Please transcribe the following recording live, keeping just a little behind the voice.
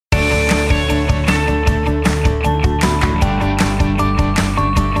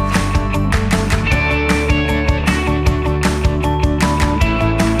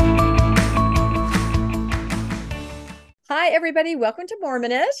everybody. Welcome to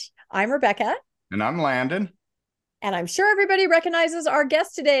Mormonish. I'm Rebecca. And I'm Landon. And I'm sure everybody recognizes our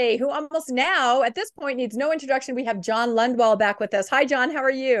guest today, who almost now, at this point, needs no introduction. We have John Lundwall back with us. Hi, John. How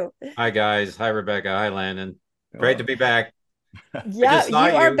are you? Hi, guys. Hi, Rebecca. Hi, Landon. Great to Well, be back. I Yeah, just saw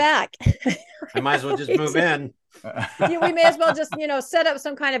you are you. back. I might as well just Right. move in. Yeah, we may as well just, set up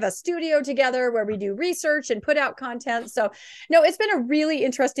some kind of a studio together where we do research and put out content. So, no, it's been a really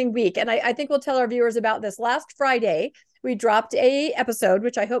interesting week. And I think we'll tell our viewers about this. Last Friday, we dropped a episode,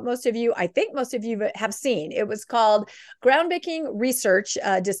 which I think most of you have seen. It was called Groundbreaking Research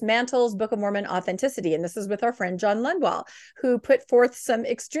Dismantles Book of Mormon Authenticity. And this is with our friend John Lundwall, who put forth some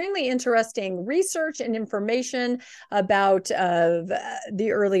extremely interesting research and information about the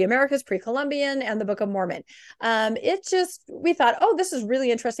early Americas, pre-Columbian, and the Book of Mormon. We thought, oh, this is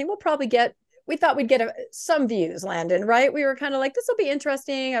really interesting. We thought we'd get some views, Landon, right? We were kind of like, this will be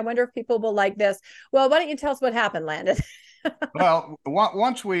interesting. I wonder if people will like this. Well, why don't you tell us what happened, Landon? well,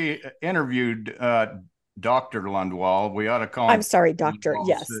 once we interviewed Dr. Lundwall, we ought to call him. I'm sorry, Doctor.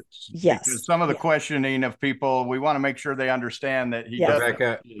 Lundwall, Yes. because some of the Yeah. questioning of people, we want to make sure they understand that he Yes.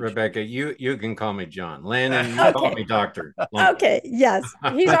 does. Rebecca, you can call me John. Landon, you call me Doctor. Okay. Yes.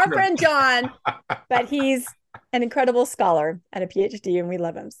 He's our friend John, but he's an incredible scholar and a PhD, and we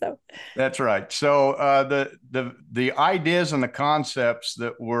love him. So That's right. So the ideas and the concepts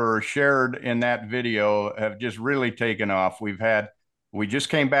that were shared in that video have just really taken off. We just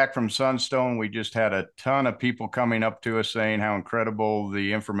came back from Sunstone. We just had a ton of people coming up to us saying how incredible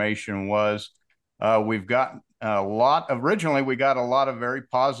the information was. We've got originally we got a lot of very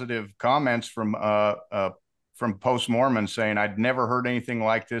positive comments from post-Mormon saying, I'd never heard anything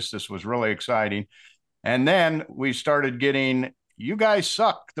like this. This was really exciting. And then we started getting, you guys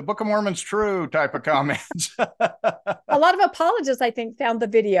suck, the Book of Mormon's true type of comments. a lot of apologists, I think, found the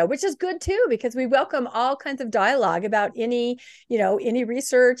video, which is good too, because we welcome all kinds of dialogue about any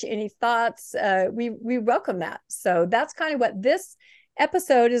research, any thoughts. We welcome that. So that's kind of what this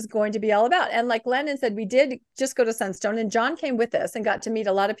episode is going to be all about. And like Landon said, we did just go to Sunstone, and John came with us and got to meet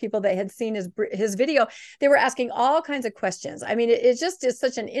a lot of people that had seen his video. They were asking all kinds of questions. I mean, it just is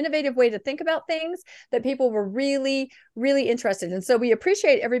such an innovative way to think about things that people were really, really interested in. So we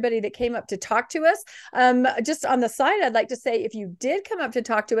appreciate everybody that came up to talk to us. Just on the side, I'd like to say, if you did come up to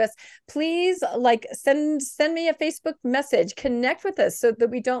talk to us, please send me a Facebook message, connect with us so that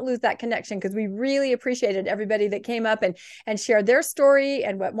we don't lose that connection, because we really appreciated everybody that came up and shared their story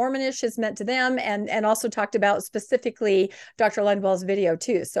and what Mormonish has meant to them, and also talked about specifically Dr. Lundwall's video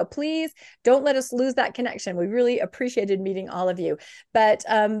too. So please don't let us lose that connection. We really appreciated meeting all of you. But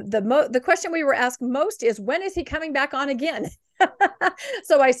the question we were asked most is, when is he coming back on again?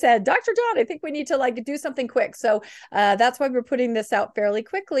 So I said, Dr. John, I think we need to do something quick. So that's why we're putting this out fairly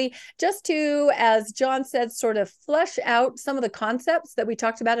quickly, just to, as John said, sort of flesh out some of the concepts that we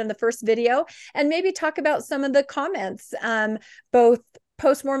talked about in the first video, and maybe talk about some of the comments, both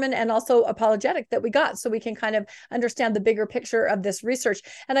post-Mormon and also apologetic, that we got, so we can kind of understand the bigger picture of this research.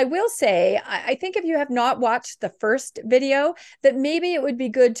 And I will say, I think if you have not watched the first video, that maybe it would be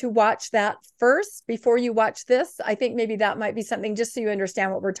good to watch that first before you watch this. I think maybe that might be something, just so you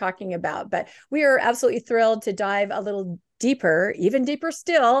understand what we're talking about. But we are absolutely thrilled to dive a little deeper, even deeper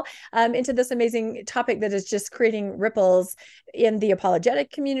still, into this amazing topic that is just creating ripples in the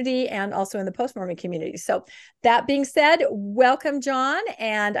apologetic community and also in the post-Mormon community. So that being said, welcome, John.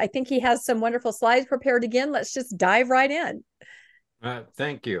 And I think he has some wonderful slides prepared again. Let's just dive right in.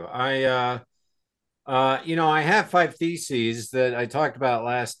 Thank you. I have 5 theses that I talked about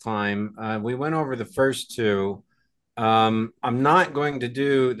last time. We went over the first 2. I'm not going to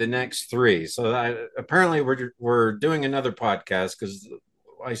do the next 3. So apparently we're doing another podcast, because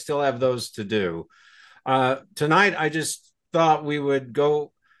I still have those to do. Tonight, I just thought we would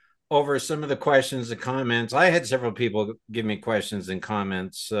go over some of the questions and comments. I had several people give me questions and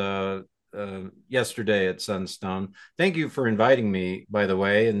comments yesterday at Sunstone. Thank you for inviting me, by the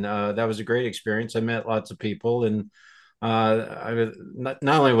way. And that was a great experience. I met lots of people, and not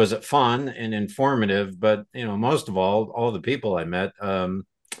only was it fun and informative, but most of all the people I met,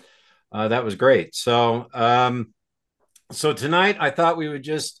 that was great. So tonight I thought we would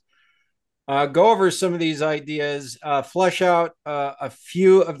just go over some of these ideas, flesh out a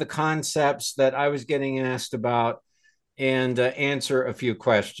few of the concepts that I was getting asked about, and answer a few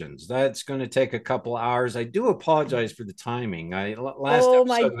questions. That's going to take a couple hours. I do apologize for the timing. Last episode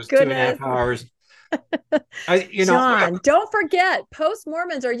was 2.5 hours. John, don't forget,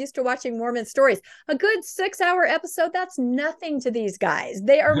 post-Mormons are used to watching Mormon stories. A good 6-hour episode, that's nothing to these guys.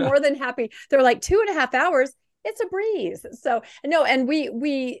 They are more than happy. They're like 2.5 hours. It's a breeze. So no, and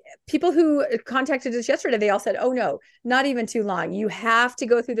we people who contacted us yesterday, they all said, "Oh no, not even too long. You have to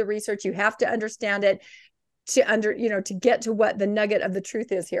go through the research. You have to understand it to get to what the nugget of the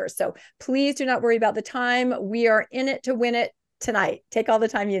truth is here. So please do not worry about the time. We are in it to win it tonight. Take all the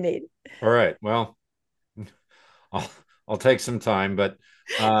time you need." All right. Well, I'll I'll take some time, but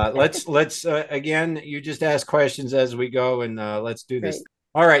let's again. You just ask questions as we go, and let's do this. Great.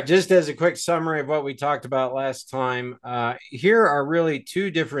 All right. Just as a quick summary of what we talked about last time, here are really two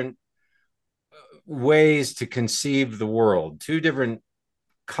different ways to conceive the world, two different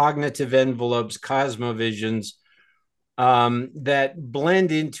cognitive envelopes, cosmovisions that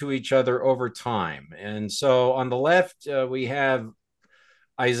blend into each other over time. And so on the left, we have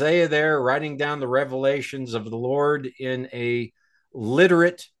Isaiah there writing down the revelations of the Lord in a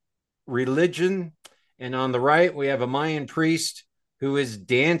literate religion. And on the right, we have a Mayan priest who is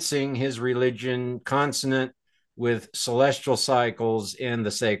dancing his religion consonant with celestial cycles and the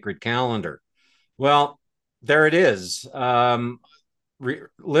sacred calendar. Well, there it is. Literate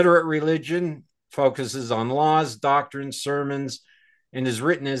religion focuses on laws, doctrines, sermons, and is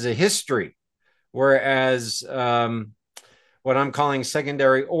written as a history, whereas what I'm calling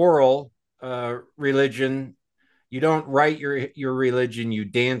secondary oral religion, you don't write your religion, you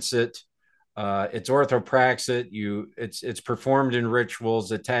dance it. It's orthopraxis. It's performed in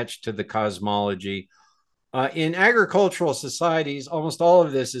rituals attached to the cosmology. In agricultural societies, almost all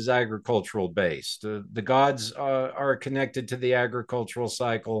of this is agricultural based. The gods are connected to the agricultural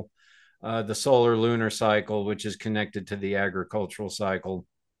cycle, the solar lunar cycle, which is connected to the agricultural cycle.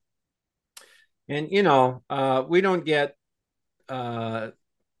 And, we don't get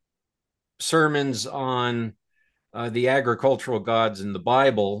sermons on the agricultural gods in the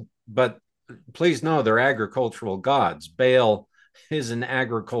Bible, but please know they're agricultural gods. Baal is an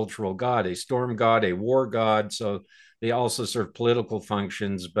agricultural god, a storm god, a war god. So they also serve political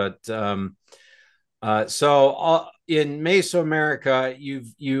functions. But in Mesoamerica,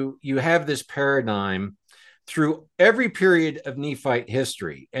 you have this paradigm through every period of Nephite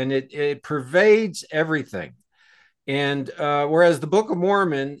history, and it pervades everything. And whereas the Book of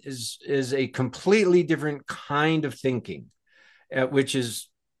Mormon is a completely different kind of thinking, which is,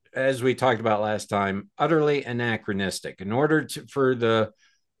 as we talked about last time, utterly anachronistic. In order for the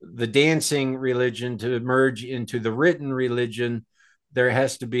dancing religion to merge into the written religion, there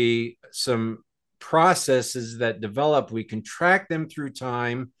has to be some processes that develop. We can track them through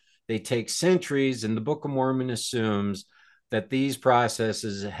time. They take centuries, and the Book of Mormon assumes that these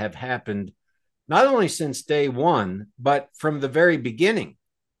processes have happened not only since day one, but from the very beginning,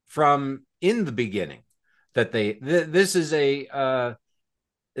 from in the beginning, that this is an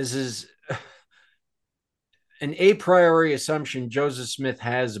a priori assumption Joseph Smith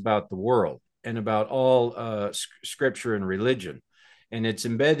has about the world and about all scripture and religion. And it's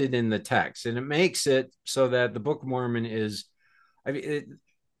embedded in the text. And it makes it so that the Book of Mormon is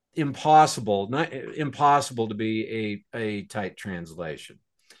impossible to be a tight translation.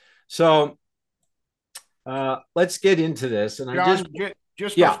 So let's get into this. And John,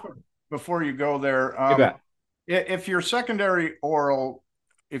 just yeah. before you go there, if you're a secondary oral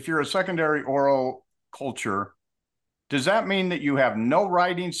culture, does that mean that you have no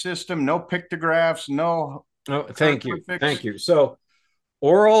writing system, no pictographs, no? Oh, thank you. So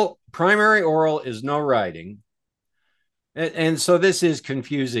primary oral is no writing. And so this is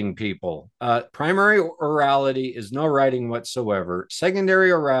confusing people. Primary orality is no writing whatsoever. Secondary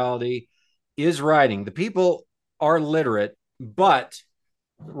orality is writing. The people are literate, but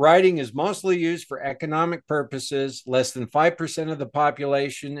writing is mostly used for economic purposes. Less than 5% of the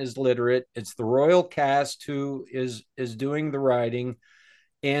population is literate. It's the royal caste who is doing the writing.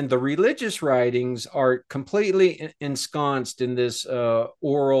 And the religious writings are completely ensconced in this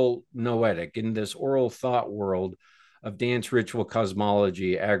oral noetic, in this oral thought world of dance, ritual,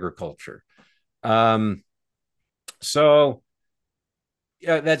 cosmology, agriculture. So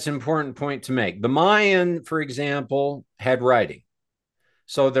that's an important point to make. The Mayan, for example, had writing.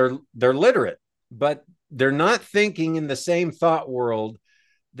 So they're literate, but they're not thinking in the same thought world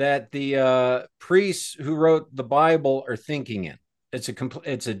that the priests who wrote the Bible are thinking in.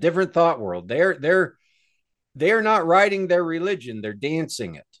 It's a different thought world. They're not writing their religion; they're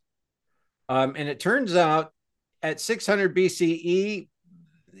dancing it. And it turns out at 600 BCE,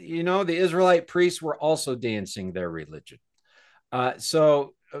 the Israelite priests were also dancing their religion.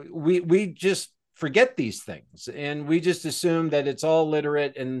 So we just forget these things, and we just assume that it's all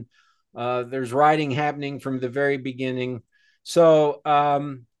literate and there's writing happening from the very beginning. So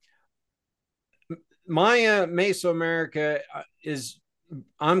Maya Mesoamerica is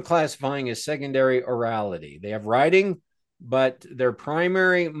I'm classifying as secondary orality. They have writing, but their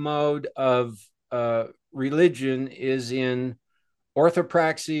primary mode of religion is in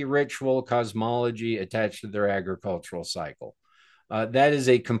orthopraxy, ritual, cosmology attached to their agricultural cycle. That is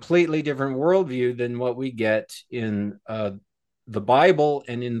a completely different worldview than what we get in the Bible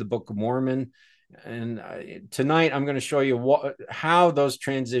and in the Book of Mormon. And tonight I'm going to show you how those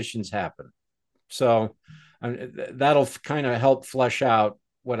transitions happen. So that'll kind of help flesh out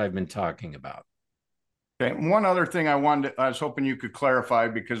what I've been talking about. Okay. One other thing I was hoping you could clarify,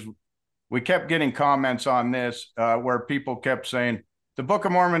 because we kept getting comments on this where people kept saying the Book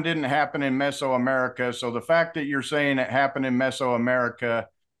of Mormon didn't happen in Mesoamerica. So the fact that you're saying it happened in Mesoamerica,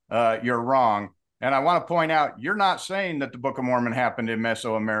 you're wrong. And I want to point out, you're not saying that the Book of Mormon happened in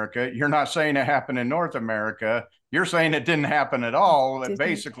Mesoamerica. You're not saying it happened in North America. You're saying it didn't happen at all,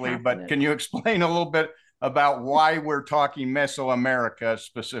 basically. But can you explain a little bit about why we're talking Mesoamerica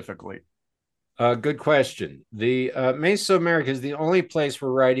specifically? Good question. The Mesoamerica is the only place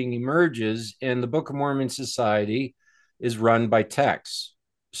where writing emerges, and the Book of Mormon Society is run by texts.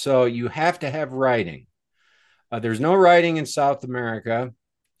 So you have to have writing. There's no writing in South America.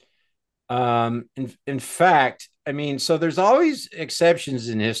 In fact, I mean, so there's always exceptions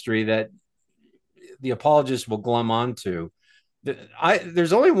in history that the apologists will glom onto.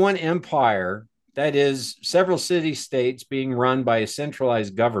 There's only one empire, that is several city-states being run by a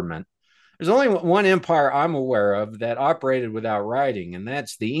centralized government. There's only one empire I'm aware of that operated without writing, and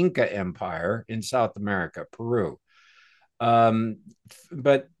that's the Inca Empire in South America, Peru.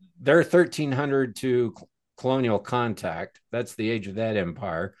 But they're 1300 to colonial contact. That's the age of that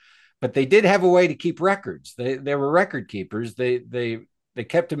empire. But they did have a way to keep records. They were record keepers. They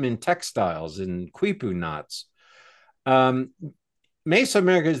kept them in textiles and quipu knots.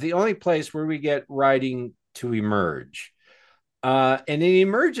 Mesoamerica is the only place where we get writing to emerge. And it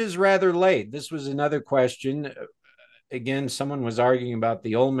emerges rather late. This was another question. Again, someone was arguing about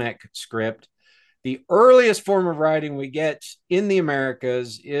the Olmec script. The earliest form of writing we get in the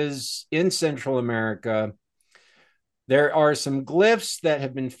Americas is in Central America. There are some glyphs that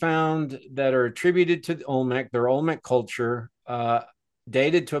have been found that are attributed to the Olmec, their Olmec culture,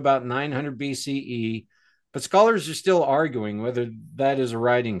 dated to about 900 BCE, but scholars are still arguing whether that is a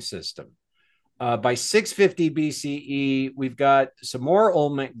writing system. By 650 BCE, we've got some more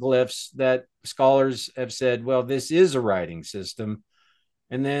Olmec glyphs that scholars have said, well, this is a writing system.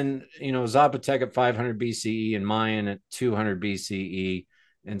 And then, Zapotec at 500 BCE and Mayan at 200 BCE.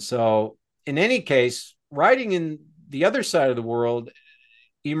 And so, in any case, writing in the other side of the world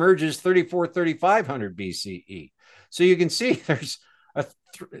emerges 3,500 BCE. So you can see there's a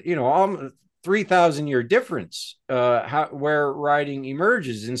 3,000 year difference where writing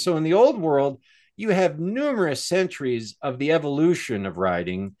emerges. And so in the old world, you have numerous centuries of the evolution of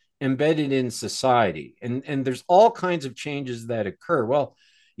writing embedded in society. And there's all kinds of changes that occur. Well,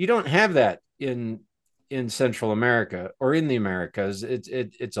 you don't have that in Central America or in the Americas.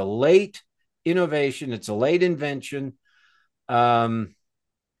 It's a late innovation. It's a late invention. And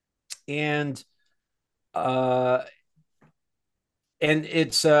it's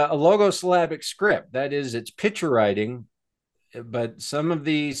a logosyllabic script. That is, it's picture writing, but some of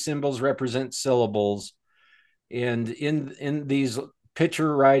the symbols represent syllables. And in these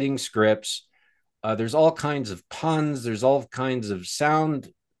picture writing scripts, there's all kinds of puns. There's all kinds of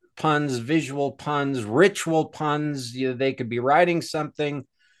sound puns, visual puns, ritual puns. They could be writing something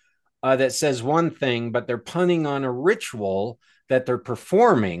that says one thing, but they're punning on a ritual that they're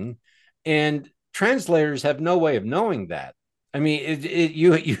performing, and translators have no way of knowing that. I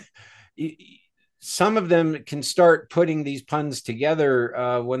mean, some of them can start putting these puns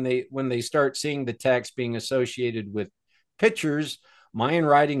together when they start seeing the text being associated with pictures. Mayan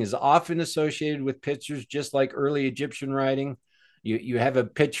writing is often associated with pictures, just like early Egyptian writing. You have a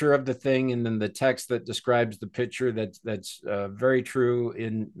picture of the thing, and then the text that describes the picture. That's very true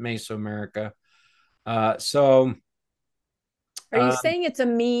in Mesoamerica. So, are you saying it's a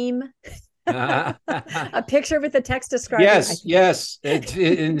meme? A picture with the text describing? Yes.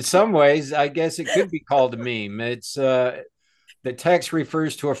 In some ways, I guess it could be called a meme. It's the text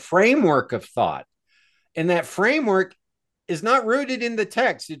refers to a framework of thought, and that framework is not rooted in the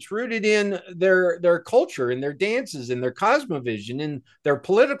text. It's rooted in their culture and their dances and their cosmovision and their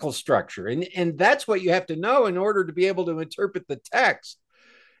political structure. And that's what you have to know in order to be able to interpret the text.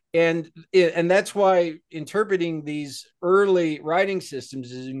 And that's why interpreting these early writing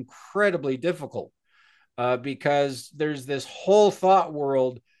systems is incredibly difficult because there's this whole thought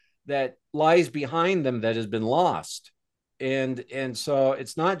world that lies behind them that has been lost. And so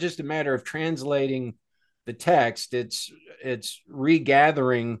it's not just a matter of translating the text. It's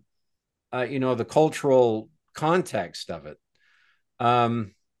regathering, the cultural context of it.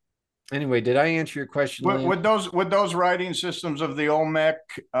 Anyway, did I answer your question, Lynn? Would those writing systems of the Olmec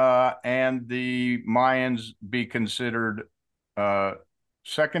and the Mayans be considered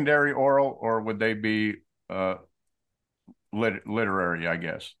secondary oral, or would they be literary, I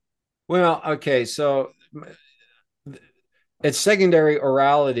guess? Well, okay, so it's secondary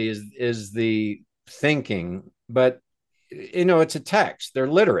orality is the thinking, but it's a text. They're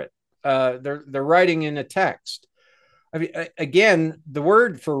literate. They're writing in a text. I mean, again, the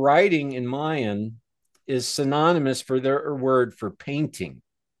word for writing in Mayan is synonymous for their word for painting.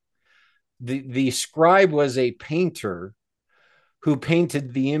 The scribe was a painter who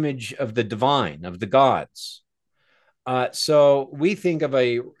painted the image of the divine, of the gods. So we think of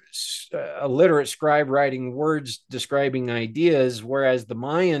a literate scribe writing words describing ideas, whereas the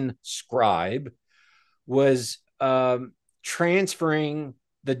Mayan scribe was transferring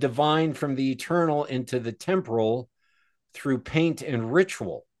the divine from the eternal into the temporal through paint and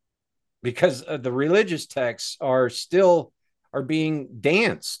ritual, because the religious texts are being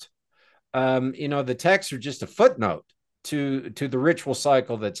danced. The texts are just a footnote to the ritual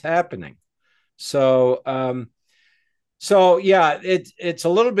cycle that's happening. So yeah, it's a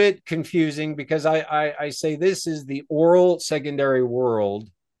little bit confusing, because I say this is the oral secondary world,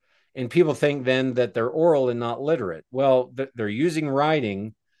 and people think then that they're oral and not literate. Well, they're using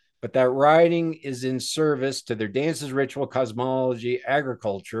writing, but that writing is in service to their dances, ritual, cosmology,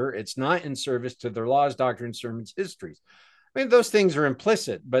 agriculture. It's not in service to their laws, doctrines, sermons, histories. I mean, those things are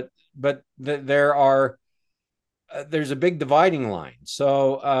implicit, but there's a big dividing line.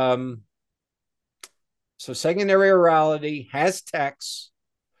 So secondary orality has texts.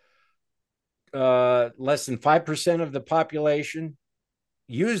 Less than 5% of the population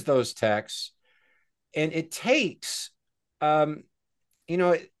use those texts, and it takes,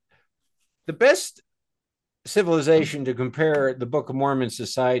 the best civilization to compare the Book of Mormon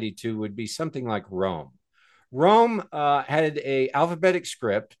society to would be something like Rome. Rome had a alphabetic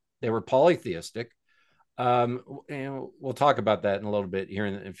script. They were polytheistic. And we'll talk about that in a little bit here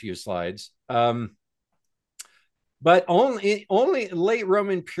in a few slides. But only late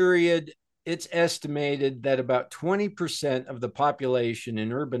Roman period, it's estimated that about 20% of the population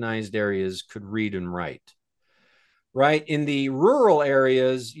in urbanized areas could read and write. Right? In the rural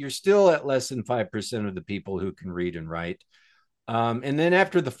areas, you're still at less than 5% of the people who can read and write. And then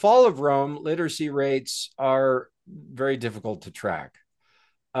after the fall of Rome, literacy rates are very difficult to track.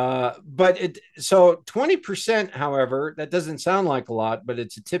 So 20%, however, that doesn't sound like a lot, but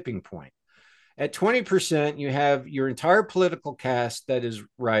it's a tipping point. At 20%, you have your entire political caste that is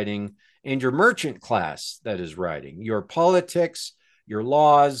writing, and your merchant class that is writing. Your politics, your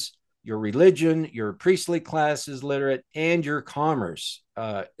laws, your religion, your priestly class is literate, and your commerce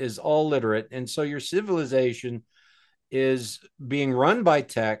is all literate. And so your civilization is being run by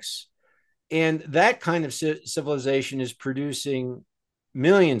texts, and that kind of civilization is producing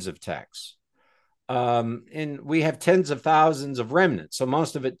millions of texts. And we have tens of thousands of remnants, so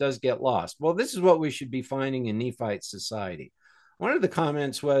most of it does get lost. Well, this is what we should be finding in Nephite society. One of the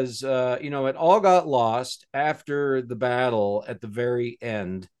comments was, it all got lost after the battle at the very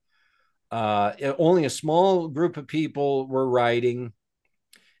end. Only a small group of people were writing,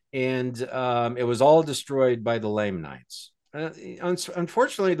 and it was all destroyed by the Lamanites.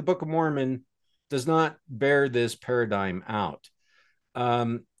 Unfortunately, the Book of Mormon does not bear this paradigm out.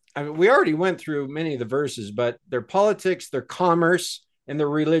 We already went through many of the verses, but their politics, their commerce, and their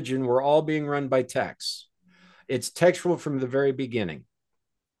religion were all being run by texts. It's textual from the very beginning.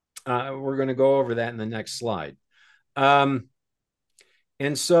 We're going to go over that in the next slide. And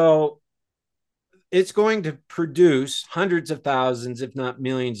so it's going to produce hundreds of thousands, if not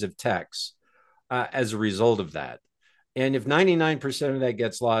millions of texts as a result of that. And if 99% of that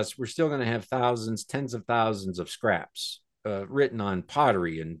gets lost, we're still going to have thousands, tens of thousands of scraps written on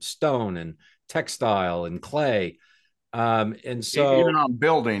pottery and stone and textile and clay. And so even on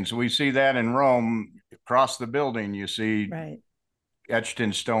buildings, we see that in Rome. Across the building, you see etched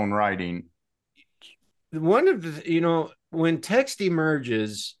in stone writing. One of the, when text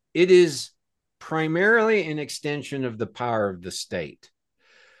emerges, it is primarily an extension of the power of the state.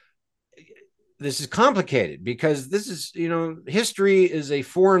 This is complicated because this is, history is a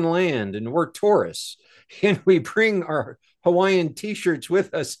foreign land, and we're tourists, and we bring our Hawaiian t-shirts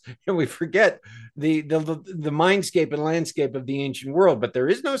with us, and we forget the mindscape and landscape of the ancient world. But there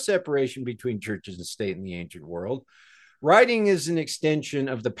is no separation between churches and state in the ancient world. Writing is an extension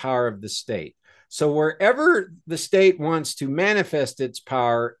of the power of the state. So wherever the state wants to manifest its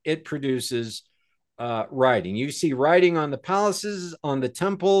power, it produces writing. You see writing on the palaces, on the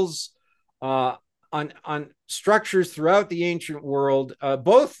temples, on structures throughout the ancient world,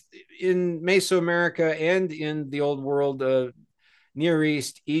 both in Mesoamerica and in the old world, Near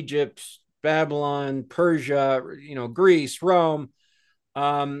East, Egypt, Babylon, Persia, Greece, Rome.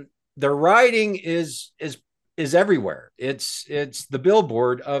 The writing is everywhere. It's the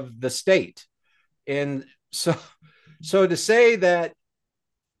billboard of the state, and so to say that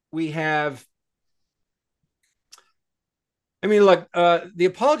we have, I mean, look, the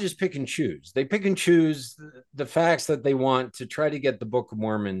apologists pick and choose. They pick and choose the facts that they want to try to get the Book of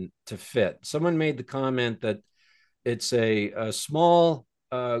Mormon to fit. Someone made the comment that it's a small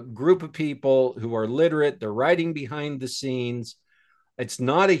group of people who are literate. They're writing behind the scenes. It's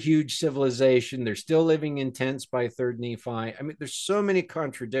not a huge civilization. They're still living in tents by Third Nephi. I mean, there's so many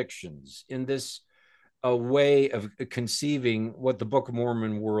contradictions in this way of conceiving what the Book of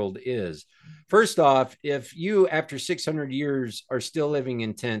Mormon world is. First off, if you, after 600 years, are still living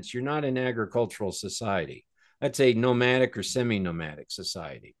in tents, you're not an agricultural society. That's a nomadic or semi-nomadic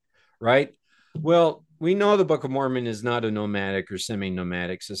society, right? Well, we know the Book of Mormon is not a nomadic or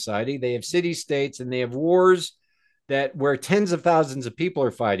semi-nomadic society. They have city-states and they have wars where tens of thousands of people are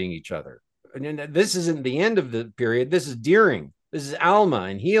fighting each other. And this isn't the end of the period. This is Deering. This is Alma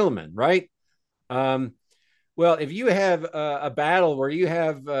and Helaman, right? Well, if you have a battle where you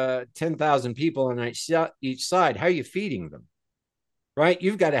have 10,000 people on each side, how are you feeding them? Right?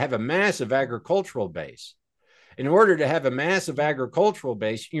 You've got to have a massive agricultural base. In order to have a massive agricultural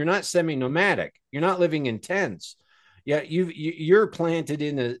base, you're not semi-nomadic. You're not living in tents. Yeah, you're planted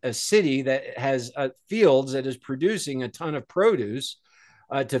in a city that has fields that is producing a ton of produce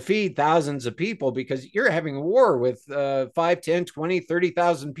to feed thousands of people, because you're having a war with 5, 10, 20,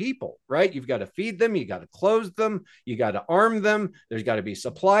 30,000 people, right? You've got to feed them. You got to clothe them. You got to arm them. There's got to be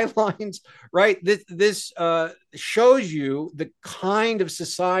supply lines, right? This shows you the kind of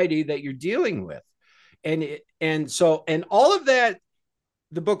society that you're dealing with. And all of that,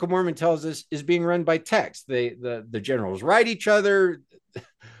 the Book of Mormon tells us, is being run by text. The generals write each other.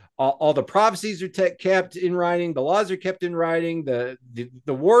 All the prophecies are kept in writing. The laws are kept in writing. The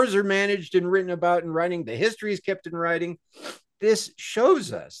wars are managed and written about in writing. The history is kept in writing. This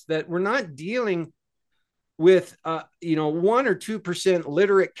shows us that we're not dealing with 1 or 2%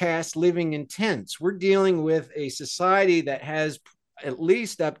 literate caste living in tents. We're dealing with a society that has at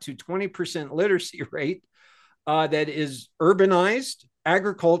least up to 20% literacy rate, that is urbanized,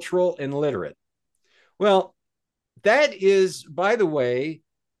 agricultural, and literate. Well, that is, by the way,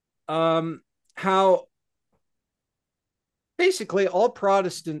 how basically all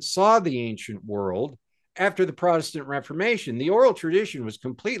Protestants saw the ancient world after the Protestant Reformation. The oral tradition was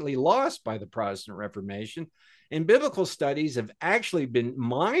completely lost by the Protestant Reformation, and biblical studies have actually been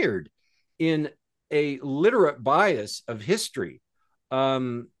mired in a literate bias of history.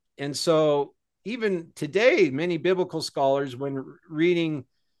 And so even today, many biblical scholars, when reading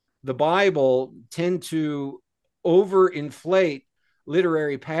the Bible, tend to overinflate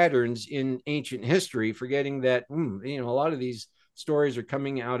literary patterns in ancient history, forgetting that a lot of these stories are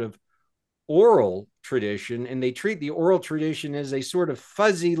coming out of oral tradition, and they treat the oral tradition as a sort of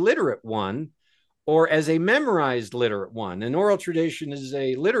fuzzy literate one, or as a memorized literate one. An oral tradition is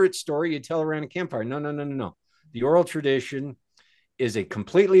a literate story you tell around a campfire. No. The oral tradition is a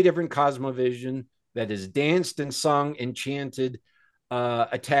completely different cosmovision that is danced and sung and chanted,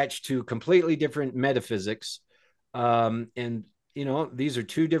 attached to completely different metaphysics. And these are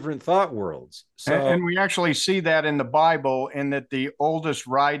two different thought worlds. And we actually see that in the Bible, in that the oldest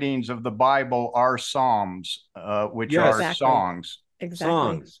writings of the Bible are Psalms, which are Exactly. songs. Exactly.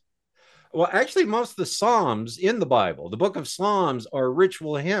 Songs. Well, actually, most of the Psalms in the Bible, the book of Psalms, are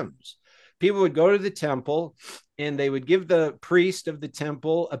ritual hymns. People would go to the temple and they would give the priest of the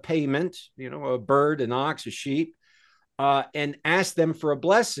temple a payment, a bird, an ox, a sheep, and ask them for a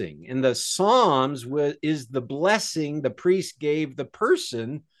blessing. And the Psalms is the blessing the priest gave the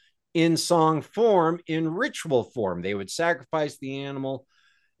person in song form, in ritual form. They would sacrifice the animal.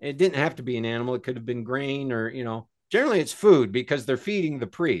 It didn't have to be an animal. It could have been grain, or, generally it's food, because they're feeding the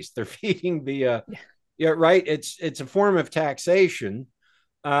priest. They're feeding the, right. It's a form of taxation.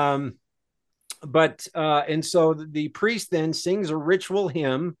 And so the priest then sings a ritual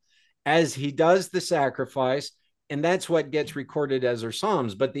hymn as he does the sacrifice, and that's what gets recorded as our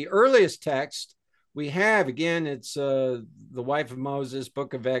Psalms. But the earliest text we have, again, it's the wife of Moses,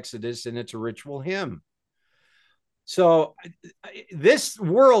 book of Exodus, and it's a ritual hymn. So this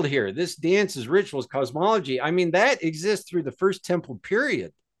world here, this dances, rituals, cosmology, I mean, that exists through the First Temple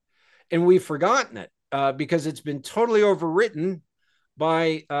period, and we've forgotten it because it's been totally overwritten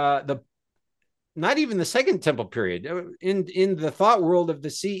by not even the Second Temple period, in the thought world of the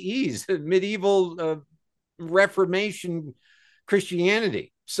CEs, medieval Reformation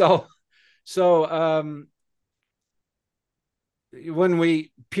Christianity. So when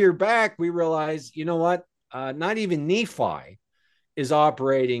we peer back, we realize, you know what? Not even Nephi is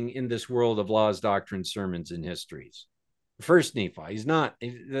operating in this world of laws, doctrines, sermons, and histories. First Nephi, he's not.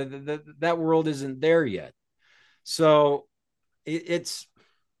 That world isn't there yet. So it's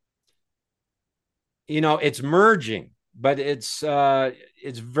it's merging, but it's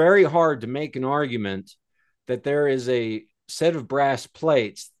very hard to make an argument that there is a set of brass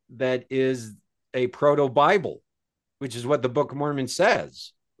plates that is a proto Bible, which is what the Book of Mormon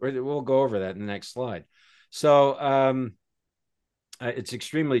says. We'll go over that in the next slide. So it's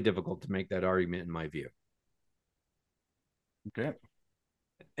extremely difficult to make that argument, in my view. Okay.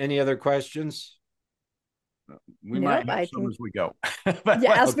 Any other questions? We might have some as we go.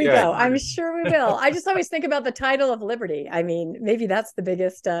 Yeah, as we go. I'm sure we will. I just always think about the title of liberty. I mean, maybe that's the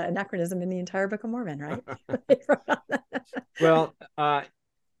biggest anachronism in the entire Book of Mormon, right? Well,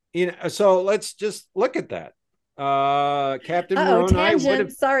 so let's just look at that. Captain Moroni would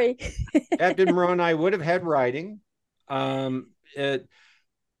have. Sorry. Captain Moroni would have had writing. Well,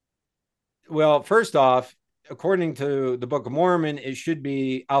 first off, according to the Book of Mormon, it should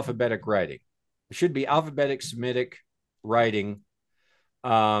be alphabetic writing. It should be alphabetic Semitic writing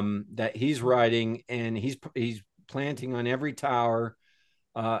that he's writing, and he's planting on every tower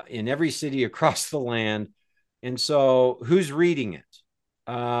in every city across the land. And so who's reading it?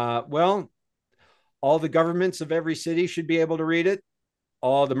 Well, all the governments of every city should be able to read it.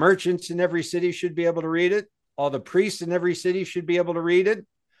 All the merchants in every city should be able to read it. All the priests in every city should be able to read it.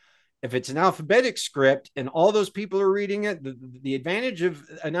 If it's an alphabetic script and all those people are reading it, the advantage of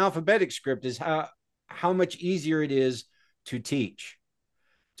an alphabetic script is how much easier it is to teach,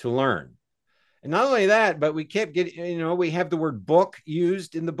 to learn. And not only that, but we kept getting, we have the word book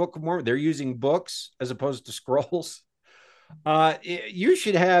used in the Book of Mormon. They're using books as opposed to scrolls. You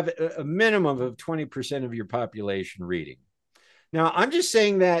should have a minimum of 20% of your population reading. Now, I'm just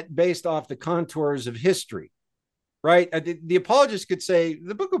saying that based off the contours of history. Right? The apologists could say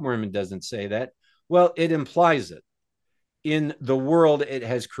the Book of Mormon doesn't say that. Well, it implies it in the world it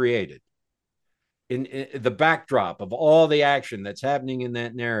has created, in the backdrop of all the action that's happening in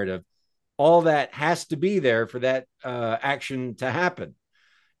that narrative. All that has to be there for that action to happen.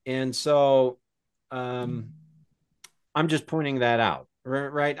 And so I'm just pointing that out,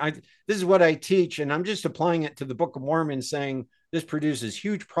 right? This is what I teach, and I'm just applying it to the Book of Mormon, saying this produces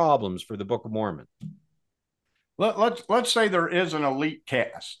huge problems for the Book of Mormon. Let's say there is an elite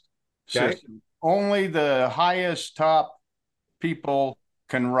caste system. Only the highest top people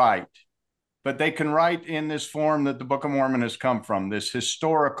can write, but they can write in this form that the Book of Mormon has come from, this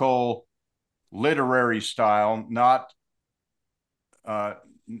historical literary style, not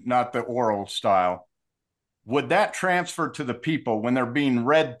the oral style. Would that transfer to the people when they're being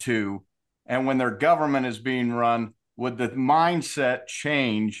read to and when their government is being run? Would the mindset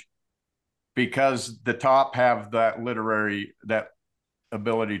change because the top have that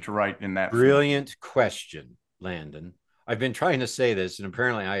ability to write in that brilliant form? Question, Landon. I've been trying to say this, and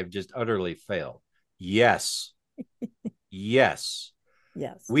apparently I have just utterly failed. Yes. Yes.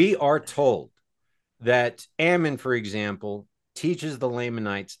 We are told that Ammon, for example, teaches the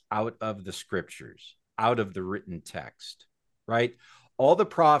Lamanites out of the scriptures, out of the written text, right? All the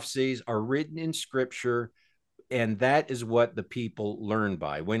prophecies are written in scripture, and that is what the people learn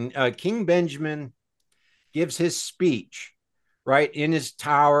by. When King Benjamin gives his speech, right, in his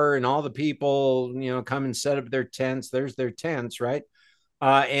tower, and all the people, come and set up their tents. There's their tents, right?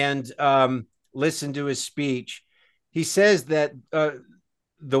 And listen to his speech. He says that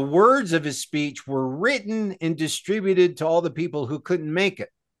the words of his speech were written and distributed to all the people who couldn't make it,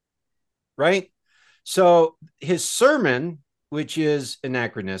 right? So his sermon, which is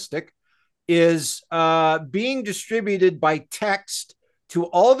anachronistic, is being distributed by text to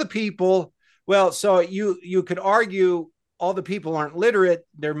all the people. Well, so you could argue all the people aren't literate.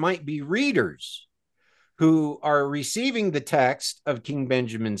 There might be readers who are receiving the text of King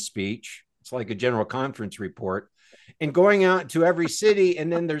Benjamin's speech. It's like a general conference report, and going out to every city.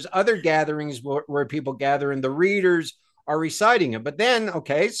 And then there's other gatherings where people gather and the readers are reciting it. But then,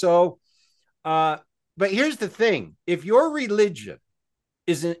 okay, so, but here's the thing. If your religion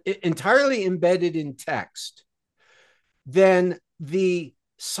is entirely embedded in text, then the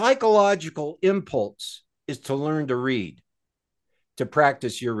psychological impulse is to learn to read, to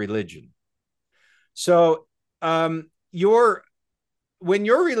practice your religion. So when your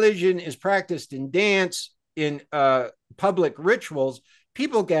religion is practiced in dance, in public rituals,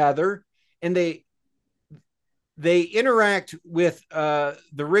 people gather and they interact with the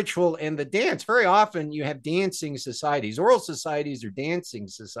ritual and the dance. Very often you have dancing societies, oral societies or dancing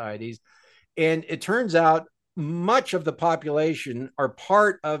societies. And it turns out much of the population are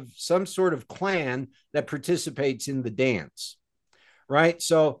part of some sort of clan that participates in the dance, right?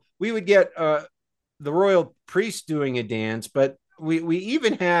 So we would get the royal priest doing a dance, but we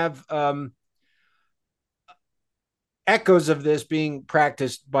even have echoes of this being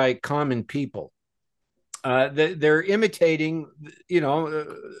practiced by common people. They're imitating, the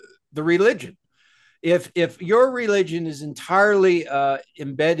religion. If your religion is entirely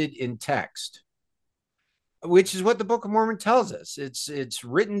embedded in text, which is what the Book of Mormon tells us, it's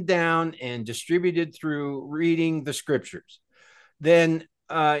written down and distributed through reading the scriptures, then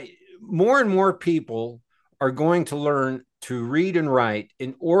more and more people are going to learn to read and write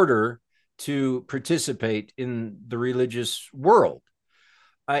in order to participate in the religious world.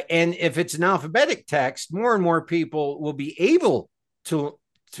 And if it's an alphabetic text, more and more people will be able to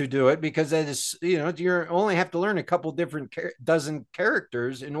do it, because that is, you only have to learn a couple different dozen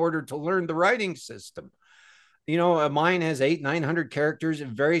characters in order to learn the writing system. Mine has 800-900 characters,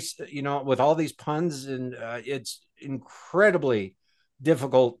 and very, with all these puns, and it's incredibly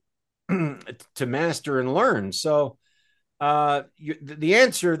difficult to master and learn. So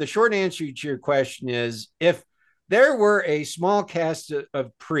the short answer to your question is, if there were a small cast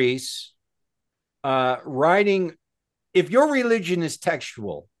of priests writing, if your religion is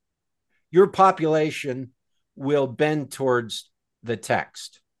textual, your population will bend towards the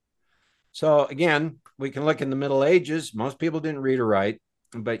text. So again, we can look in the Middle Ages. Most people didn't read or write,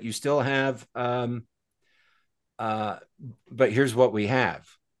 but you still have, but here's what we have.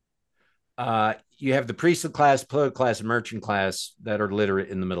 You have the priestly class, political class, and merchant class that are literate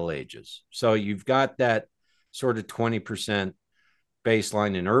in the Middle Ages. So you've got that sort of 20%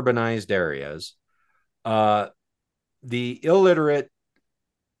 baseline in urbanized areas. The illiterate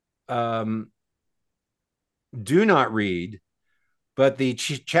do not read, but the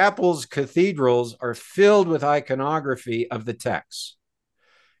chapels, cathedrals are filled with iconography of the texts.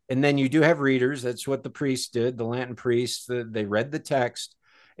 And then you do have readers. That's what the priests did, the Latin priests. They read the text,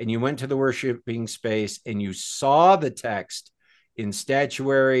 and you went to the worshiping space and you saw the text in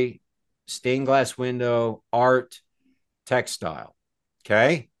statuary, stained glass window, art, textile.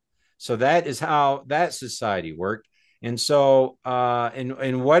 Okay. So that is how that society worked. And so,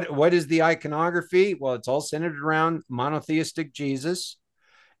 and what is the iconography? Well, it's all centered around monotheistic Jesus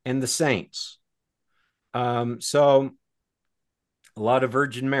and the saints. So a lot of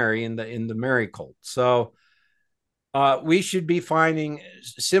Virgin Mary in the Mary cult. So we should be finding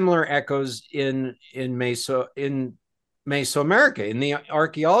similar echoes in Mesoamerica, in the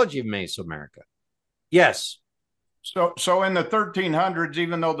archaeology of Mesoamerica. Yes. So in the 1300s,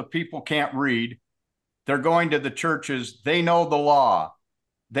 even though the people can't read, they're going to the churches. They know the law.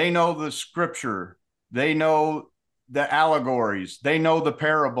 They know the scripture. They know the allegories. They know the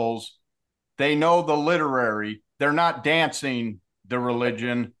parables. They know the literary. They're not dancing the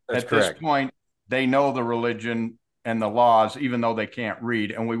religion. That's At correct. This point, they know the religion and the laws, even though they can't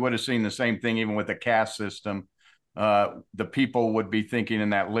read. And we would have seen the same thing even with the caste system. The people would be thinking in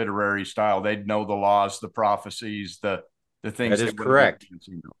that literary style. They'd know the laws, the prophecies, the things. That is correct.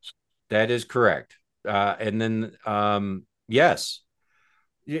 That is correct. And then, yes,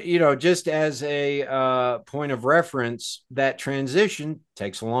 just as a point of reference, that transition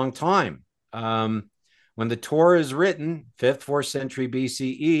takes a long time. When the Torah is written, 5th, 4th century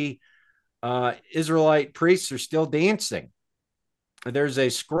BCE, Israelite priests are still dancing. There's a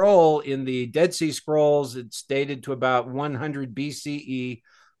scroll in the Dead Sea Scrolls. It's dated to about 100 BCE,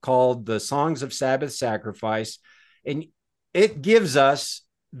 called the Songs of Sabbath Sacrifice. And it gives us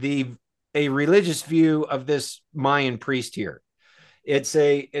a religious view of this Mayan priest here. It's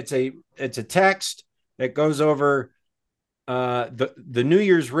a text that goes over the New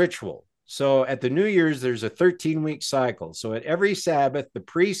Year's ritual. So at the New Year's, there's a 13-week cycle. So at every Sabbath, the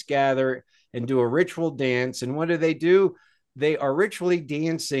priests gather and do a ritual dance. And what do? They are ritually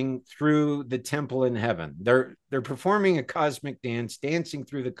dancing through the temple in heaven. They're performing a cosmic dance, dancing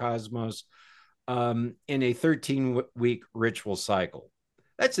through the cosmos in a 13-week ritual cycle.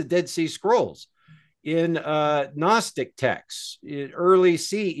 That's the Dead Sea Scrolls. In Gnostic texts, in early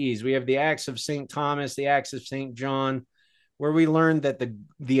CEs, we have the Acts of St. Thomas, the Acts of St. John, where we learn that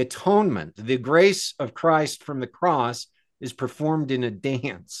the atonement, the grace of Christ from the cross, is performed in a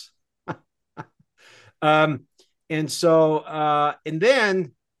dance. And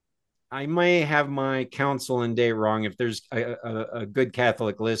then I may have my council and date wrong. If there's a good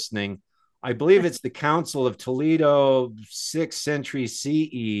Catholic listening, I believe it's the Council of Toledo, 6th century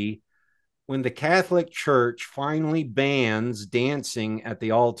CE, when the Catholic Church finally bans dancing at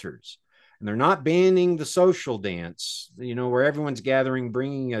the altars. And they're not banning the social dance, where everyone's gathering,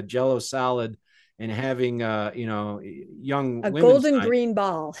 bringing a Jello salad and having, young A women's golden night. green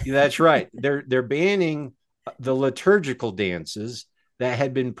ball. That's right. They're banning the liturgical dances that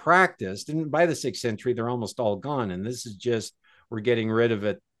had been practiced. And by the 6th century, they're almost all gone. And this is just, we're getting rid of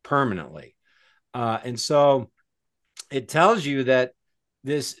it permanently. And so it tells you that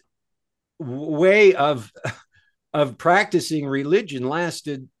this way of practicing religion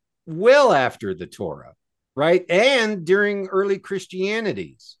lasted well after the Torah, right? And during early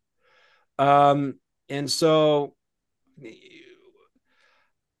Christianities. And so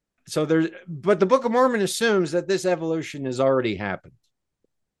there's, but the Book of Mormon assumes that this evolution has already happened,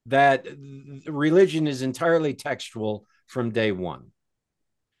 that religion is entirely textual from day one.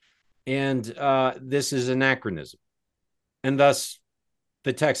 And this is anachronism. And thus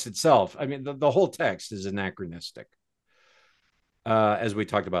the text itself, I mean, the whole text is anachronistic, as we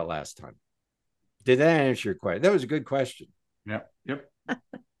talked about last time. Did that answer your question? That was a good question. Yep.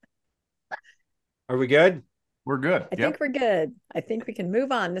 Are we good? We're good. I think we're good. I think we can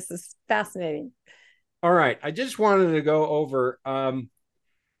move on. This is fascinating. All right. I just wanted to go over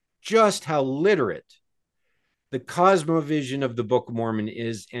just how literate the cosmovision of the Book of Mormon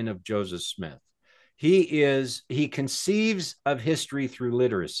is, and of Joseph Smith. He conceives of history through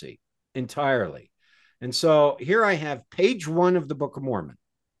literacy entirely. And so here I have page 1 of the Book of Mormon,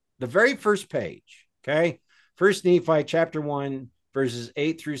 the very first page. Okay. First Nephi chapter 1, verses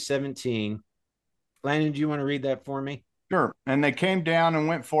 8 through 17. Landon, do you want to read that for me? Sure. And they came down and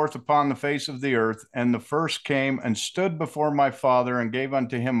went forth upon the face of the earth, and the first came and stood before my father and gave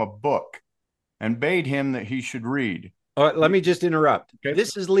unto him a book and bade him that he should read. Let me just interrupt. Okay.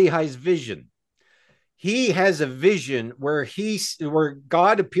 This is Lehi's vision. He has a vision where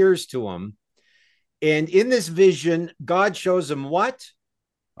God appears to him. And in this vision, God shows him what?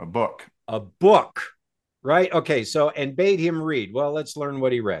 A book. A book, right? Okay, so, and bade him read. Well, let's learn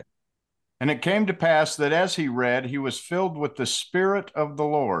what he read. And it came to pass that as he read, he was filled with the Spirit of the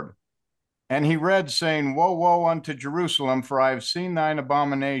Lord. And he read, saying, Woe, woe unto Jerusalem, for I have seen thine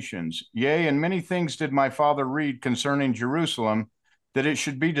abominations. Yea, and many things did my father read concerning Jerusalem, that it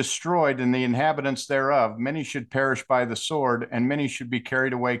should be destroyed, and the inhabitants thereof. Many should perish by the sword, and many should be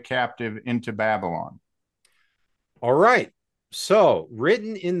carried away captive into Babylon. All right. So,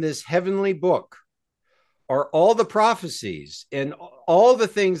 written in this heavenly book are all the prophecies and all the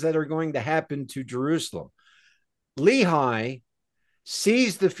things that are going to happen to Jerusalem. Lehi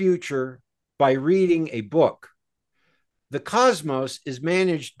sees the future by reading a book. The cosmos is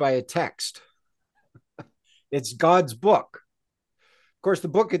managed by a text. It's God's book. Of course, the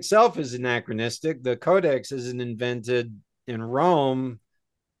book itself is anachronistic. The Codex isn't invented in Rome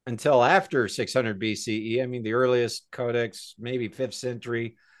until after 600 BCE. I mean, the earliest Codex, maybe 5th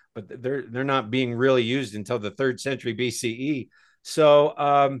century, but they're not being really used until the 3rd century BCE.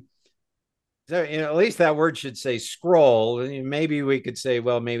 So, at least that word should say scroll. Maybe we could say,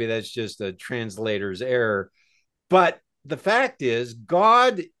 well, maybe that's just a translator's error. But the fact is,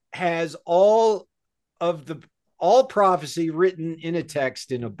 God has all prophecy written in a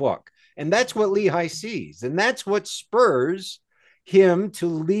text in a book. And that's what Lehi sees. And that's what spurs him to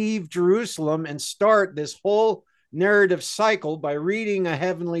leave Jerusalem and start this whole narrative cycle by reading a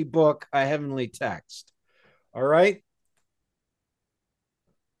heavenly book, a heavenly text. All right.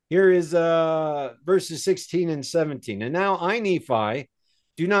 Here is verses 16 and 17. And now I, Nephi,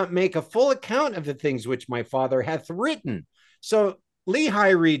 do not make a full account of the things which my father hath written. So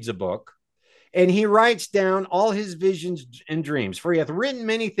Lehi reads a book, and he writes down all his visions and dreams. For he hath written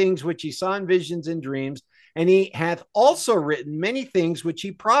many things which he saw in visions and dreams, and he hath also written many things which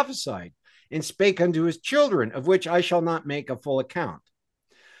he prophesied, and spake unto his children, of which I shall not make a full account.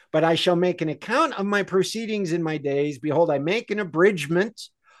 But I shall make an account of my proceedings in my days. Behold, I make an abridgment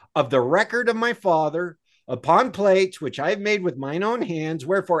of the record of my father upon plates, which I have made with mine own hands.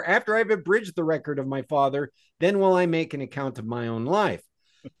 Wherefore, after I have abridged the record of my father, then will I make an account of my own life.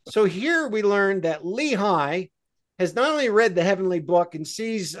 So here we learn that Lehi has not only read the heavenly book and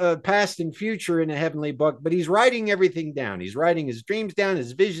sees past and future in a heavenly book, but he's writing everything down. He's writing his dreams down,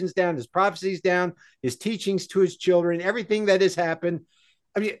 his visions down, his prophecies down, his teachings to his children, everything that has happened.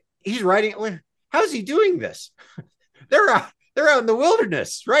 I mean, he's writing. How's he doing this? They're out in the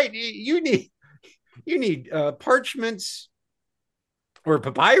wilderness, right? You need parchments or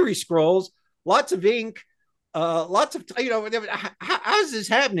papyri scrolls, lots of ink, lots of, how's this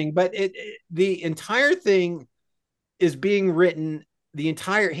happening? But the entire thing is being written.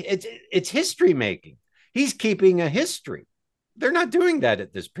 It's history making. He's keeping a history. they're not doing that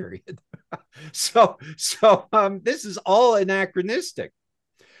at this period. This is all anachronistic.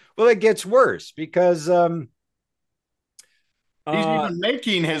 Well, it gets worse because he's even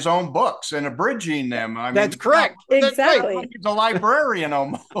making his own books and abridging them. I that's mean, correct. That's right. Exactly. He's a librarian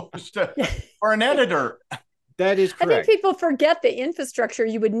almost, or an editor. That is I think correct. people forget the infrastructure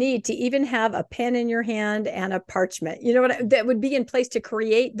you would need to even have a pen in your hand and a parchment. You know what? That would be in place to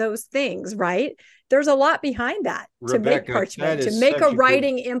create those things, right? There's a lot behind that to make Rebecca, that parchment, to is make a such a good-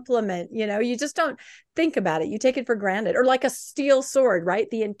 writing implement. You know, you just don't think about it. You take it for granted. Or like a steel sword, right?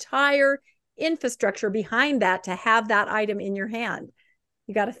 The entire infrastructure behind that to have that item in your hand.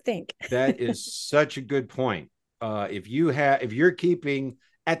 You got to think. That is such a good point. If you're keeping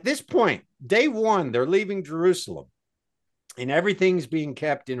at this point, day one, they're leaving Jerusalem, and everything's being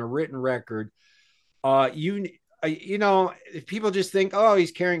kept in a written record. You know, if people just think, oh,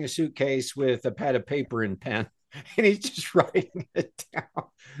 he's carrying a suitcase with a pad of paper and pen, and he's just writing it down.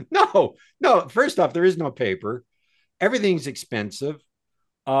 No. First off, there is no paper. Everything's expensive.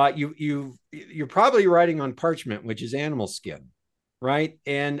 You're probably writing on parchment, which is animal skin, right?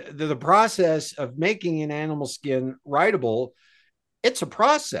 And the process of making an animal skin writable, it's a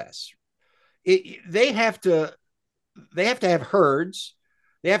process. They have to have herds.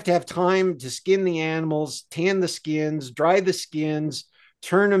 They have to have time to skin the animals, tan the skins, dry the skins,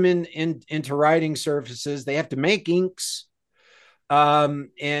 turn them into writing surfaces. They have to make inks,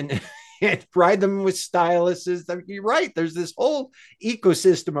 and and write them with styluses. You're right. There's this whole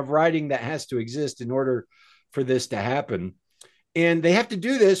ecosystem of writing that has to exist in order for this to happen. And they have to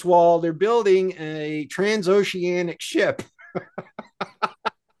do this while they're building a transoceanic ship,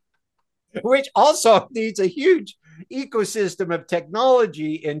 which also needs a huge ecosystem of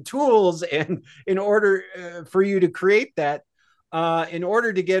technology and tools, and in order for you to create that, in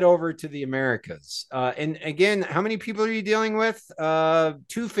order to get over to the Americas. And again, how many people are you dealing with?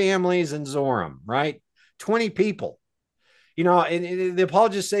 2 families in Zoram, right? 20 people. You know, and the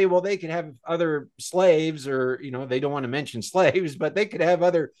apologists say, well, they could have other slaves, or, you know, they don't want to mention slaves, but they could have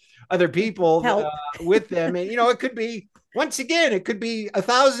other people with them. And, you know, it could be, once again, it could be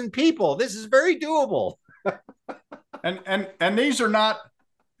 1,000 people. This is very doable. And these are not,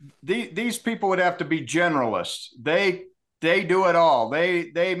 these people would have to be generalists. They do it all.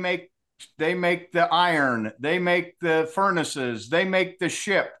 They make the iron, they make the furnaces, they make the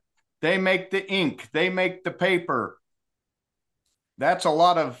ship, they make the ink, they make the paper. That's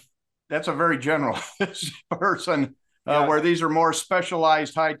a very general person, where these are more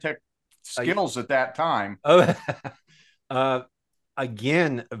specialized high-tech skills at that time.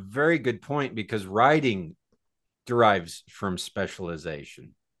 Again, a very good point, because writing derives from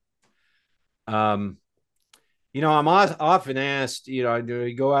specialization. You know, I'm often asked, you know,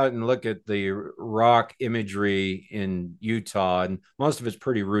 you go out and look at the rock imagery in Utah, and most of it's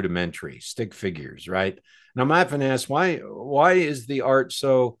pretty rudimentary, stick figures, right? And I'm often asked, why is the art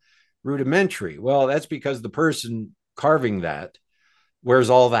so rudimentary? Well, that's because the person carving that wears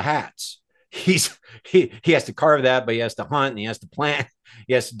all the hats. He has to carve that, but he has to hunt, and he has to plant,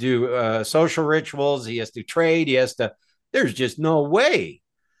 he has to do social rituals, he has to trade, there's just no way.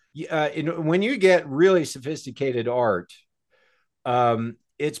 When you get really sophisticated art,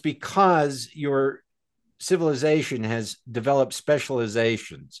 it's because your civilization has developed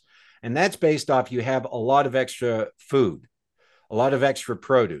specializations, and that's based off you have a lot of extra food, a lot of extra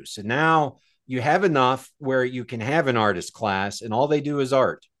produce, and now you have enough where you can have an artist class, and all they do is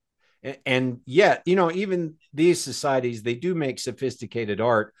art. And yet, you know, even these societies, they do make sophisticated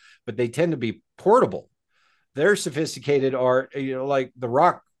art, but they tend to be portable. Their sophisticated art, you know, like the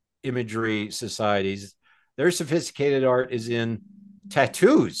rock imagery societies, their sophisticated art is in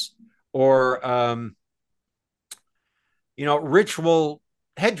tattoos, or you know, ritual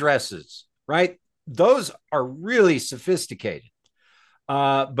headdresses, right? Those are really sophisticated.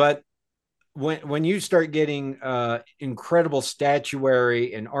 But when you start getting incredible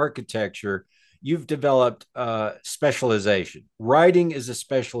statuary and architecture, you've developed specialization. Writing is a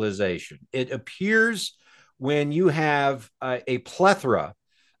specialization. It appears when you have a plethora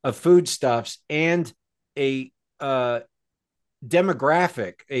of foodstuffs and a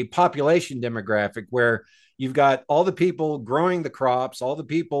demographic, a population demographic, where you've got all the people growing the crops, all the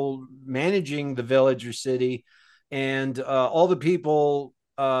people managing the village or city, and all the people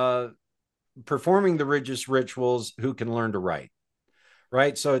performing the religious rituals who can learn to write,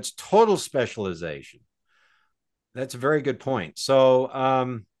 right? So it's total specialization. That's a very good point. So I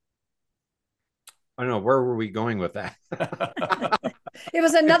don't know, where were we going with that? It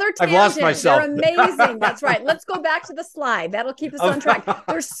was another tangent. I've lost myself. You're amazing. That's right. Let's go back to the slide. That'll keep us on track.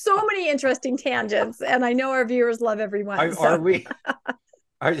 There's so many interesting tangents, and I know our viewers love every one. Are we?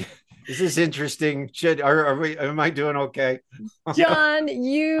 Is this interesting? Am I doing okay? John,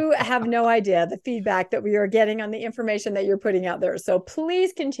 you have no idea the feedback that we are getting on the information that you're putting out there. So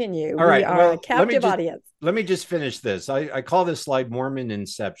please continue. All right. We are a captive audience. Let me just finish this. I call this slide Mormon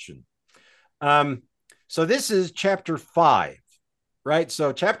Inception. So this is chapter 5, right?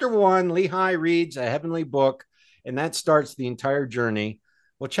 So chapter 1, Lehi reads a heavenly book, and that starts the entire journey.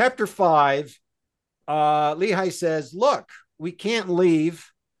 Well, chapter 5, Lehi says, look, we can't leave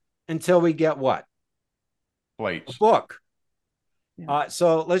until we get what? Plates. A book. Yeah.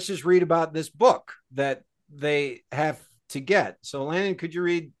 So let's just read about this book that they have to get. So Landon, could you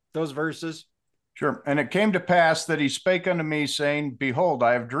read those verses? Sure. And it came to pass that he spake unto me, saying, behold,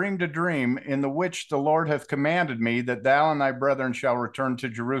 I have dreamed a dream, in the which the Lord hath commanded me that thou and thy brethren shall return to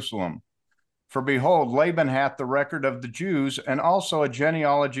Jerusalem. For behold, Laban hath the record of the Jews, and also a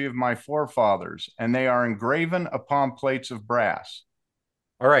genealogy of my forefathers, and they are engraven upon plates of brass.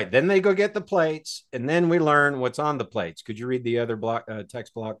 All right, then they go get the plates, and then we learn what's on the plates. Could you read the other block,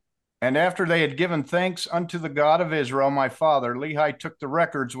 text block? And after they had given thanks unto the God of Israel, my father, Lehi took the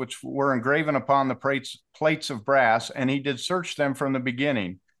records which were engraven upon the plates of brass, and he did search them from the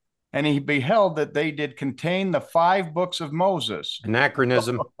beginning. And he beheld that they did contain the 5 books of Moses.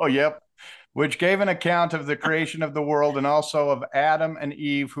 Anachronism. Oh, yep. Which gave an account of the creation of the world, and also of Adam and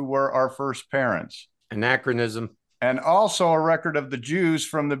Eve, who were our first parents. Anachronism. And also a record of the Jews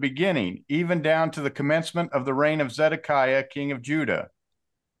from the beginning, even down to the commencement of the reign of Zedekiah, king of Judah.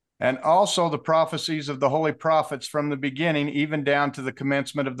 And also the prophecies of the holy prophets from the beginning, even down to the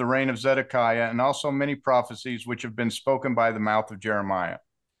commencement of the reign of Zedekiah, and also many prophecies which have been spoken by the mouth of Jeremiah.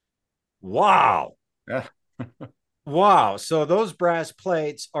 Wow. Wow. So those brass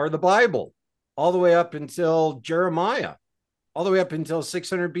plates are the Bible, all the way up until Jeremiah, all the way up until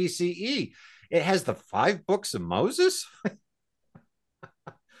 600 BCE. It has the 5 books of Moses.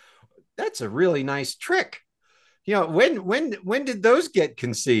 That's a really nice trick. You know, when did those get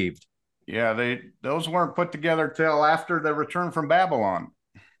conceived? Yeah, those weren't put together till after the return from Babylon.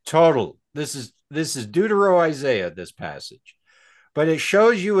 Total. This is Deutero-Isaiah, this passage. But it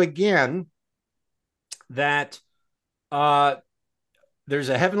shows you again that there's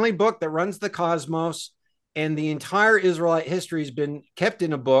a heavenly book that runs the cosmos, and the entire Israelite history has been kept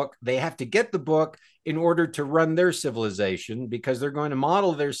in a book. They have to get the book in order to run their civilization, because they're going to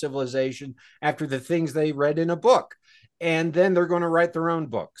model their civilization after the things they read in a book. And then they're going to write their own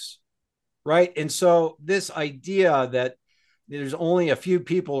books, right? And so this idea that there's only a few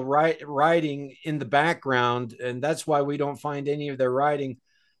people writing in the background, and that's why we don't find any of their writing,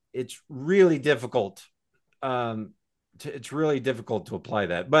 it's really difficult. It's really difficult to apply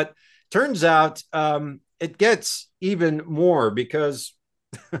that. But turns out it gets even more, because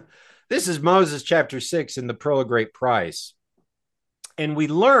this is Moses chapter 6 in the Pearl of Great Price. And we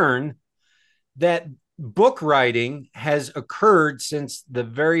learn that book writing has occurred since the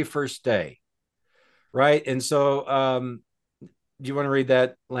very first day, right? And so do you want to read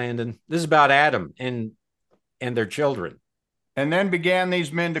that, Landon? This is about Adam and their children. And then began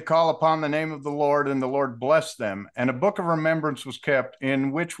these men to call upon the name of the Lord, and the Lord blessed them. And a book of remembrance was kept,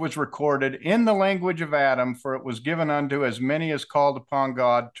 in which was recorded in the language of Adam, for it was given unto as many as called upon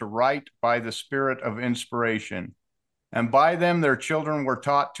God to write by the spirit of inspiration. And by them their children were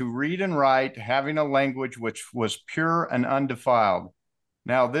taught to read and write, having a language which was pure and undefiled.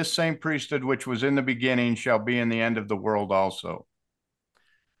 Now this same priesthood which was in the beginning shall be in the end of the world also.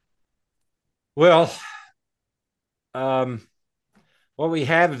 Well, what we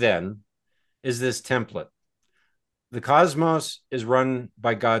have then is this template. The cosmos is run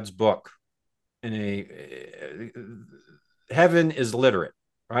by God's book. Heaven is literate,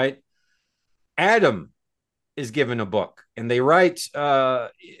 right? Adam is given a book, and they read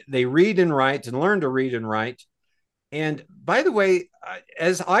and write and learn to read and write. And by the way,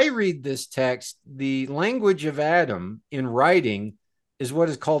 as I read this text, the language of Adam in writing is what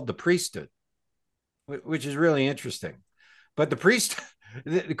is called the priesthood, which is really interesting. But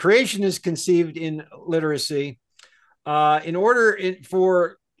the creation is conceived in literacy. In order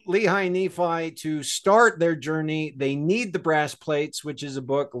for Lehi and Nephi to start their journey, they need the brass plates, which is a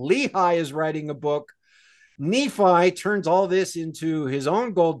book. Lehi is writing a book. Nephi turns all this into his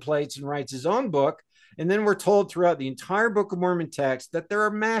own gold plates and writes his own book. And then we're told throughout the entire Book of Mormon text that there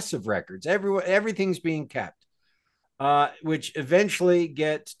are massive records. Everything's being kept, which eventually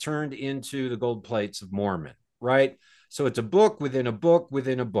get turned into the gold plates of Mormon, right? So it's a book within a book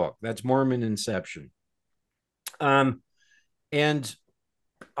within a book. That's Mormon inception. And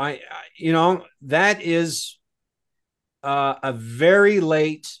you know, that is a very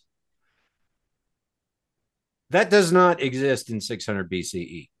late. That does not exist in 600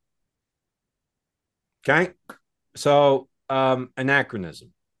 BCE. Okay, so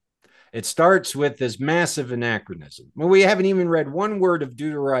anachronism. It starts with this massive anachronism. Well, we haven't even read one word of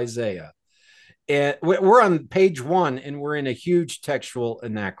Deuteroisaiah. And we're on page 1, and we're in a huge textual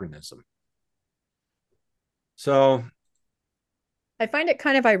anachronism. So I find it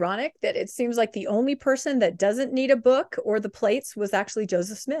kind of ironic that it seems like the only person that doesn't need a book or the plates was actually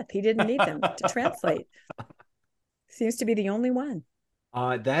Joseph Smith. He didn't need them to translate. Seems to be the only one.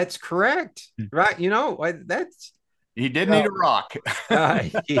 That's correct. Right. You know, that's. He did need a rock. He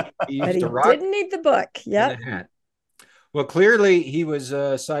but he didn't need the book. Yep. Well, clearly he was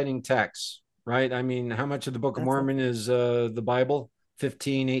citing texts, right? I mean, how much of the Book of Mormon is the Bible?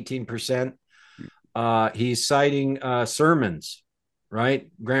 15, 18%. He's citing sermons,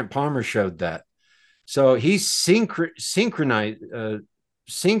 right? Grant Palmer showed that. So he's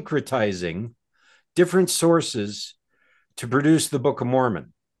syncretizing different sources to produce the Book of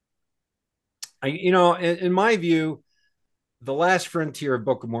Mormon. You know, in my view, the last frontier of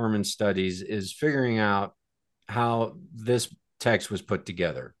Book of Mormon studies is figuring out how this text was put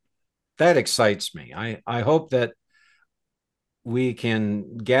together. That excites me. I hope that we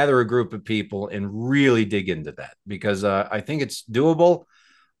can gather a group of people and really dig into that, because I think it's doable.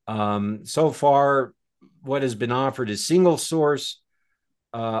 So far, what has been offered is single source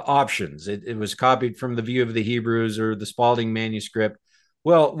options. It was copied from the View of the Hebrews or the Spalding manuscript.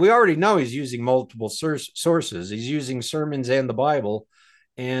 Well, we already know he's using multiple sources. He's using sermons and the Bible.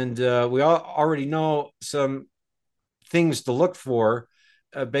 And we already know some things to look for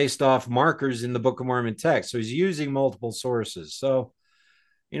based off markers in the Book of Mormon text. So he's using multiple sources. So,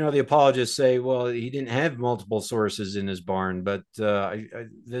 you know, the apologists say, well, he didn't have multiple sources in his barn, but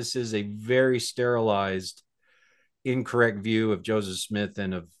this is a very sterilized, incorrect view of Joseph Smith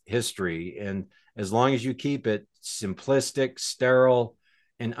and of history. And as long as you keep it simplistic, sterile,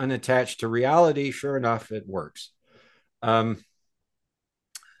 and unattached to reality, sure enough, it works. All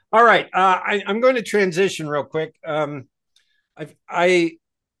right, I'm going to transition real quick. I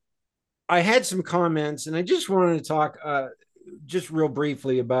had some comments, and I just wanted to talk just real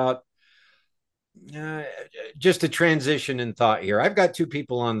briefly about just a transition in thought here. I've got two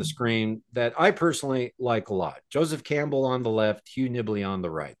people on the screen that I personally like a lot. Joseph Campbell on the left, Hugh Nibley on the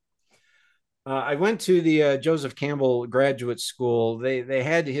right. I went to the Joseph Campbell Graduate School. They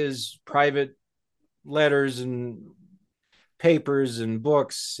had his private letters and papers and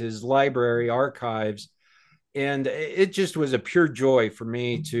books, his library archives. And it just was a pure joy for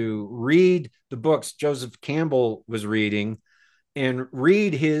me to read the books Joseph Campbell was reading and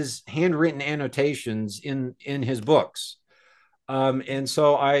read his handwritten annotations in his books. And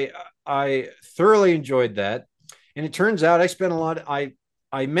so I thoroughly enjoyed that. And it turns out I spent a lot. I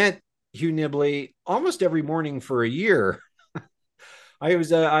met Hugh Nibley almost every morning for a year.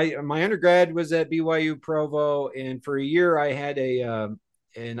 My undergrad was at BYU Provo, and for a year I had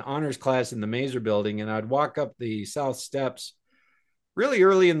an honors class in the Mazer building, and I'd walk up the South Steps really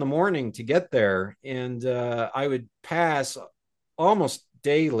early in the morning to get there. And I would pass almost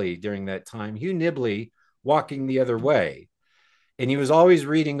daily during that time Hugh Nibley walking the other way. And he was always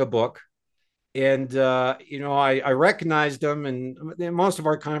reading a book. And, you know, I recognized him, and most of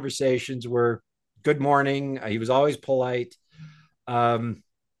our conversations were good morning. He was always polite.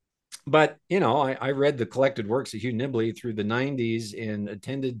 But, you know, I read the collected works of Hugh Nibley through the 90s and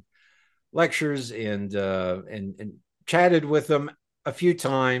attended lectures and chatted with him a few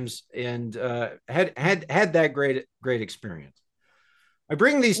times, and had that great experience. I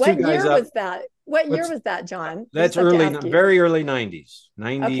bring these two guys up. What year was that, John? That's very early 90s.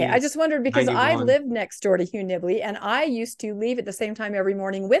 Okay, I just wondered because 91. I lived next door to Hugh Nibley, and I used to leave at the same time every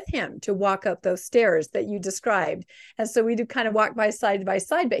morning with him to walk up those stairs that you described. And so we do kind of walk by side,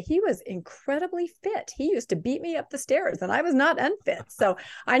 but he was incredibly fit. He used to beat me up the stairs, and I was not unfit. So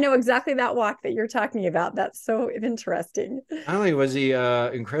I know exactly that walk that you're talking about. That's so interesting. Not only was he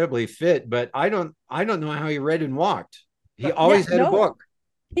incredibly fit, but I don't know how he read and walked. He always had a book.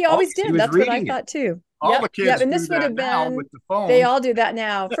 He always did. That's what I thought too. All the kids and this would have been with the phone. They all do that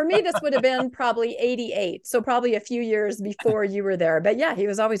now. For me, this would have been probably 88. So probably a few years before you were there. But yeah, he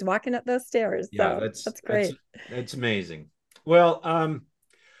was always walking up those stairs. Yeah, so that's great. That's amazing. Well,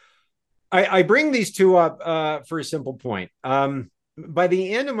 I bring these two up for a simple point. By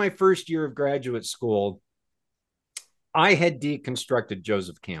the end of my first year of graduate school, I had deconstructed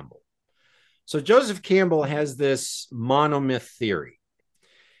Joseph Campbell. So Joseph Campbell has this monomyth theory.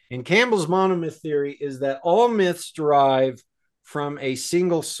 And Campbell's monomyth theory is that all myths derive from a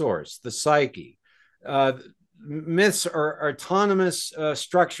single source, the psyche. Myths are autonomous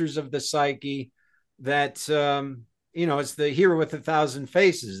structures of the psyche that, it's the hero with 1,000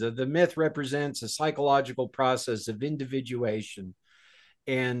 faces. The myth represents a psychological process of individuation.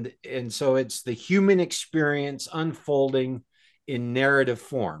 And so it's the human experience unfolding in narrative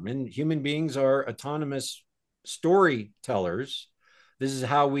form. And human beings are autonomous storytellers. This is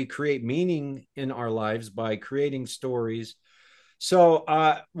how we create meaning in our lives, by creating stories. So,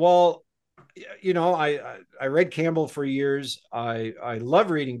 I read Campbell for years. I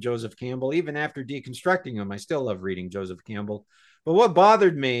love reading Joseph Campbell. Even after deconstructing him, I still love reading Joseph Campbell. But what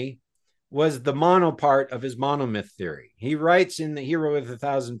bothered me was the mono part of his monomyth theory. He writes in The Hero with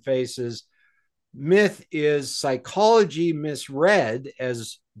 1,000 Faces, myth is psychology misread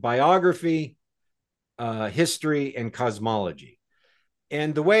as biography, history, and cosmology.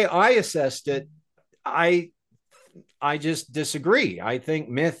 And the way I assessed it, I just disagree. I think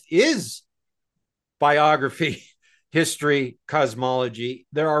myth is biography, history, cosmology.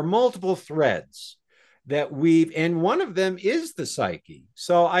 There are multiple threads that weave, and one of them is the psyche.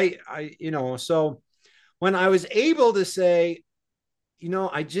 So so when I was able to say,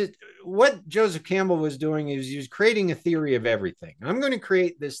 what Joseph Campbell was doing is he was creating a theory of everything. I'm going to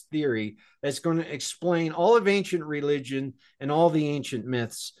create this theory that's going to explain all of ancient religion and all the ancient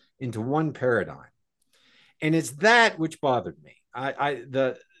myths into one paradigm. And it's that which bothered me.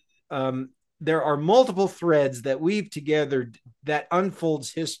 There are multiple threads that weave together that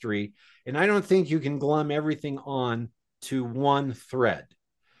unfolds history, and I don't think you can glum everything on to one thread.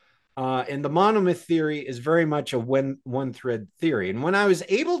 And the monomyth theory is very much a one thread theory. And when I was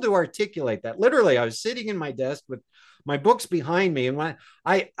able to articulate that, literally, I was sitting in my desk with my books behind me, and when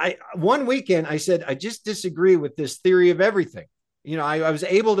one weekend I said, I just disagree with this theory of everything. I was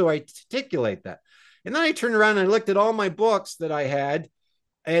able to articulate that. And then I turned around and I looked at all my books that I had,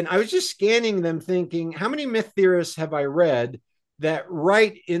 and I was just scanning them thinking, how many myth theorists have I read that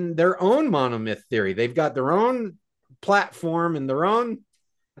write in their own monomyth theory? They've got their own platform and their own,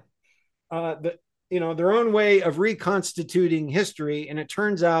 their own way of reconstituting history. And it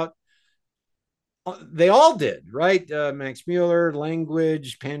turns out they all did, right? Max Mueller,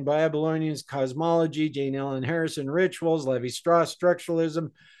 language, Pan-Babylonians, cosmology, Jane Ellen Harrison, rituals, Levi-Strauss, structuralism.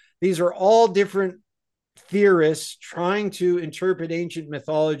 These are all different theorists trying to interpret ancient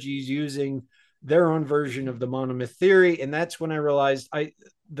mythologies using their own version of the monomyth theory. And that's when I realized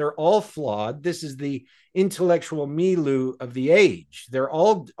they're all flawed. This is the intellectual milieu of the age. They're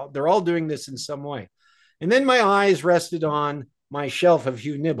all doing this in some way. And then my eyes rested on my shelf of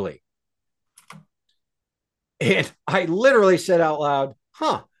Hugh Nibley. And I literally said out loud,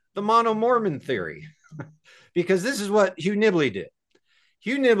 the mono-Mormon theory. Because this is what Hugh Nibley did.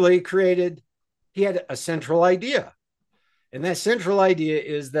 Hugh Nibley he had a central idea. And that central idea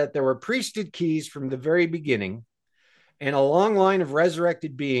is that there were priesthood keys from the very beginning, and a long line of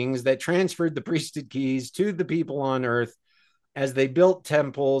resurrected beings that transferred the priesthood keys to the people on earth as they built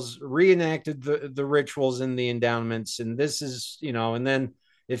temples, reenacted the rituals and the endowments. And this is, and then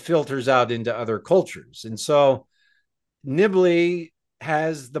it filters out into other cultures. And so Nibley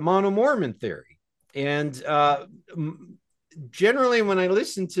has the mono-Mormon theory. And generally, when I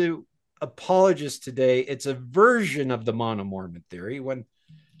listen to apologists today, it's a version of the mono-Mormon theory. When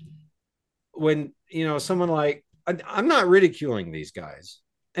someone like, I'm not ridiculing these guys.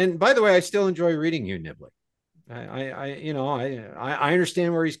 And by the way, I still enjoy reading Hugh Nibley. I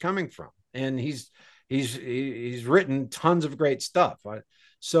understand where he's coming from, and he's written tons of great stuff. But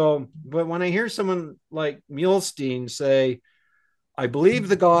when I hear someone like Muhlestein say, I believe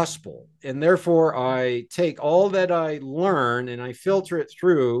the gospel, and therefore I take all that I learn and I filter it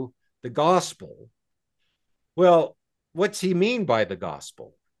through the gospel. Well, what's he mean by the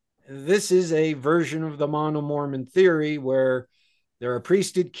gospel? This is a version of the mono-Mormon theory where there are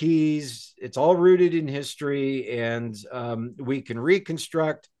priesthood keys. It's all rooted in history, and we can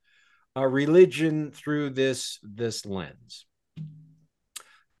reconstruct a religion through this lens.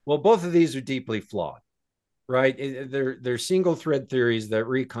 Well, both of these are deeply flawed, right? They're single thread theories that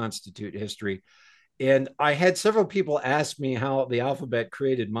reconstitute history. And I had several people ask me how the alphabet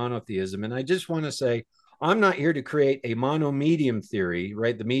created monotheism. And I just want to say, I'm not here to create a monomedium theory,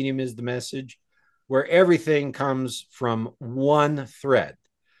 right? The medium is the message, where everything comes from one thread,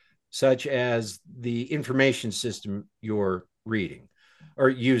 such as the information system you're reading or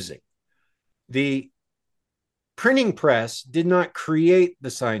using. The printing press did not create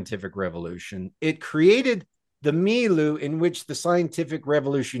the scientific revolution. It created the milieu in which the scientific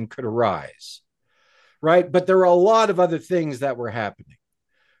revolution could arise. Right? But there are a lot of other things that were happening,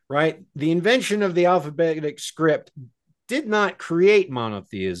 right? The invention of the alphabetic script did not create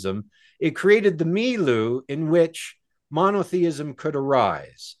monotheism. It created the milieu in which monotheism could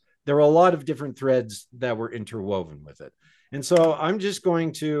arise. There were a lot of different threads that were interwoven with it. And so I'm just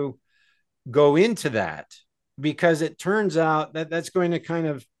going to go into that because it turns out that that's going to kind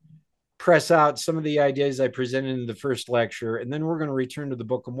of press out some of the ideas I presented in the first lecture. And then we're going to return to the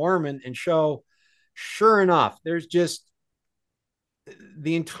Book of Mormon and show, sure enough, there's just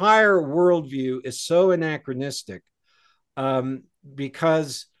the entire worldview is so anachronistic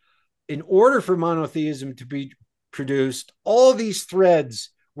because in order for monotheism to be produced, all these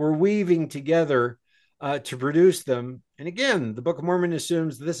threads were weaving together to produce them. And again, the Book of Mormon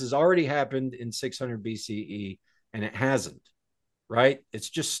assumes this has already happened in 600 BCE, and it hasn't, right? It's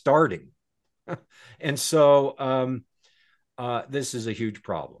just starting. And so this is a huge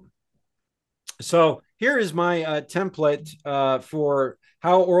problem. So here is my template for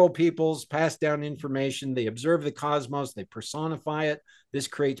how oral peoples pass down information. They observe the cosmos, they personify it. This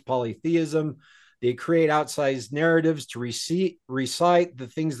creates polytheism. They create outsized narratives to recite the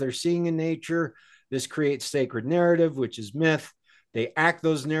things they're seeing in nature. This creates sacred narrative, which is myth. They act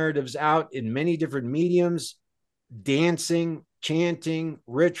those narratives out in many different mediums, dancing, chanting,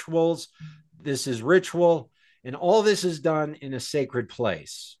 rituals. This is ritual. And all this is done in a sacred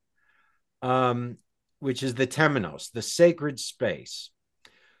place, which is the temenos, the sacred space.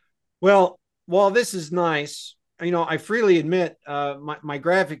 Well, while this is nice, I freely admit my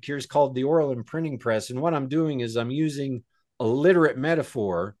graphic here is called the oral imprinting press. And what I'm doing is I'm using a literate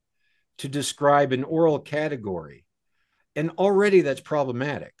metaphor to describe an oral category. And already that's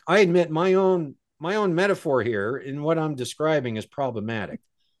problematic. I admit my own metaphor here in what I'm describing is problematic.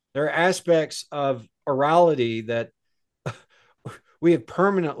 There are aspects of orality that we have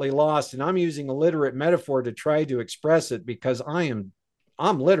permanently lost. And I'm using a literate metaphor to try to express it because I'm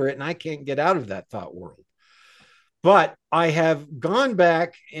literate and I can't get out of that thought world. But I have gone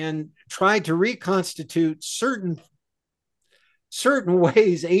back and tried to reconstitute certain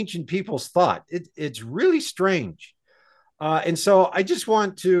ways ancient peoples thought. It's really strange. And so I just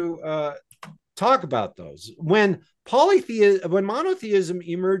want to talk about those. When monotheism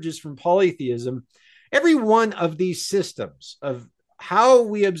emerges from polytheism, every one of these systems of how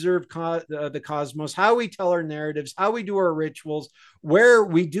we observe the cosmos, how we tell our narratives, how we do our rituals, where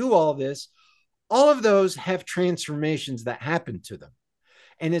we do all this, all of those have transformations that happen to them.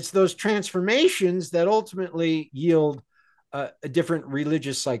 And it's those transformations that ultimately yield a different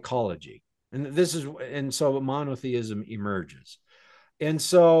religious psychology. And so monotheism emerges. And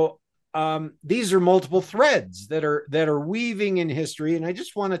so these are multiple threads that are weaving in history. And I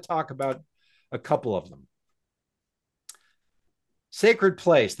just want to talk about a couple of them. Sacred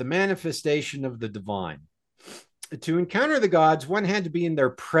place, the manifestation of the divine. To encounter the gods, one had to be in their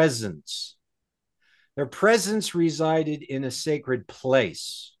presence. Their presence resided in a sacred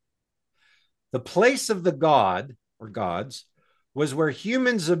place. The place of the god or gods was where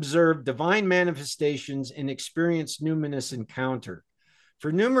humans observed divine manifestations and experienced numinous encounter.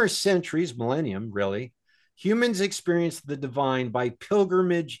 For numerous centuries, millennium really, humans experienced the divine by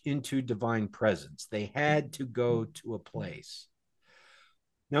pilgrimage into divine presence. They had to go to a place.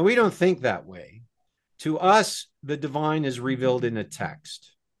 Now, we don't think that way. To us, the divine is revealed in a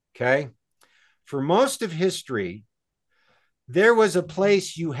text, okay? For most of history, there was a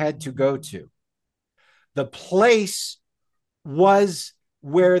place you had to go to. The place was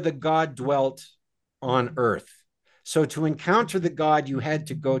where the God dwelt on earth. So to encounter the God, you had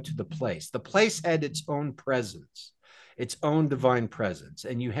to go to the place. The place had its own presence, its own divine presence,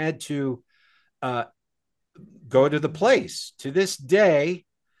 and you had to go to the place. To this day,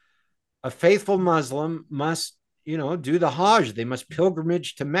 a faithful Muslim must, do the Hajj. They must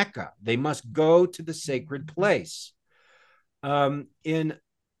pilgrimage to Mecca. They must go to the sacred place. In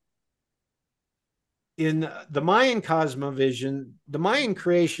the Mayan cosmovision, the Mayan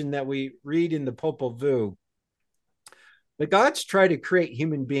creation that we read in the Popol Vuh, the gods try to create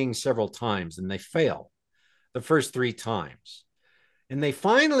human beings several times and they fail the first 3 times. And they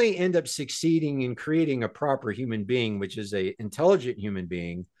finally end up succeeding in creating a proper human being, which is an intelligent human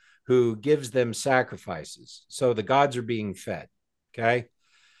being who gives them sacrifices. So the gods are being fed, okay?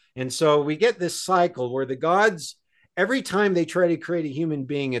 And so we get this cycle where the gods, every time they try to create a human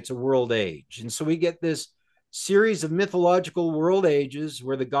being, it's a world age. And so we get this series of mythological world ages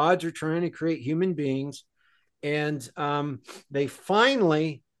where the gods are trying to create human beings. And they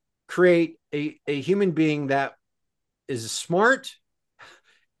finally create a human being that is smart,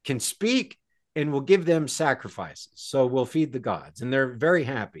 can speak, and will give them sacrifices. So we'll feed the gods. And they're very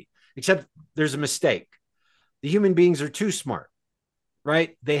happy, except there's a mistake. The human beings are too smart,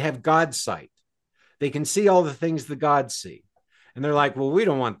 right? They have God sight. They can see all the things the gods see. And they're like, well, we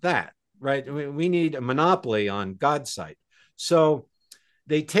don't want that, right? We need a monopoly on God's sight. So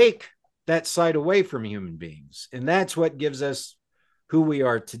they take that sight away from human beings. And that's what gives us who we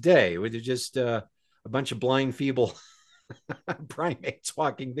are today. We're just a bunch of blind, feeble primates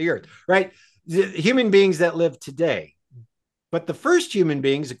walking the earth, right? The human beings that live today. But the first human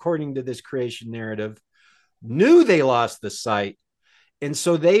beings, according to this creation narrative, knew they lost the sight. And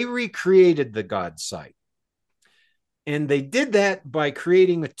so they recreated the God sight. And they did that by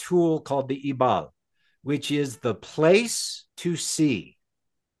creating a tool called the Ibal, which is the place to see.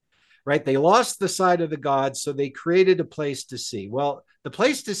 Right? They lost the sight of the gods, so they created a place to see. Well, the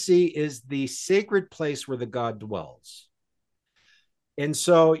place to see is the sacred place where the God dwells. And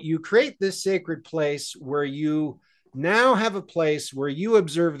so you create this sacred place where you now have a place where you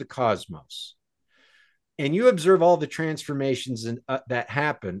observe the cosmos and you observe all the transformations that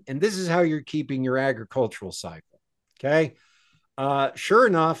happen. And this is how you're keeping your agricultural cycle. Okay. Sure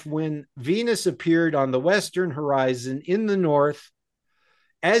enough, when Venus appeared on the western horizon in the north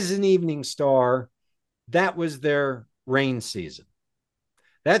as an evening star, that was their rain season.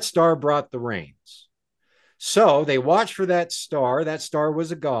 That star brought the rains. So they watched for that star. That star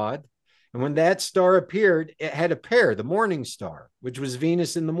was a god. And when that star appeared, it had a pair, the morning star, which was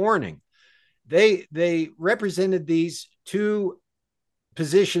Venus in the morning. They represented these two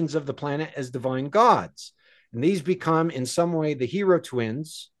positions of the planet as divine gods. And these become, in some way, the hero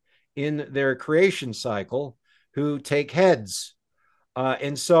twins in their creation cycle who take heads.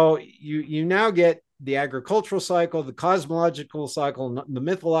 And so you now get the agricultural cycle, the cosmological cycle, the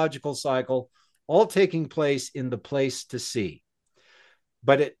mythological cycle, all taking place in the place to see.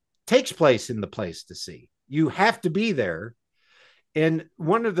 But it takes place in the place to see. You have to be there. And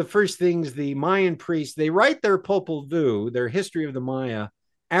one of the first things the Mayan priests, they write their Popol Vuh, their history of the Maya,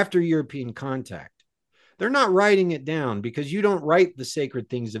 after European contact. They're not writing it down because you don't write the sacred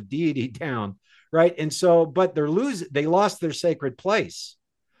things of deity down, right? And so, but they lost their sacred place.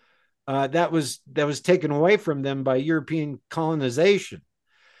 That was taken away from them by European colonization.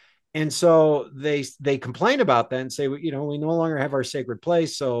 And so they complain about that and say, we no longer have our sacred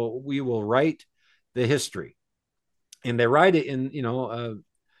place, so we will write the history. And they write it in, the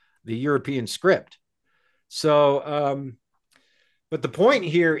European script. So, but the point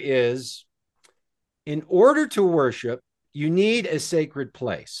here is, in order to worship, you need a sacred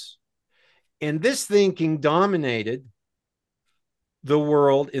place. And this thinking dominated the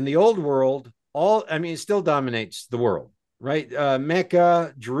world in the old world. It still dominates the world, right?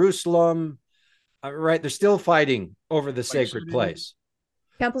 Mecca, Jerusalem, right? They're still fighting over the sacred place.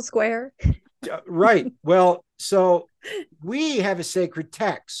 Temple Square. Right. Well, so we have a sacred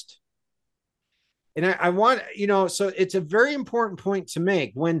text. And I want, so it's a very important point to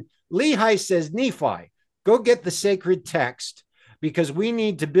make. When Lehi says, Nephi, go get the sacred text because we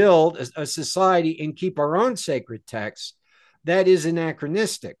need to build a society and keep our own sacred text, that is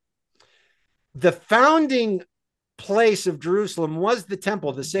anachronistic. The founding place of Jerusalem was the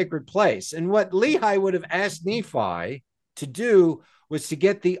temple, the sacred place. And what Lehi would have asked Nephi to do was to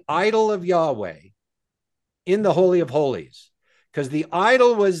get the idol of Yahweh in the Holy of Holies, because the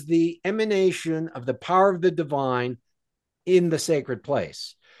idol was the emanation of the power of the divine in the sacred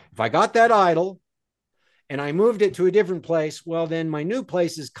place. If I got that idol and I moved it to a different place, well, then my new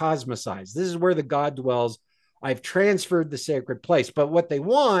place is cosmicized. This is where the God dwells. I've transferred the sacred place. But what they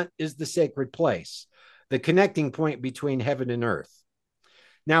want is the sacred place, the connecting point between heaven and earth.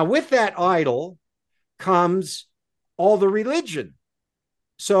 Now, with that idol comes all the religion.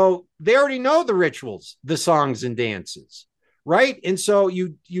 So they already know the rituals, the songs and dances, right? And so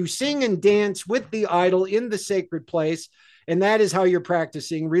you sing and dance with the idol in the sacred place, and that is how you're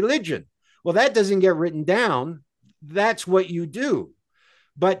practicing religion. Well, that doesn't get written down. That's what you do.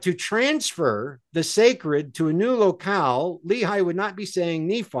 But to transfer the sacred to a new locale, Lehi would not be saying,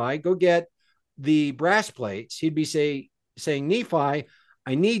 Nephi, go get the brass plates. He'd be saying, Nephi,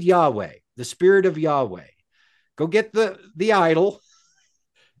 I need Yahweh, the spirit of Yahweh. Go get the idol,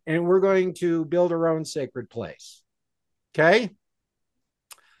 and we're going to build our own sacred place. Okay?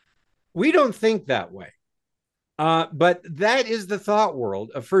 We don't think that way. But that is the thought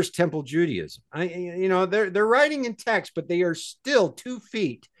world of First Temple Judaism. They're writing in text, but they are still 2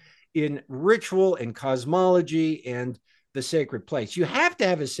 feet in ritual and cosmology and the sacred place. You have to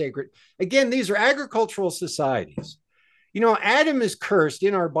have a sacred. Again, these are agricultural societies. Adam is cursed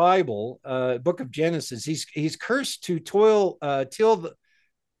in our Bible, book of Genesis. He's cursed to till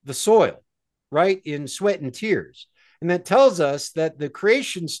the soil, right, in sweat and tears. And that tells us that the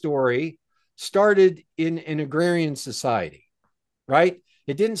creation story started in an agrarian society, right?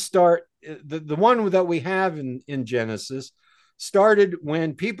 It didn't start, the one that we have in Genesis started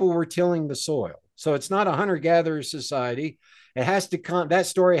when people were tilling the soil. So it's not a hunter-gatherer society. It has to come, that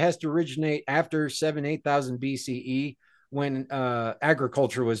story has to originate after 8,000 BCE when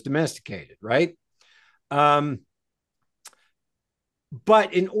agriculture was domesticated, right? But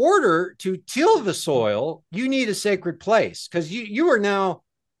in order to till the soil, you need a sacred place, because you are now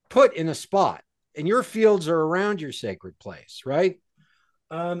put in a spot and your fields are around your sacred place, right?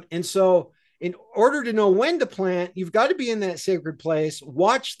 And so in order to know when to plant, you've got to be in that sacred place,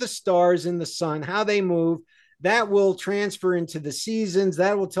 watch the stars and the sun, how they move. That will transfer into the seasons.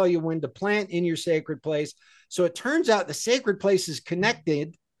 That will tell you when to plant in your sacred place. So it turns out the sacred place is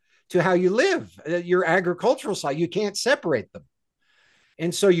connected to how you live, your agricultural side. You can't separate them.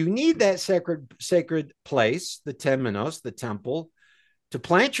 And so you need that sacred place, the temenos, the temple, to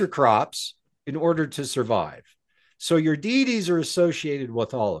plant your crops in order to survive. So your deities are associated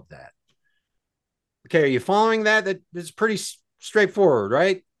with all of that. Okay, are you following that? That's pretty straightforward,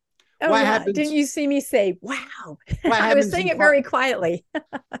 right? Oh, what yeah. happens? Didn't you see me say, wow? What I was saying it very quietly.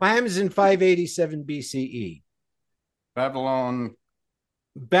 What happens in 587 BCE? Babylon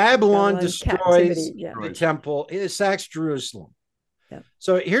destroys the temple. It sacks Jerusalem. Yeah.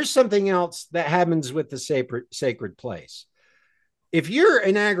 So here's something else that happens with the sacred place. If you're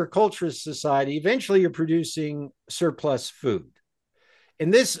an agriculturist society, eventually you're producing surplus food.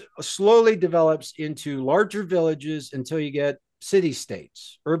 And this slowly develops into larger villages until you get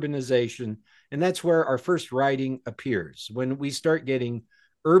city-states, urbanization. And that's where our first writing appears, when we start getting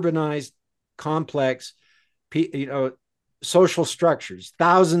urbanized, complex, social structures,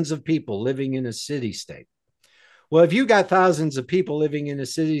 thousands of people living in a city-state. Well, if you got thousands of people living in a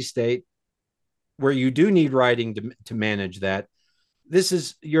city-state where you do need writing to manage that, this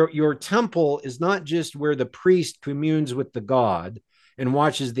is your temple is not just where the priest communes with the god and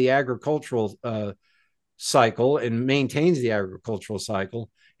watches the agricultural cycle and maintains the agricultural cycle.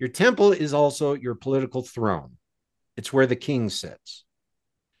 Your temple is also your political throne. It's where the king sits.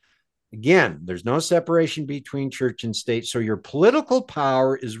 Again, there's no separation between church and state. So your political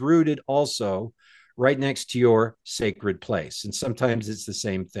power is rooted also right next to your sacred place. And sometimes it's the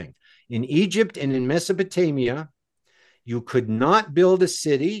same thing. In Egypt and in Mesopotamia, you could not build a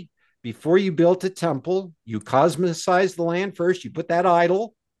city before you built a temple. You cosmicized the land first. You put that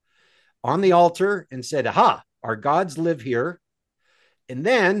idol on the altar and said, aha, our gods live here. And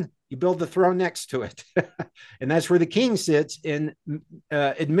then you build the throne next to it. And that's where the king sits and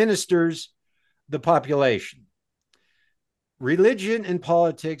administers the population. Religion and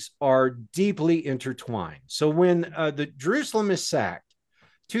politics are deeply intertwined. So when the Jerusalem is sacked,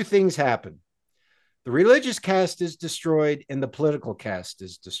 two things happen. The religious caste is destroyed and the political caste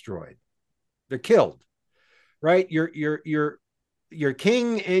is destroyed. They're killed, right? Your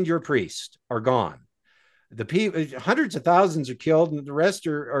king and your priest are gone. The people, hundreds of thousands are killed, and the rest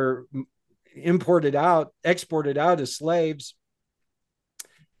are exported out as slaves.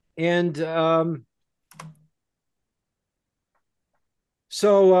 And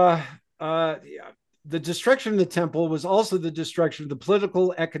the destruction of the temple was also the destruction of the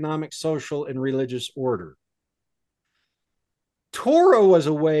political, economic, social, and religious order. Torah was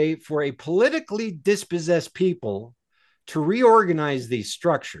a way for a politically dispossessed people to reorganize these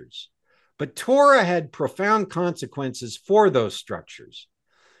structures. But Torah had profound consequences for those structures.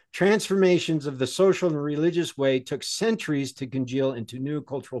 Transformations of the social and religious way took centuries to congeal into new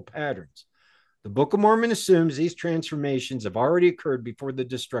cultural patterns. The Book of Mormon assumes these transformations have already occurred before the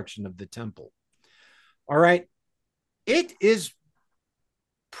destruction of the temple. All right, it is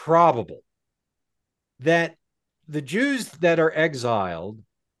probable that the Jews that are exiled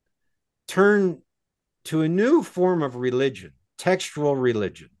turn to a new form of religion, textual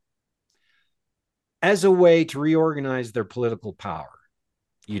religion, as a way to reorganize their political power.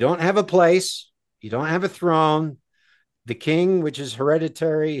 You don't have a place, you don't have a throne. The king, which is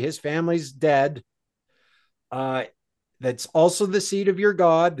hereditary, his family's dead. That's also the seat of your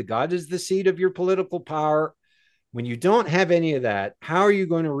God. The God is the seat of your political power. When you don't have any of that, how are you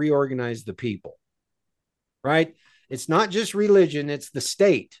going to reorganize the people? Right? It's not just religion, it's the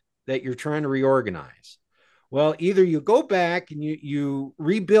state that you're trying to reorganize. Well, either you go back and you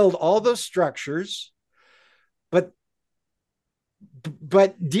rebuild all those structures, but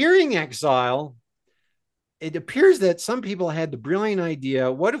during exile, it appears that some people had the brilliant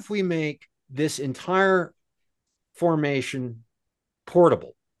idea, what if we make this entire formation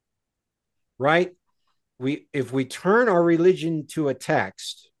portable, right? If we turn our religion to a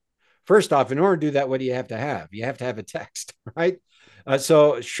text, first off, in order to do that, what do you have to have? You have to have a text, right?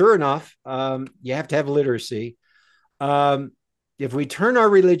 So sure enough, you have to have literacy. You if we turn our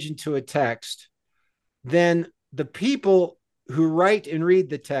religion to a text, then the people who write and read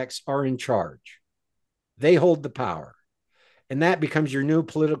the text are in charge. They hold the power. And that becomes your new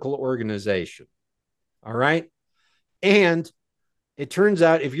political organization. All right. And it turns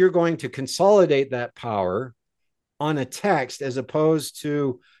out if you're going to consolidate that power on a text as opposed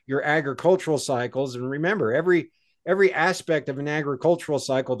to your agricultural cycles, and remember, every aspect of an agricultural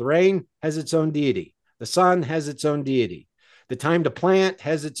cycle, the rain has its own deity, the sun has its own deity, the time to plant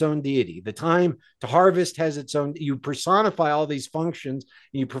has its own deity, the time to harvest has its own. You personify all these functions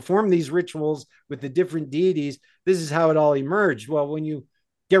and you perform these rituals with the different deities. This is how it all emerged. Well, when you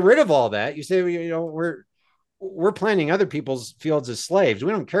get rid of all that, you say, we're planting other people's fields as slaves.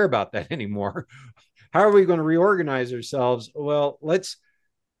 We don't care about that anymore. How are we going to reorganize ourselves? Well, let's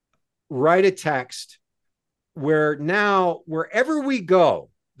write a text where now, wherever we go,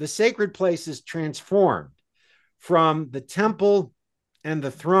 the sacred place is transformed from the temple and the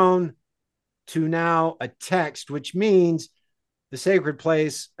throne to now a text, which means the sacred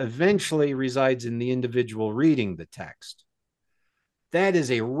place eventually resides in the individual reading the text. That is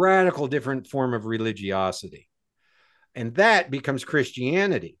a radical different form of religiosity. And that becomes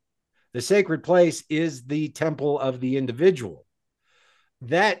Christianity. The sacred place is the temple of the individual.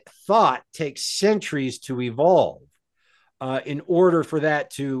 That thought takes centuries to evolve in order for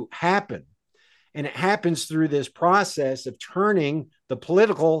that to happen. And it happens through this process of turning the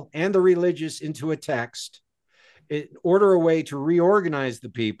political and the religious into a text in order a way to reorganize the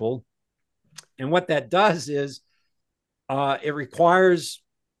people. And what that does is it requires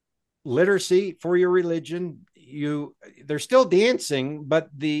literacy for your religion. They're still dancing, but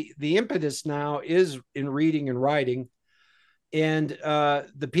the impetus now is in reading and writing. And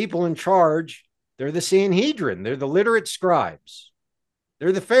the people in charge, they're the Sanhedrin, they're the literate scribes.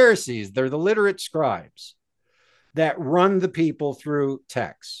 They're the Pharisees. They're the literate scribes that run the people through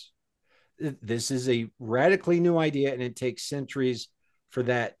texts. This is a radically new idea, and it takes centuries for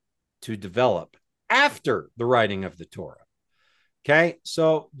that to develop after the writing of the Torah. Okay,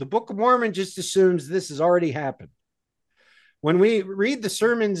 so the Book of Mormon just assumes this has already happened. When we read the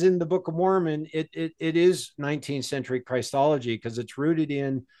sermons in the Book of Mormon, it is 19th century Christology because it's rooted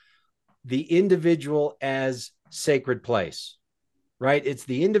in the individual as sacred place. Right? It's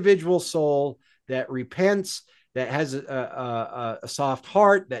the individual soul that repents, that has a soft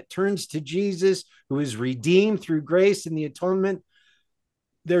heart, that turns to Jesus, who is redeemed through grace and the atonement.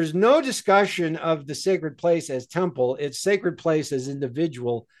 There's no discussion of the sacred place as temple. It's sacred place as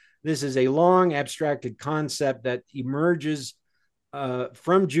individual. This is a long abstracted concept that emerges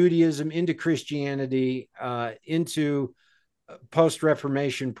from Judaism into Christianity, into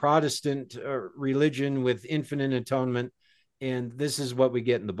post-Reformation Protestant religion with infinite atonement. And this is what we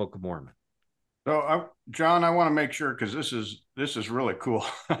get in the Book of Mormon. So, John, I want to make sure, because this is really cool.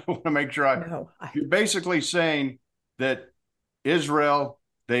 I want to make sure you're basically saying that Israel,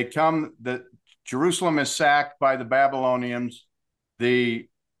 that Jerusalem is sacked by the Babylonians, the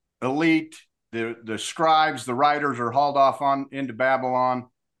elite, the scribes, the writers are hauled off into Babylon.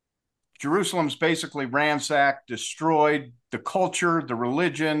 Jerusalem's basically ransacked, destroyed. The culture, the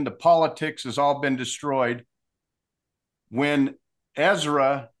religion, the politics has all been destroyed. When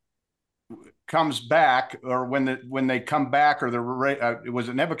Ezra comes back, or when they come back, or was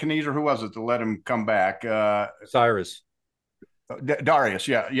it Nebuchadnezzar? Who was it to let him come back? Cyrus. Darius,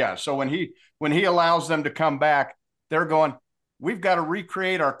 yeah. So when he allows them to come back, they're going, we've got to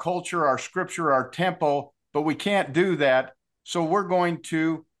recreate our culture, our scripture, our temple, but we can't do that. So we're going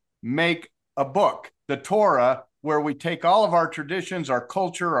to make a book, the Torah, where we take all of our traditions, our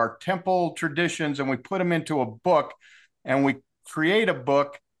culture, our temple traditions, and we put them into a book. And we create a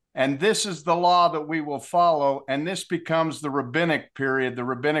book, and this is the law that we will follow. And this becomes the rabbinic period, the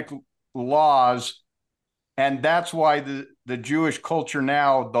rabbinic laws. And that's why the Jewish culture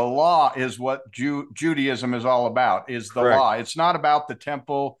now, the law is what Judaism is all about, is the law. It's not about the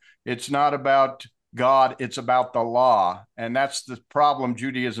temple. It's not about God. It's about the law. And that's the problem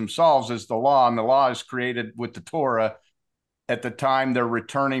Judaism solves, is the law. And the law is created with the Torah at the time they're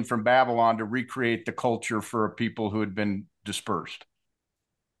returning from Babylon to recreate the culture for people who had been dispersed.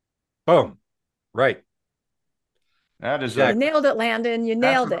 Boom. Right. That is You nailed it, Landon. You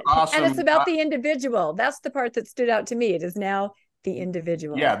nailed it. Awesome. And it's about the individual. That's the part that stood out to me. It is now the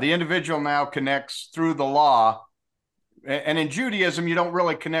individual. Yeah, the individual now connects through the law. And in Judaism, you don't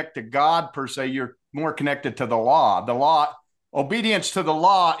really connect to God per se. You're more connected to the law. The law, obedience to the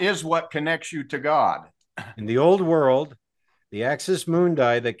law is what connects you to God. In the old world, the axis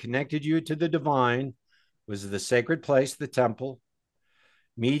mundi that connected you to the divine was the sacred place, the temple,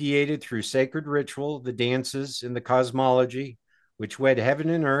 mediated through sacred ritual, the dances, and the cosmology, which wed heaven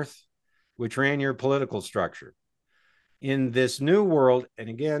and earth, which ran your political structure. In this new world, and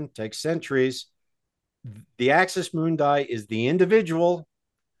again, takes centuries, the axis mundi is the individual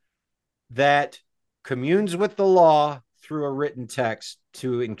that communes with the law through a written text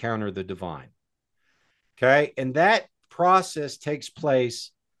to encounter the divine. Okay. And that process takes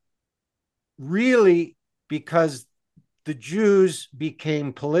place really because the Jews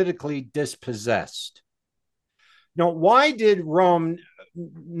became politically dispossessed. Now, why did Rome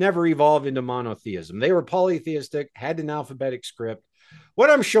never evolve into monotheism? They were polytheistic, had an alphabetic script. What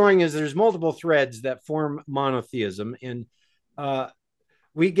I'm showing is there's multiple threads that form monotheism, and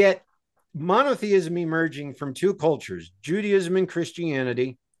we get monotheism emerging from two cultures, Judaism and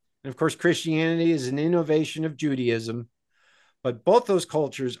Christianity. And of course, Christianity is an innovation of Judaism, but both those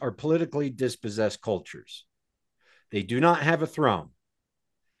cultures are politically dispossessed cultures. They do not have a throne.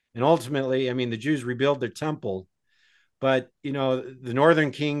 And ultimately, I mean, the Jews rebuilt their temple, but, you know, the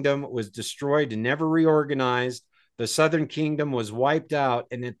northern kingdom was destroyed and never reorganized. The southern kingdom was wiped out.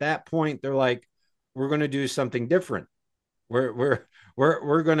 And at that point, they're like, we're going to do something different. We're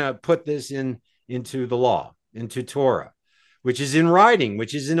going to put this into the law, into Torah, which is in writing,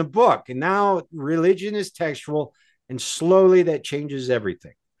 which is in a book. And now religion is textual, and slowly that changes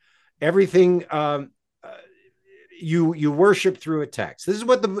everything. Everything you worship through a text. This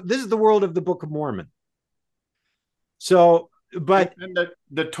is the world of the Book of Mormon. So, but and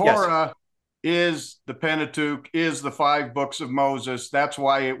the Torah is the Pentateuch, is the 5 books of Moses. That's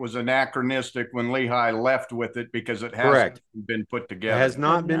why it was anachronistic when Lehi left with it, because it hasn't been put together. It has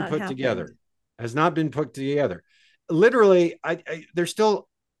not been put together. Has not been put together. Literally, there's still,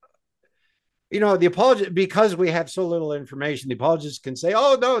 you know, the apologists, because we have so little information, the apologists can say,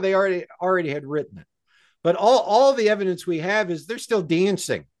 oh no, they already had written it. But all the evidence we have is they're still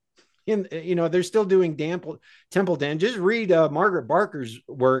dancing. They're still doing temple dance. Just read Margaret Barker's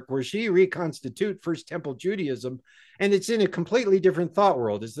work where she reconstitute First Temple Judaism, and it's in a completely different thought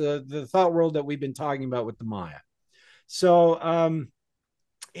world. It's the thought world that we've been talking about with the Maya. So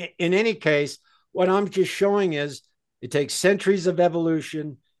in any case, what I'm just showing is it takes centuries of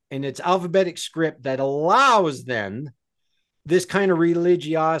evolution and it's alphabetic script that allows then this kind of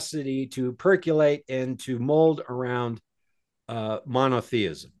religiosity to percolate and to mold around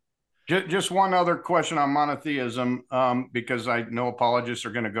monotheism. Just one other question on monotheism, because I know apologists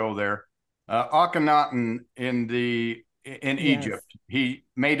are going to go there. Akhenaten in Egypt, he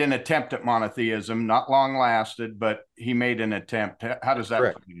made an attempt at monotheism, not long lasted, but he made an attempt. How does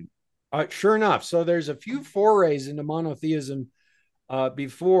that play? Sure enough. So there's a few forays into monotheism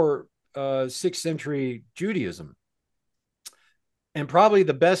before 6th century Judaism. And probably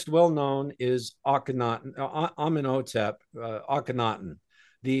the best well-known is Akhenaten, Amenhotep, Akhenaten.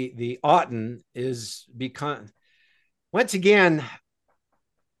 The Aten is become, once again,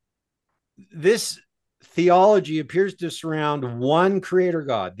 this theology appears to surround one creator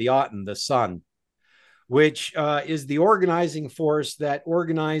God, the Aten, the sun, which is the organizing force that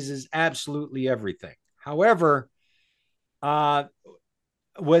organizes absolutely everything. However,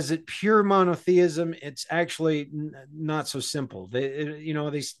 was it pure monotheism? It's actually not so simple.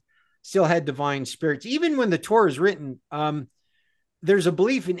 They still had divine spirits. Even when the Torah is written, there's a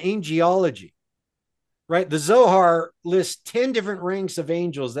belief in angelology, right? The Zohar lists 10 different ranks of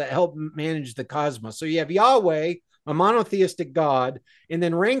angels that help manage the cosmos. So you have Yahweh, a monotheistic God, and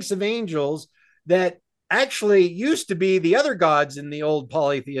then ranks of angels that actually used to be the other gods in the old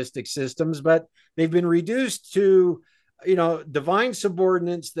polytheistic systems, but they've been reduced to, divine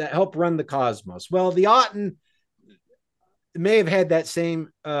subordinates that help run the cosmos. Well, the Aten may have had that same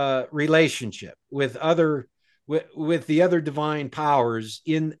relationship with the other divine powers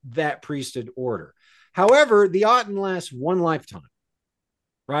in that priesthood order. However, the Aten lasts one lifetime,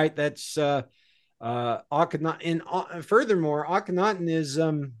 right? That's Akhenaten. And furthermore, Akhenaten is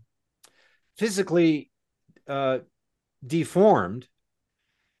physically deformed.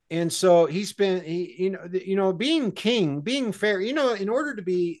 And so being king, being pharaoh, in order to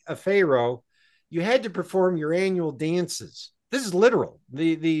be a pharaoh, you had to perform your annual dances. This is literal.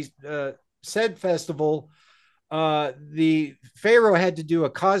 The said festival, the pharaoh had to do a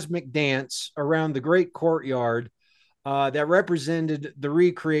cosmic dance around the great courtyard that represented the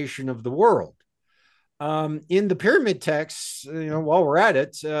recreation of the world. In the pyramid texts, while we're at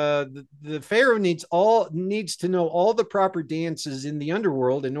it, the pharaoh needs to know all the proper dances in the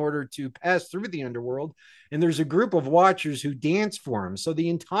underworld in order to pass through the underworld. And there's a group of watchers who dance for him. So the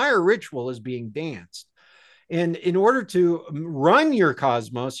entire ritual is being danced. And in order to run your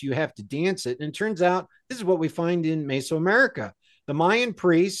cosmos, you have to dance it. And it turns out this is what we find in Mesoamerica. The Mayan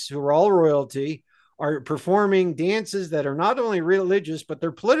priests, who are all royalty, are performing dances that are not only religious, but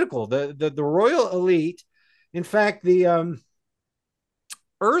they're political. The royal elite, in fact, the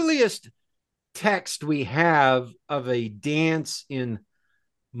earliest text we have of a dance in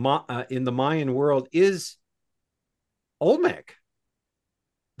the Mayan world is Olmec.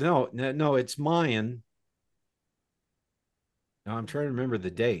 No, it's Mayan. Now I'm trying to remember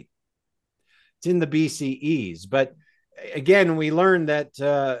the date. It's in the BCEs, but again, we learned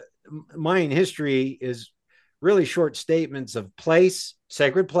that Mayan history is really short statements of place,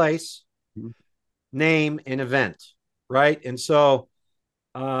 sacred place, name, and event, right? And so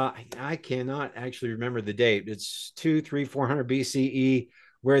I cannot actually remember the date. It's 200, 300, 400 BCE,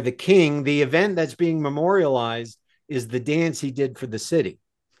 where the king, the event that's being memorialized is the dance he did for the city.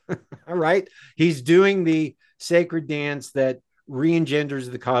 All right. He's doing the sacred dance that re-engenders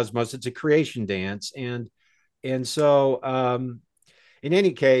the cosmos. It's a creation dance. And so in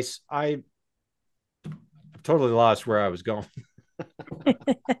any case, I totally lost where I was going.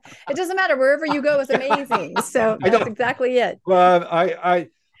 It doesn't matter. Wherever you go is amazing. So that's exactly it. Well,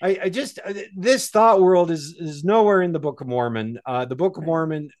 I just, this thought world is nowhere in the Book of Mormon. The Book of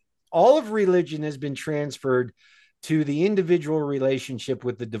Mormon, all of religion has been transferred to the individual relationship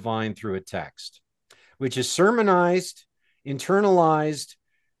with the divine through a text, which is sermonized, internalized,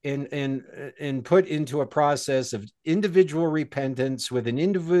 and put into a process of individual repentance with an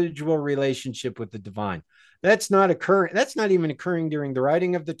individual relationship with the divine. That's not occurring. That's not even occurring during the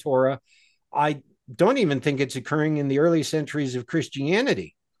writing of the Torah. I don't even think it's occurring in the early centuries of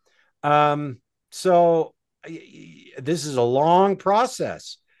Christianity. So this is a long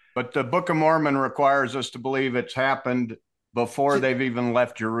process. But the Book of Mormon requires us to believe it's happened before they've even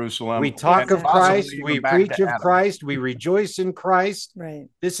left Jerusalem. We talk of Christ, we preach of Christ, we rejoice in Christ. Right.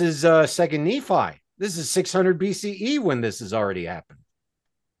 This is Second Nephi. This is 600 BCE when this has already happened.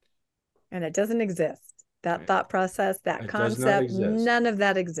 And it doesn't exist. That thought process, that concept, none of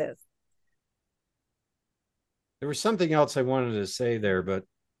that exists. There was something else I wanted to say there, but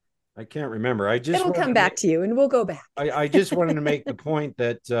I can't remember. It'll come back to you and we'll go back. I just wanted to make the point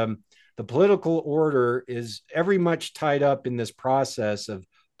that the political order is every much tied up in this process of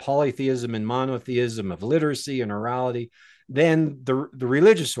polytheism and monotheism, of literacy and orality, than the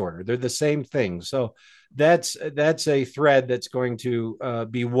religious order. They're the same thing. So that's a thread that's going to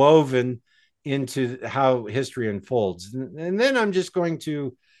be woven into how history unfolds. And then I'm just going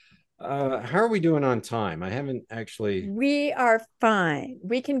to, how are we doing on time? I haven't actually. We are fine.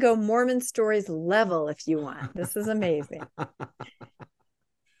 We can go Mormon stories level if you want. This is amazing.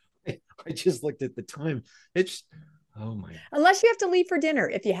 I just looked at the time. It's, oh my. Unless you have to leave for dinner.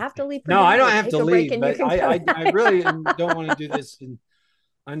 If you have to leave for no, dinner, I don't have to leave. But I really don't want to do this in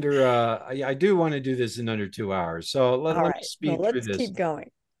under. I do want to do this in under 2 hours. So let me speed through this. Let's keep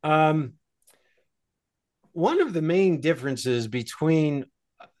going. One of the main differences between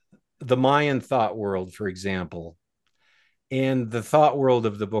the Mayan thought world, for example, and the thought world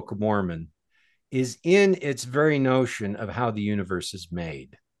of the Book of Mormon is in its very notion of how the universe is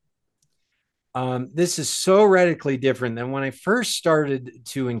made. This is so radically different than when I first started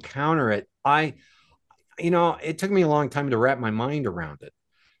to encounter it. It took me a long time to wrap my mind around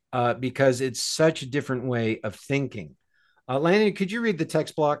it because it's such a different way of thinking. Landon, could you read the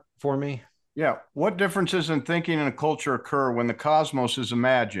text block for me? Yeah. What differences in thinking and culture occur when the cosmos is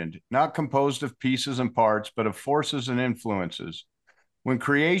imagined, not composed of pieces and parts, but of forces and influences? When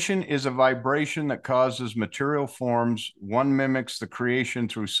creation is a vibration that causes material forms, one mimics the creation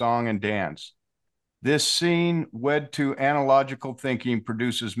through song and dance. This scene, wed to analogical thinking,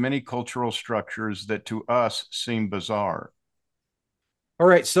 produces many cultural structures that to us seem bizarre. All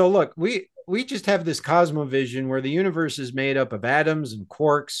right. So look, we just have this cosmovision where the universe is made up of atoms and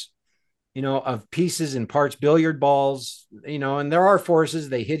quarks, of pieces and parts, billiard balls, and there are forces,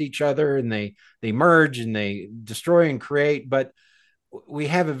 they hit each other and they merge and they destroy and create. But we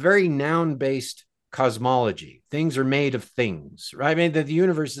have a very noun-based cosmology. Things are made of things, right? I mean, the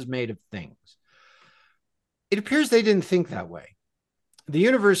universe is made of things. It appears they didn't think that way. The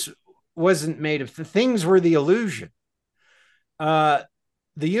universe wasn't made of things were the illusion. The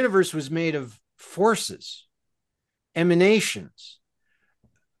universe was made of forces, emanations,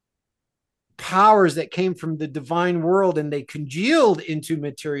 powers that came from the divine world, and they congealed into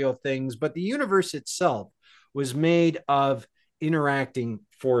material things. But the universe itself was made of interacting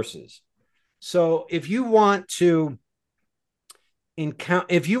forces. So if you want to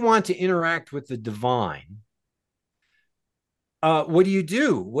interact with the divine, what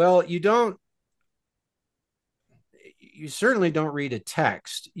do? Well, you certainly don't read a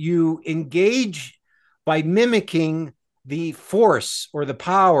text. You engage by mimicking the force or the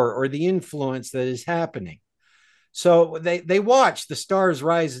power or the influence that is happening. So they watch the stars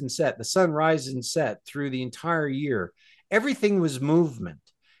rise and set, the sun rise and set through the entire year. Everything was movement.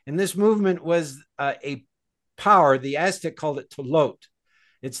 And this movement was a power. The Aztec called it tolot.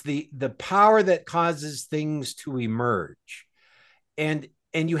 It's the power that causes things to emerge. And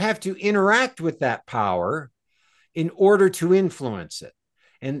you have to interact with that power in order to influence it.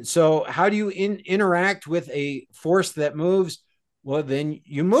 And so how do you interact with a force that moves? Well, then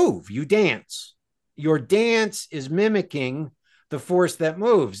you move, you dance. Your dance is mimicking the force that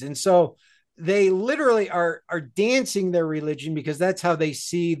moves. And so they literally are dancing their religion because that's how they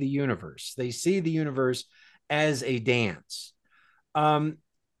see the universe. They see the universe as a dance.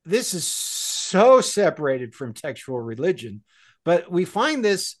 This is so separated from textual religion, but we find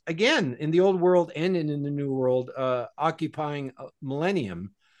this again in the old world and in the new world, occupying a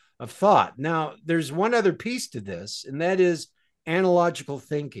millennium of thought. Now, there's one other piece to this, and that is analogical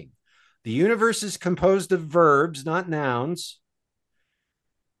thinking. The universe is composed of verbs, not nouns.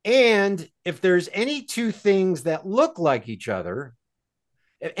 And if there's any two things that look like each other,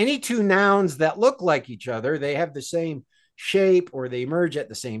 any two nouns that look like each other, they have the same shape, or they emerge at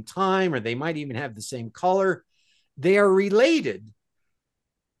the same time, or they might even have the same color. They are related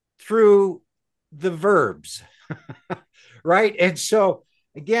through the verbs, right? And so,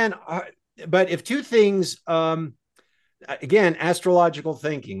 again, but if two things, again, astrological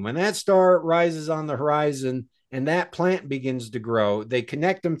thinking, when that star rises on the horizon and that plant begins to grow, they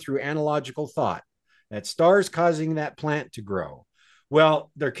connect them through analogical thought. That star is causing that plant to grow.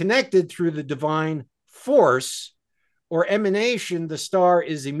 Well, they're connected through the divine force or emanation the star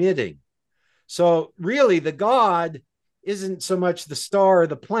is emitting. So really, the God isn't so much the star or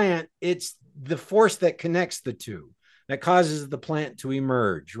the plant, it's the force that connects the two, that causes the plant to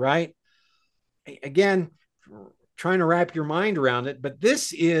emerge, right? Again, trying to wrap your mind around it, but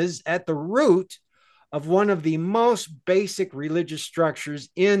this is at the root of one of the most basic religious structures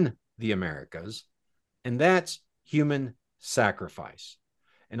in the Americas, and that's human sacrifice.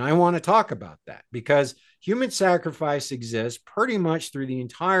 And I want to talk about that because human sacrifice exists pretty much through the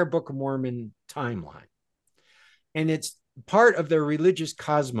entire Book of Mormon timeline. And it's part of their religious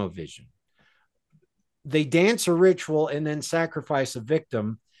cosmovision. They dance a ritual and then sacrifice a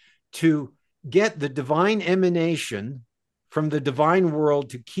victim to get the divine emanation from the divine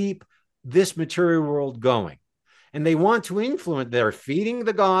world to keep this material world going. And they want to influence, they're feeding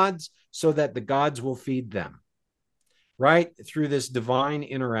the gods so that the gods will feed them, right? Through this divine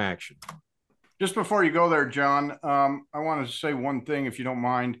interaction. Just before you go there, John, I want to say one thing, if you don't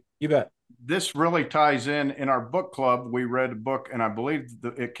mind. You bet. This really ties in our book club. We read a book, and I believe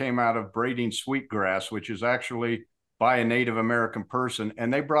it came out of Braiding Sweetgrass, which is actually by a Native American person.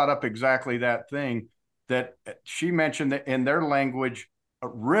 And they brought up exactly that thing that she mentioned, that in their language, a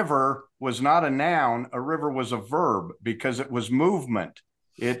river was not a noun. A river was a verb because it was movement.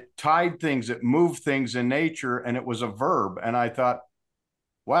 It tied things, it moved things in nature, and it was a verb. And I thought,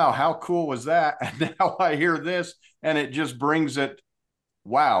 wow, how cool was that? And now I hear this, and it just brings it,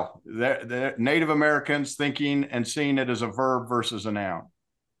 wow, the Native Americans thinking and seeing it as a verb versus a noun.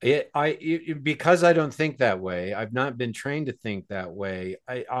 Because I don't think that way. I've not been trained to think that way.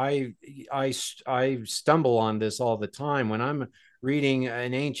 I stumble on this all the time when I'm reading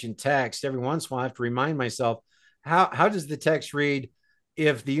an ancient text. Every once in a while, I have to remind myself, how does the text read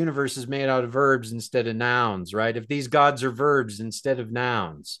if the universe is made out of verbs instead of nouns, right? If these gods are verbs instead of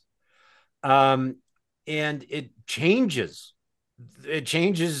nouns, and it changes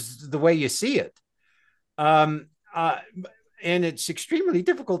the way you see it. And it's extremely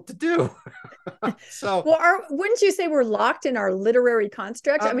difficult to do. So, well, wouldn't you say we're locked in our literary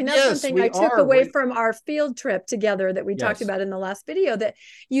construct? I mean, that's yes, something I took away from our field trip together that we talked about in the last video, that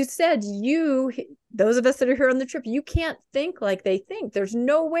you said those of us that are here on the trip, you can't think like they think. There's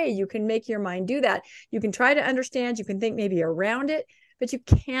no way you can make your mind do that. You can try to understand, you can think maybe around it, but you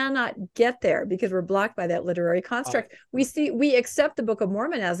cannot get there because we're blocked by that literary construct. We accept the Book of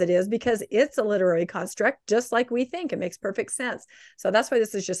Mormon as it is because it's a literary construct, just like we think. It makes perfect sense. So that's why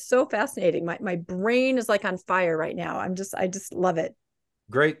this is just so fascinating. My brain is like on fire right now. I just love it.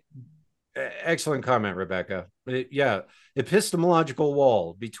 Great. Excellent comment, Rebecca. Yeah. Epistemological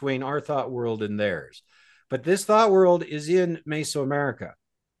wall between our thought world and theirs. But this thought world is in Mesoamerica.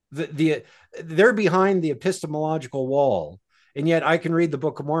 They're behind the epistemological wall. And yet I can read the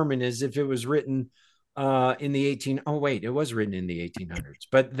Book of Mormon as if it was written in the it was written in the 1800s,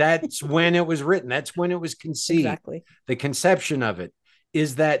 but that's when it was written. That's when it was conceived. Exactly. The conception of it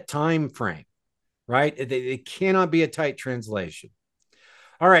is that time frame, right? It cannot be a tight translation.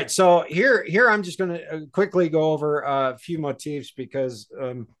 All right, so here I'm just going to quickly go over a few motifs because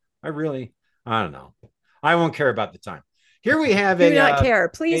I don't know. I won't care about the time. Here we have Do not care.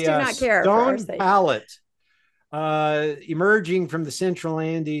 Please do a not care for our stone sake. palette emerging from the Central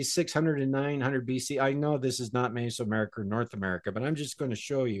Andes, 600 and 900 BC. I know this is not Mesoamerica or North America, but I'm just going to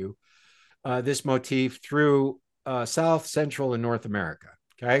show you this motif through South, Central, and North America.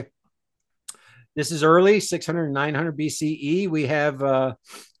 Okay. This is early, 600 and 900 BCE. We have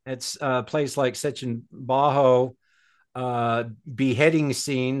at a place like Sechin Bajo beheading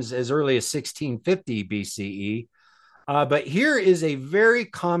scenes as early as 1650 BCE. But here is a very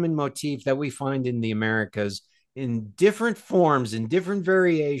common motif that we find in the Americas in different forms, in different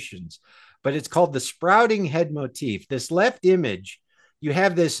variations, but it's called the sprouting head motif. This left image, you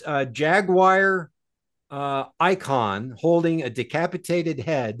have this jaguar icon holding a decapitated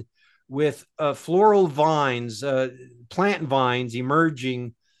head with floral vines, plant vines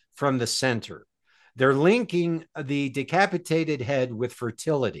emerging from the center. They're linking the decapitated head with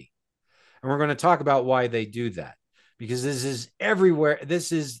fertility. And we're going to talk about why they do that, because this is everywhere.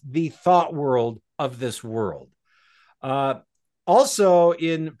 This is the thought world of this world. Also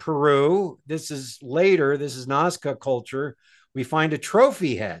in Peru, this is later, this is Nazca culture, we find a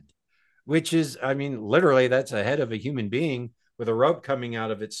trophy head, which is, I mean, literally that's a head of a human being with a rope coming out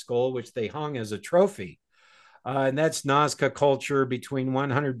of its skull, which they hung as a trophy. And that's Nazca culture between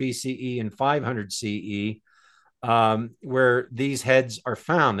 100 BCE and 500 CE, where these heads are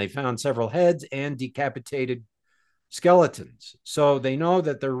found. They found several heads and decapitated skeletons. So they know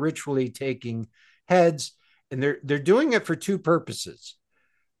that they're ritually taking heads, and they're doing it for two purposes.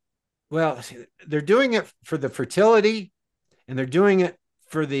 Well, they're doing it for the fertility, and they're doing it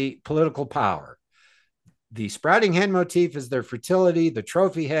for the political power. The sprouting head motif is their fertility. The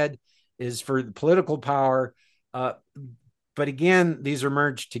trophy head is for the political power. But again, these are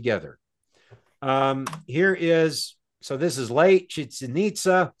merged together. Here is, so this is late Chichen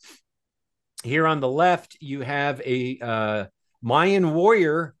Itza. Here on the left, you have a Mayan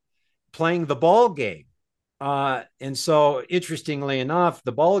warrior playing the ball game. And so, interestingly enough,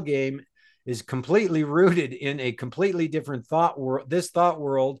 the ball game is completely rooted in a completely different thought world, this thought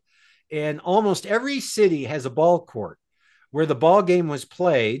world. And almost every city has a ball court where the ball game was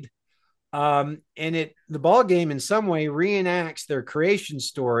played. And the ball game in some way reenacts their creation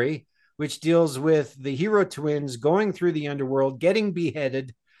story, which deals with the hero twins going through the underworld, getting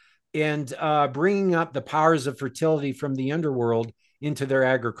beheaded, and bringing up the powers of fertility from the underworld into their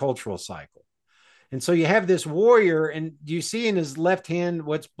agricultural cycle. And so you have this warrior, and do you see in his left hand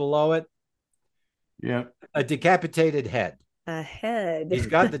what's below it? Yeah. A decapitated head. A head. He's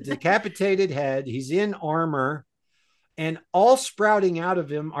got the decapitated head. He's in armor, and all sprouting out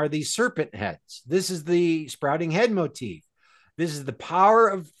of him are these serpent heads. This is the sprouting head motif. This is the power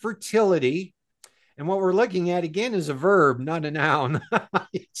of fertility. And what we're looking at again is a verb, not a noun.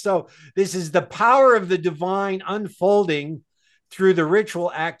 So this is the power of the divine unfolding through the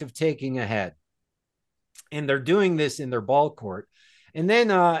ritual act of taking a head. And they're doing this in their ball court. And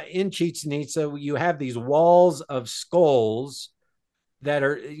then in Chichen Itza, you have these walls of skulls that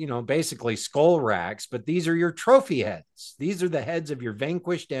are, basically skull racks, but these are your trophy heads. These are the heads of your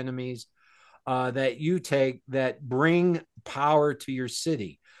vanquished enemies that you take that bring power to your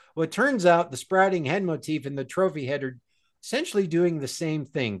city. Well, it turns out the sprouting head motif and the trophy head are essentially doing the same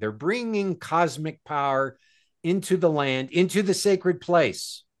thing. They're bringing cosmic power into the land, into the sacred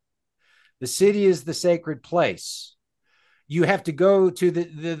place. The city is the sacred place. You have to go to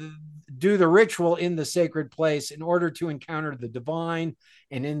do the ritual in the sacred place in order to encounter the divine.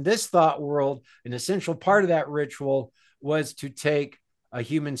 And in this thought world, an essential part of that ritual was to take a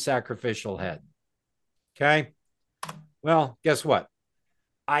human sacrificial head. Okay. Well, guess what?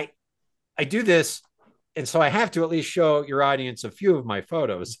 I do this, and so I have to at least show your audience a few of my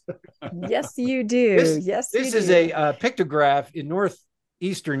photos. Yes, you do. This is a pictograph in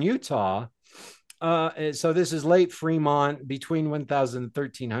northeastern Utah. So this is late Fremont between 1000 and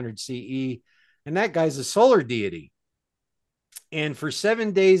 1300 CE. And that guy's a solar deity. And for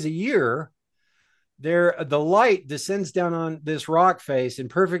 7 days a year, the light descends down on this rock face and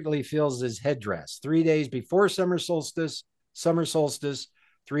perfectly fills his headdress. 3 days before summer solstice,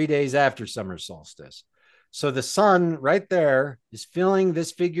 3 days after summer solstice. So the sun right there is filling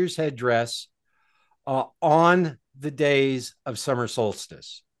this figure's headdress on the days of summer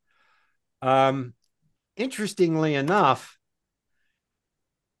solstice. Interestingly enough,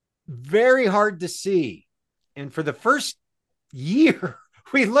 very hard to see. And for the first year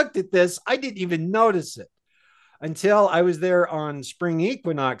we looked at this, I didn't even notice it. until I was there on spring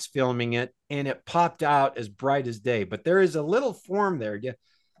equinox filming it, and it popped out as bright as day. But there is a little form there.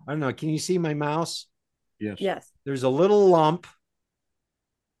 I don't know. Can you see my mouse? Yes. Yes. There's a little lump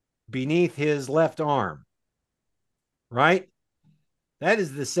beneath his left arm, right? That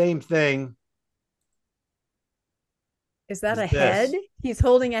is the same thing. Is that a this. head? He's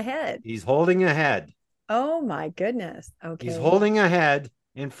holding a head. He's holding a head. Oh my goodness. Okay. He's holding a head.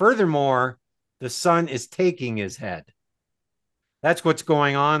 And furthermore, the sun is taking his head. That's what's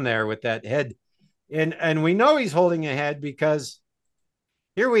going on there with that head. And we know he's holding a head because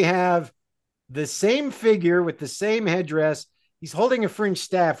here we have the same figure with the same headdress. He's holding a fringed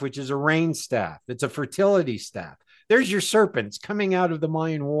staff, which is a rain staff. It's a fertility staff. There's your serpents coming out of the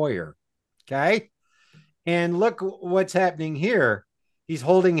Mayan warrior. Okay. And look what's happening here. He's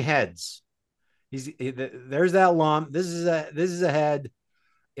holding heads. There's that lump. This is a head.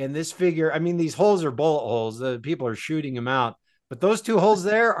 And this figure, I mean, these holes are bullet holes. The people are shooting them out. But those two holes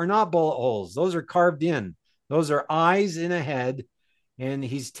there are not bullet holes. Those are carved in. Those are eyes in a head. And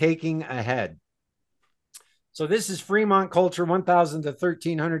he's taking a head. So this is Fremont culture, 1000 to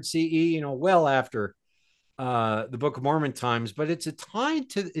 1300 CE, well after the Book of Mormon times, but it's tied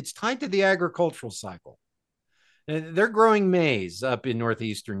to the agricultural cycle. And they're growing maize up in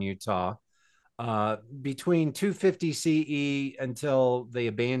northeastern Utah between 250 CE until they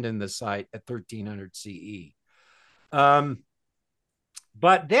abandoned the site at 1300 CE.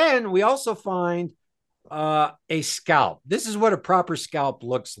 But then we also find a scalp. This is what a proper scalp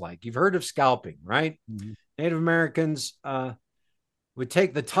looks like. You've heard of scalping, right? Mm-hmm. Native Americans would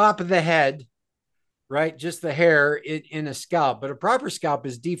take the top of the head, right? Just the hair in a scalp. But a proper scalp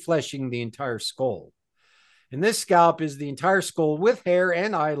is defleshing the entire skull. And this scalp is the entire skull with hair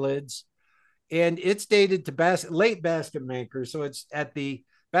and eyelids. And it's dated to late basket makers. So it's at the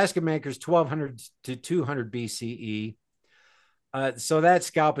basket makers 1200 to 200 BCE. So that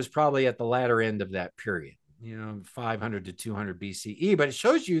scalp is probably at the latter end of that period, 500 to 200 BCE. But it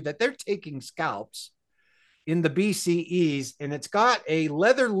shows you that they're taking scalps in the BCEs, and it's got a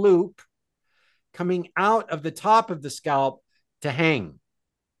leather loop coming out of the top of the scalp to hang.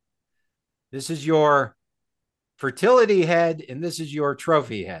 This is your fertility head, and this is your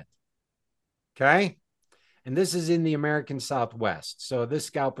trophy head. Okay? And this is in the American Southwest. So this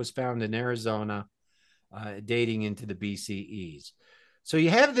scalp was found in Arizona, dating into the BCEs. So you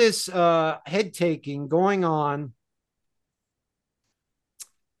have this head taking going on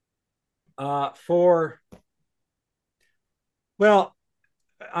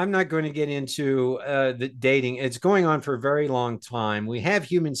I'm not going to get into the dating. It's going on for a very long time. We have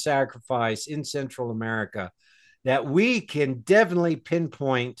human sacrifice in Central America that we can definitely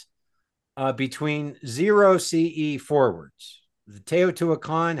pinpoint between 0 CE forwards. The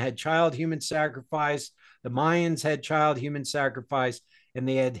Teotihuacan had child human sacrifice. The Mayans had child human sacrifice, and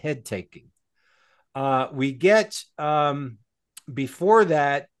they had head taking. We get before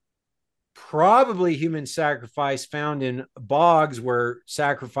that, probably human sacrifice found in bogs where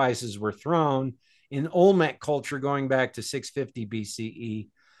sacrifices were thrown. In Olmec culture, going back to 650 BCE.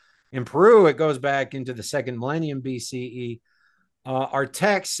 In Peru, it goes back into the second millennium BCE. Our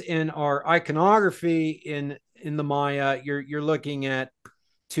texts and our iconography in the Maya, you're looking at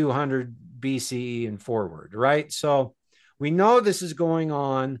 200 BCE and forward, right? So we know this is going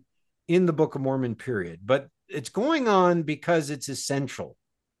on in the Book of Mormon period, but it's going on because it's essential.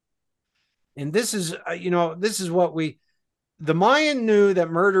 And this is, this is what the Mayan knew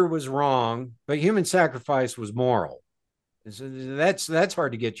that murder was wrong, but human sacrifice was moral. So that's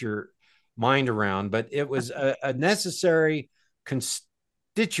hard to get your mind around, but it was a necessary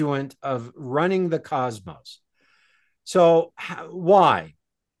constituent of running the cosmos. So why?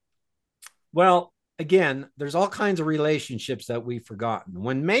 Well, again, there's all kinds of relationships that we've forgotten.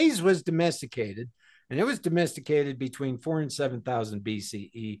 When maize was domesticated, and it was domesticated between 4,000 and 7,000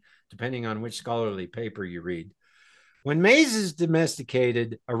 BCE, depending on which scholarly paper you read. When maize is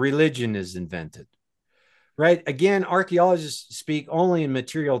domesticated, a religion is invented, right? Again, archaeologists speak only in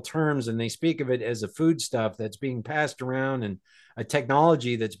material terms, and they speak of it as a foodstuff that's being passed around and a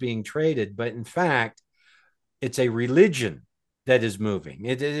technology that's being traded. But in fact, it's a religion that is moving.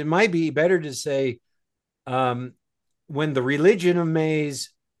 It might be better to say when the religion of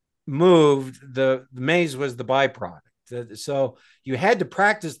maize moved, the maize was the byproduct. So you had to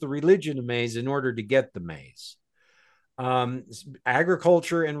practice the religion of maize in order to get the maize.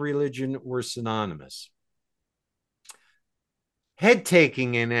 Agriculture and religion were synonymous. Head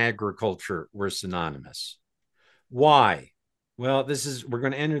taking and agriculture were synonymous. Why? Well, we're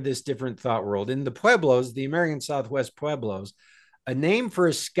going to enter this different thought world. In the Pueblos, the American Southwest Pueblos, a name for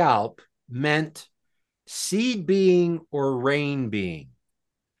a scalp meant seed being or rain being,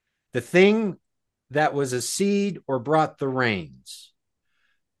 the thing that was a seed or brought the rains.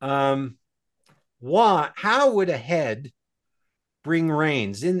 How would a head bring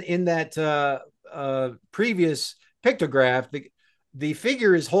rains? In that previous pictograph, the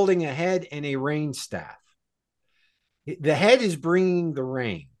figure is holding a head and a rain staff. The head is bringing the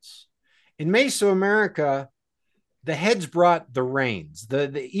rains. In Mesoamerica, the heads brought the rains.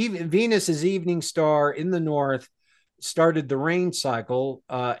 Venus's evening star in the north started the rain cycle,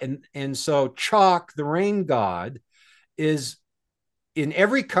 and so Chalk, the rain god, is in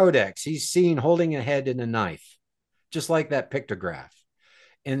every codex. He's seen holding a head and a knife, just like that pictograph,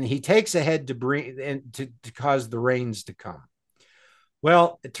 and he takes a head to bring and to cause the rains to come.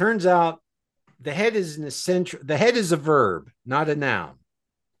 Well, it turns out the head is an essential. The head is a verb, not a noun.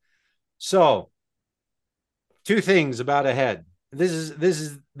 So, two things about a head. This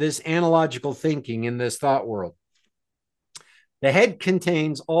is analogical thinking in this thought world. The head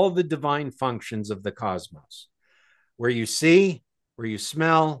contains all the divine functions of the cosmos, where you see, where you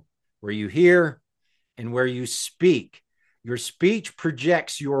smell, where you hear, and where you speak. Your speech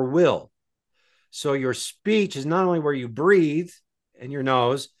projects your will. So your speech is not only where you breathe in your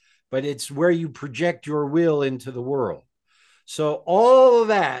nose, but it's where you project your will into the world. So all of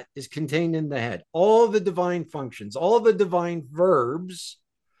that is contained in the head. All the divine functions, all the divine verbs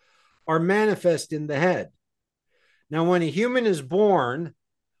are manifest in the head. Now, when a human is born,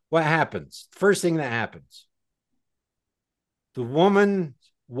 what happens? First thing that happens, the woman's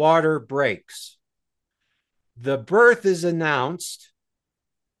water breaks. The birth is announced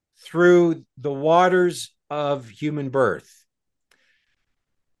through the waters of human birth.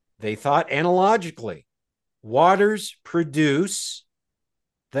 They thought analogically, waters produce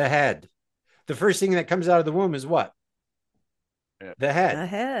the head. The first thing that comes out of the womb is what? The head. The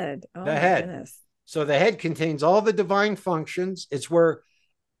head. Oh, the my head. Goodness. So the head contains all the divine functions. It's where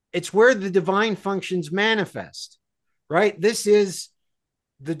the divine functions manifest, right? This is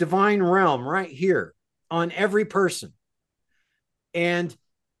the divine realm right here on every person. And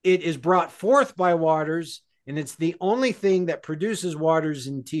it is brought forth by waters, and it's the only thing that produces waters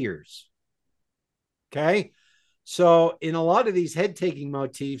and tears. Okay? So in a lot of these head-taking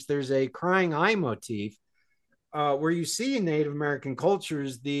motifs, there's a crying eye motif where you see in Native American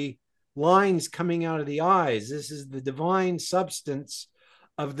cultures the lines coming out of the eyes. This is the divine substance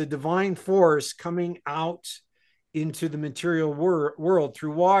of the divine force coming out into the material world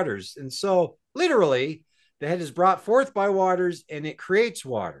through waters. And so literally, the head is brought forth by waters and it creates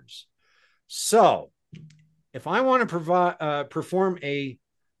waters. So if I want to perform a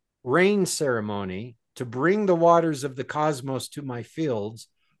rain ceremony to bring the waters of the cosmos to my fields,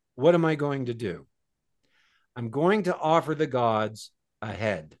 what am I going to do? I'm going to offer the gods a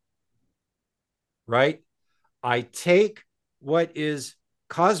head, right? I take what is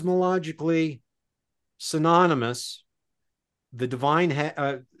cosmologically synonymous, the divine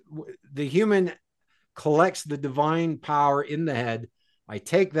the human collects the divine power in the head. I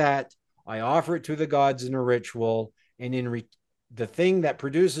take that, I offer it to the gods in a ritual, and the thing that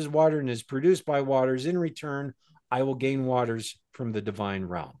produces water and is produced by waters, in return, I will gain waters from the divine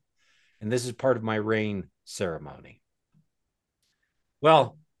realm. And this is part of my rain ceremony.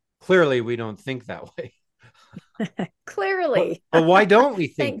 Well, clearly we don't think that way. Clearly. But why don't we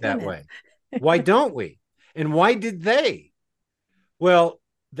think that way? Why don't we? And why did they? Well,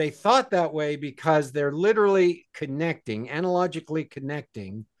 they thought that way because they're literally connecting, analogically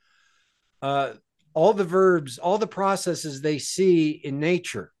connecting all the verbs, all the processes they see in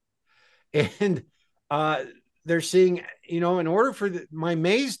nature. And they're seeing, in order for my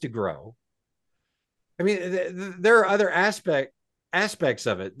maize to grow, I mean, there are other aspects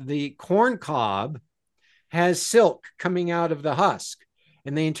of it. The corn cob has silk coming out of the husk,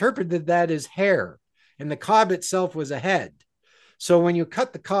 and they interpreted that as hair, and the cob itself was a head. So when you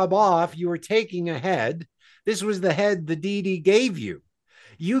cut the cob off, you were taking a head. This was the head the deity gave you.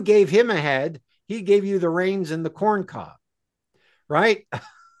 You gave him a head. He gave you the reins and the corn cob, right?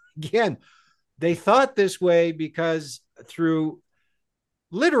 Again, they thought this way because through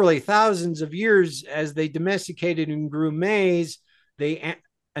literally thousands of years, as they domesticated and grew maize, they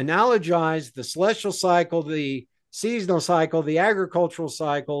analogized the celestial cycle, the seasonal cycle, the agricultural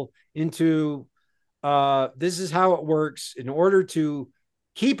cycle into this is how it works. In order to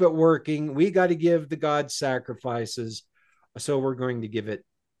keep it working, we got to give the gods sacrifices. So we're going to give it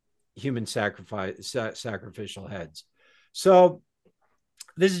human sacrificial heads. So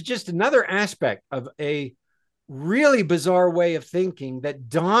this is just another aspect of a really bizarre way of thinking that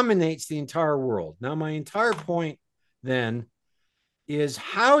dominates the entire world. Now, my entire point then is,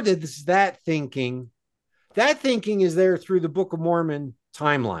 how does that thinking That thinking is there through the Book of Mormon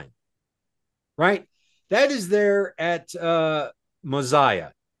timeline, right? That is there at Mosiah.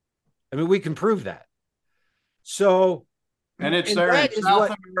 I mean, we can prove that. So, And it's and there in that is South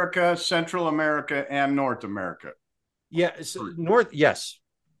what, America, Central America, and North America. yes, North, yes,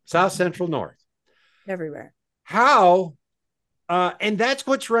 South, Central, North. Everywhere. How, and that's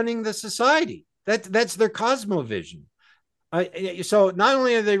what's running the society. That's their cosmovision. So not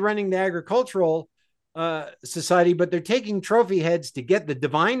only are they running the agricultural society, but they're taking trophy heads to get the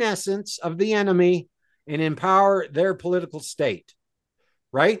divine essence of the enemy and empower their political state,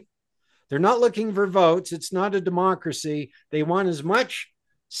 right? They're not looking for votes. It's not a democracy. They want as much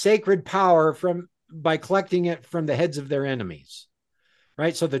sacred power from by collecting it from the heads of their enemies,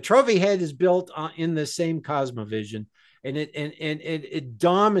 right? So the trophy head is built in the same cosmovision, and it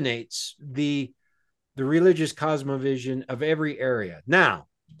dominates the religious cosmovision of every area. Now,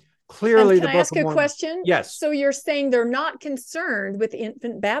 clearly, can the I Book ask of a Mormon. question? Yes. So you're saying they're not concerned with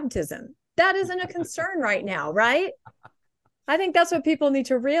infant baptism. That isn't a concern right now, right? I think that's what people need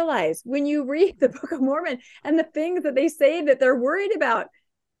to realize. When you read the Book of Mormon and the things that they say that they're worried about,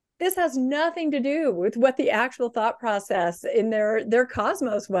 this has nothing to do with what the actual thought process in their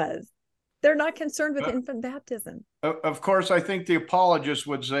cosmos was. They're not concerned with infant baptism. Of course, I think the apologists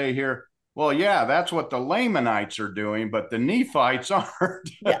would say here, well, yeah, that's what the Lamanites are doing, but the Nephites aren't.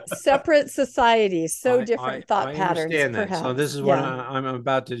 Yeah, separate societies, so different thought I patterns. understand that. Perhaps. So this is what I'm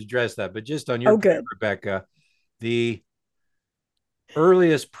about to address that. But just on your point, good. Rebecca, the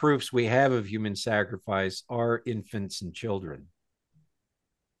earliest proofs we have of human sacrifice are infants and children.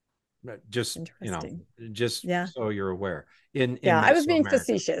 Just just so you're aware. In I was being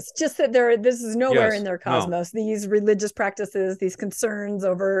facetious. Just that this is nowhere in their cosmos. No. These religious practices, these concerns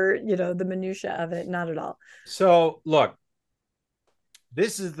over the minutia of it, not at all. So look,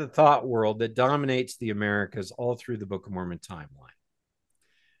 this is the thought world that dominates the Americas all through the Book of Mormon timeline.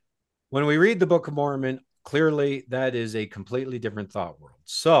 When we read the Book of Mormon, clearly that is a completely different thought world.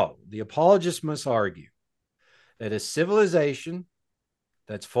 So the apologists must argue that a civilization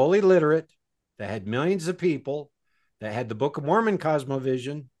that's fully literate, that had millions of people, that had the Book of Mormon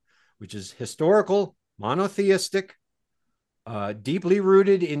cosmovision, which is historical, monotheistic, deeply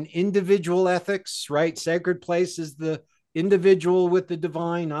rooted in individual ethics, right? Sacred place is the individual with the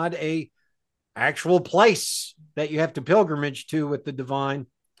divine, not a actual place that you have to pilgrimage to with the divine.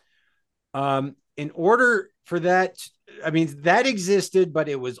 In order for that, I mean, that existed, but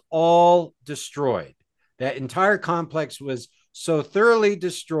it was all destroyed. That entire complex was so thoroughly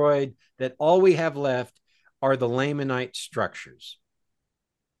destroyed that all we have left are the Lamanite structures.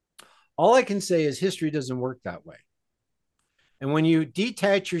 All I can say is history doesn't work that way. And when you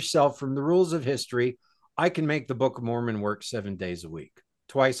detach yourself from the rules of history, I can make the Book of Mormon work 7 days a week,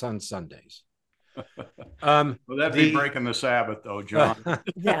 twice on Sundays. Well, that'd be breaking the Sabbath, though, John.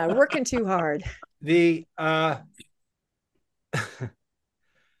 Yeah, working too hard.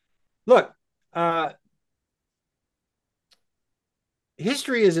 Look,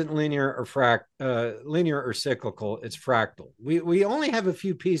 history isn't linear or cyclical. It's fractal. We only have a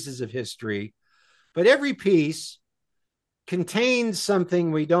few pieces of history, but every piece contains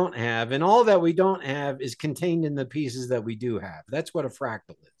something we don't have, and all that we don't have is contained in the pieces that we do have. That's what a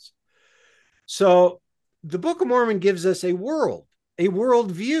fractal is. So the Book of Mormon gives us a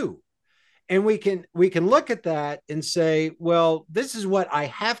worldview, and we can look at that and say, well, this is what I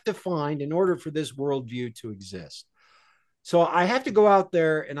have to find in order for this worldview to exist. So I have to go out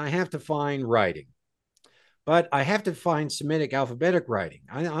there and I have to find writing, but I have to find Semitic alphabetic writing.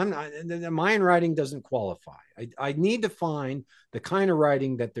 The Mayan writing doesn't qualify. I need to find the kind of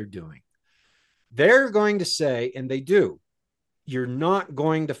writing that they're doing. They're going to say, and they do, you're not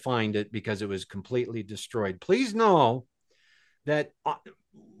going to find it because it was completely destroyed. Please know that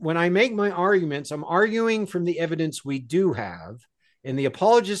when I make my arguments, I'm arguing from the evidence we do have, and the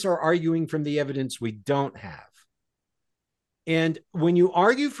apologists are arguing from the evidence we don't have. And when you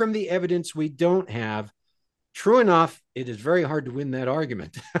argue from the evidence we don't have, true enough, it is very hard to win that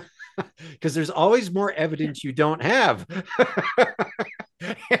argument because there's always more evidence you don't have.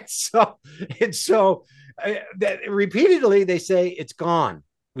 and so repeatedly they say it's gone.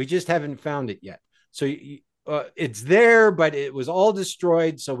 We just haven't found it yet. So it's there, but it was all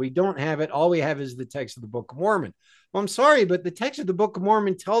destroyed. So we don't have it. All we have is the text of the Book of Mormon. Well, I'm sorry, but the text of the Book of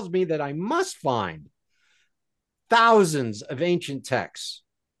Mormon tells me that I must find thousands of ancient texts,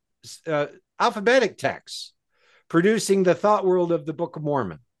 alphabetic texts, producing the thought world of the Book of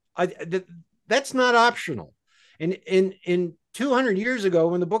Mormon. That's not optional. And in 200 years ago,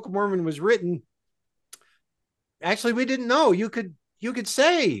 when the Book of Mormon was written, actually, we didn't know. You could you could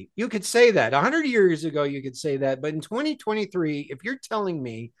say that 100 years ago, you could say that. But in 2023, if you're telling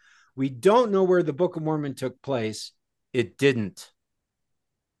me we don't know where the Book of Mormon took place, it didn't.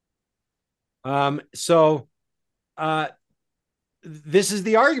 So this is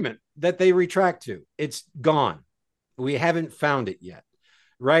the argument that they retract to. It's gone. We haven't found it yet,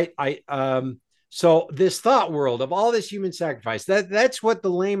 right? So this thought world of all this human sacrifice, that's what the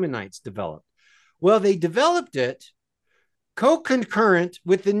Lamanites developed. Well, they developed it co-concurrent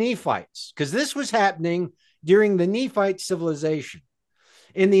with the Nephites, because this was happening during the Nephite civilization.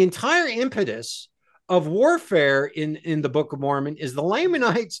 And the entire impetus of warfare in the Book of Mormon is the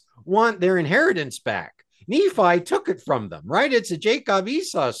Lamanites want their inheritance back. Nephi took it from them, right? It's a Jacob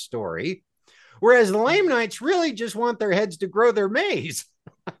Esau story, whereas the Lamanites really just want their heads to grow their maize,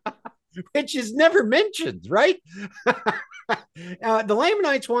 which is never mentioned, right? The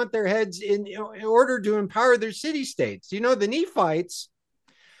Lamanites want their heads in order to empower their city-states. You know, the Nephites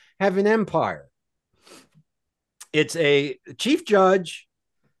have an empire. It's a chief judge,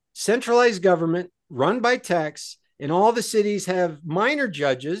 centralized government run by texts, and all the cities have minor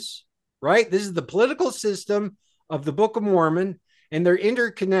judges, right? This is the political system of the Book of Mormon, and they're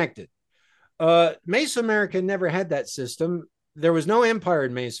interconnected. Mesoamerica never had that system. There was no empire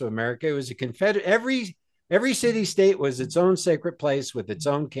in Mesoamerica. It was a confederate. Every city state was its own sacred place with its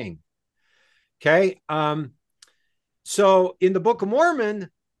own king. Okay. So in the Book of Mormon,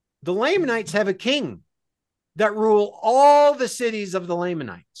 the Lamanites have a king that rule all the cities of the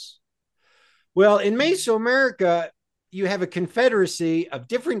Lamanites. Well, in Mesoamerica, you have a confederacy of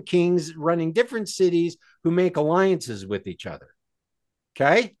different kings running different cities who make alliances with each other.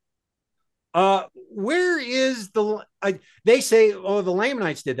 Okay. Where is they say, oh, the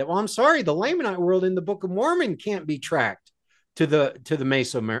Lamanites did that. Well, I'm sorry, the Lamanite world in the Book of Mormon can't be tracked to the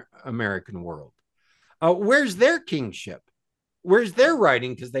Mesoamerican world. Where's their kingship? Where's their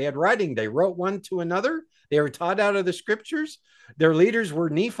writing? Because they had writing. They wrote one to another. They were taught out of the scriptures. Their leaders were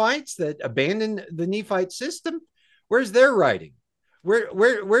Nephites that abandoned the Nephite system. Where's their writing?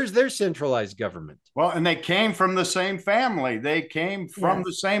 Where's their centralized government? Well, and they came from the same family. They came from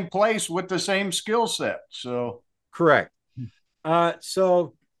the same place with the same skill set. So correct. Right.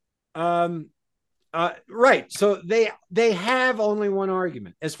 So they have only one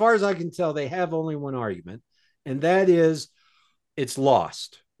argument. As far as I can tell, they have only one argument, and that is it's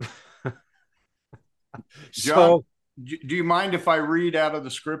lost. John, do you mind if I read out of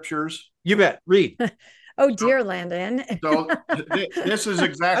the scriptures? You bet. Read. Oh, dear, Landon. So this is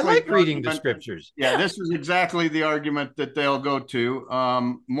exactly. I like reading the scriptures. Yeah, this is exactly the argument that they'll go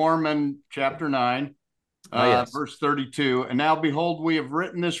to. Mormon chapter 9, verse 32. And now behold, we have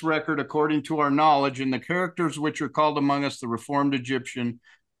written this record according to our knowledge, and the characters which are called among us the reformed Egyptian,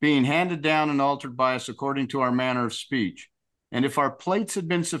 being handed down and altered by us according to our manner of speech. And if our plates had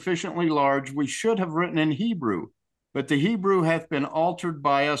been sufficiently large, we should have written in Hebrew, but the Hebrew hath been altered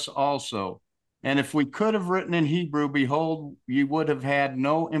by us also. And if we could have written in Hebrew, behold, ye would have had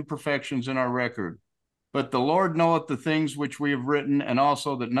no imperfections in our record. But the Lord knoweth the things which we have written, and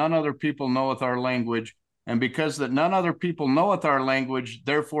also that none other people knoweth our language. And because that none other people knoweth our language,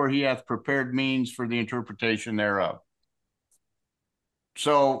 therefore he hath prepared means for the interpretation thereof.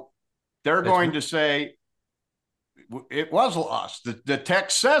 So they're going to say it was lost. The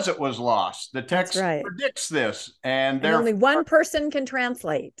text says it was lost. The text predicts this. And only one person can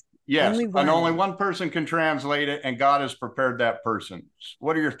translate. Yes, and only one person can translate it, and God has prepared that person.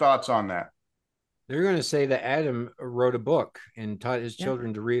 What are your thoughts on that? They're going to say that Adam wrote a book and taught his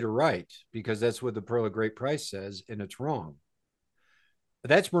children to read or write, because that's what the Pearl of Great Price says, and it's wrong. But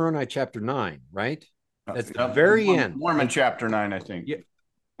that's Moroni chapter 9, right? That's the very end. Mormon chapter 9, I think.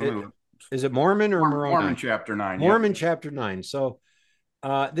 Yeah. Is it Mormon or Moroni? Mormon chapter 9. Mormon chapter 9. So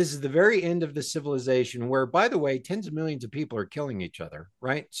this is the very end of the civilization where, by the way, tens of millions of people are killing each other,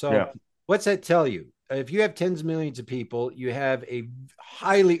 right? So what's that tell you? If you have tens of millions of people, you have a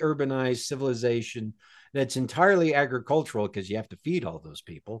highly urbanized civilization that's entirely agricultural, because you have to feed all those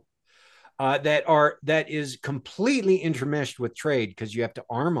people, that is completely intermeshed with trade, because you have to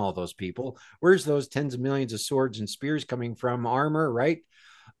arm all those people. Where's those tens of millions of swords and spears coming from? Armor, right?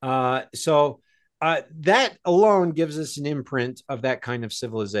 So that alone gives us an imprint of that kind of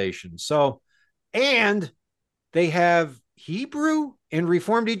civilization. So, and they have Hebrew and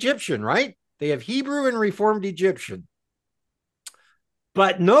Reformed Egyptian, right? They have Hebrew and Reformed Egyptian,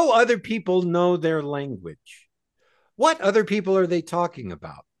 but no other people know their language. What other people are they talking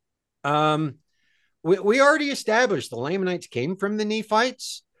about? We already established the Lamanites came from the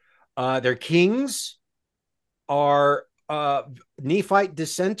Nephites. Their kings are Nephite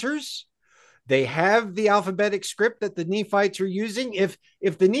dissenters. They have the alphabetic script that the Nephites are using. If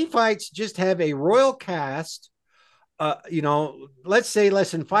the Nephites just have a royal caste, let's say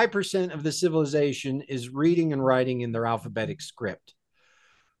less than 5% of the civilization is reading and writing in their alphabetic script.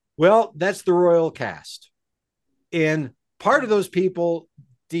 Well, that's the royal caste. And part of those people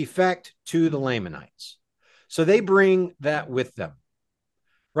defect to the Lamanites. So they bring that with them,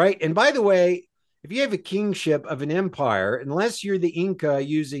 right? And by the way, if you have a kingship of an empire, unless you're the Inca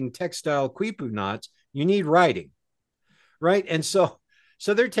using textile quipu knots, you need writing, right? And so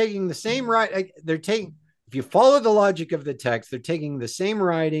they're taking the same if you follow the logic of the text, they're taking the same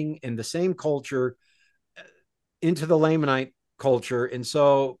writing and the same culture into the Lamanite culture. And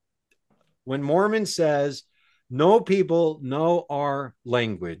so when Mormon says, no people know our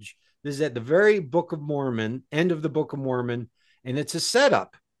language, this is at the very Book of Mormon, end of the Book of Mormon, and it's a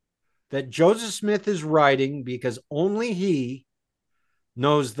setup that Joseph Smith is writing because only he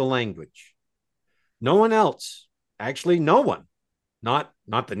knows the language. No one else, actually no one, not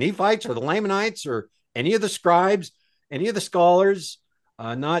the Nephites or the Lamanites or any of the scribes, any of the scholars,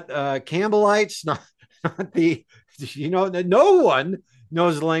 not Campbellites, not the, no one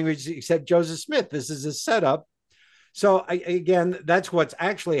knows the language except Joseph Smith. This is a setup. So again, that's what's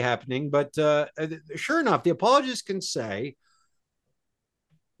actually happening. But sure enough, the apologists can say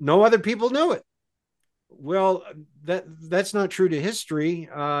no other people knew it. Well, that's not true to history.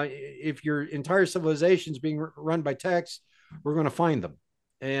 If your entire civilization is being run by text, we're going to find them.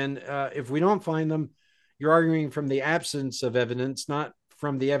 And if we don't find them, you're arguing from the absence of evidence, not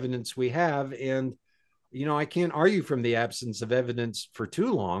from the evidence we have. And, I can't argue from the absence of evidence for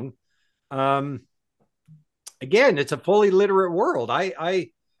too long. Again, it's a fully literate world.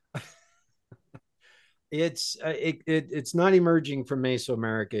 It's not emerging from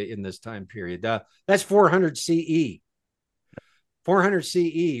Mesoamerica in this time period. That's 400 CE. 400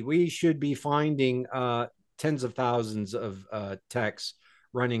 CE. We should be finding tens of thousands of texts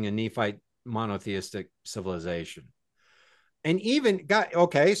running a Nephite monotheistic civilization. And even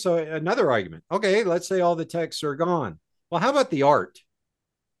so another argument. Okay, let's say all the texts are gone. Well, how about the art?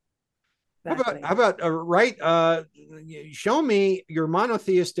 Exactly. How about show me your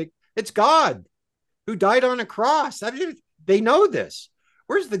monotheistic, it's God who died on a cross. They know this.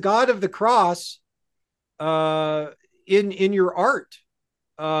 Where's the God of the cross in your art,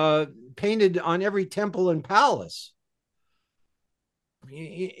 painted on every temple and palace?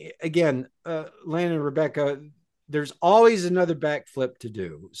 Again, Lan and Rebecca, there's always another backflip to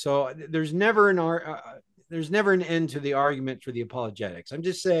do. So there's never an end to the argument for the apologetics. I'm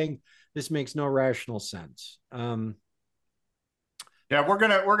just saying this makes no rational sense. Yeah, we're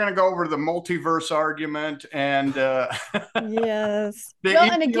gonna go over the multiverse argument and yes, the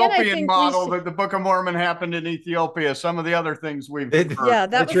Ethiopian model that the Book of Mormon happened in Ethiopia. Some of the other things we've heard. Yeah,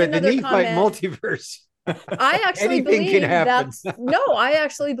 that's right. Another the Nephite multiverse. I actually believe that's I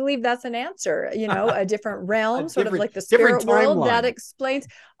actually believe that's an answer. A different realm, sort of like the spirit world that explains.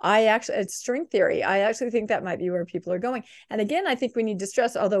 It's string theory. I actually think that might be where people are going. And again, I think we need to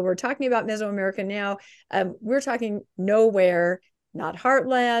stress, although we're talking about Mesoamerica now, we're talking nowhere, not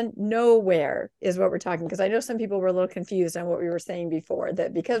heartland, nowhere is what we're talking. Because I know some people were a little confused on what we were saying before,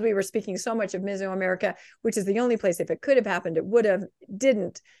 that because we were speaking so much of Mesoamerica, which is the only place, if it could have happened, it would have,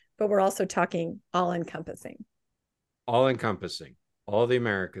 didn't. But we're also talking all encompassing. All encompassing. All the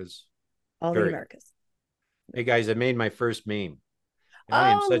Americas. All the Americas. Hey guys, I made my first meme.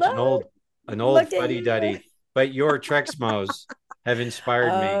 I am such an old fuddy-duddy, but your Trexmos have inspired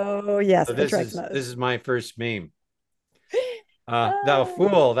me. Oh, yes. So this is my first meme. Thou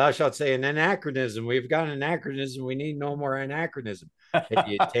fool, thou shalt say an anachronism. We've got an anachronism. We need no more anachronism. Have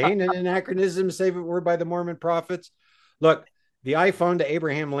you attained an anachronism, save it were by the Mormon prophets? Look, the iPhone to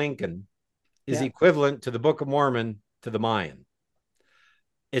Abraham Lincoln is equivalent to the Book of Mormon to the Mayan.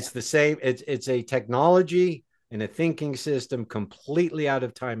 It's the same. It's a technology and a thinking system completely out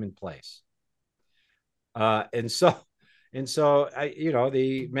of time and place. And so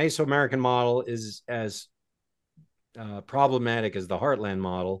the Mesoamerican model is as problematic as the Heartland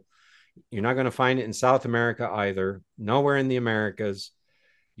model. You're not going to find it in South America either. Nowhere in the Americas.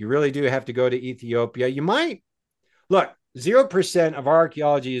 You really do have to go to Ethiopia. You might look. 0% of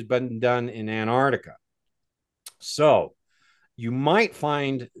archaeology has been done in Antarctica. So you might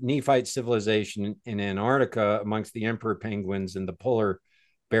find Nephite civilization in Antarctica amongst the emperor penguins and the polar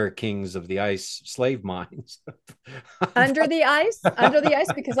bear kings of the ice slave mines. Under the ice,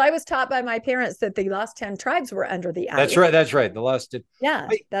 because I was taught by my parents that the lost 10 tribes were under the ice. That's right. The lost 10. Yeah,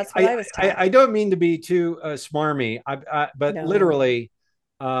 that's what I was taught. I don't mean to be too smarmy, but no. Literally,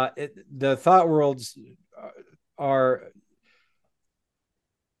 the thought worlds are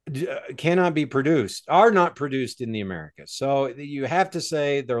cannot be produced, are not produced in the Americas. So you have to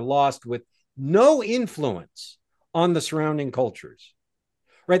say they're lost with no influence on the surrounding cultures,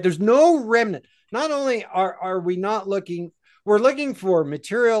 right? There's no remnant. Not only are we not looking, we're looking for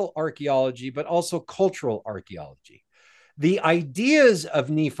material archaeology, but also cultural archaeology. The ideas of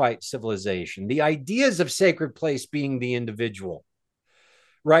Nephite civilization, the ideas of sacred place being the individual,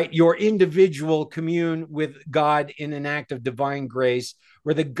 right? Your individual commune with God in an act of divine grace,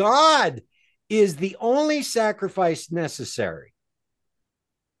 where the God is the only sacrifice necessary.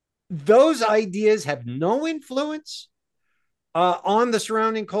 Those ideas have no influence on the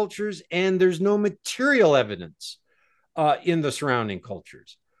surrounding cultures, and there's no material evidence in the surrounding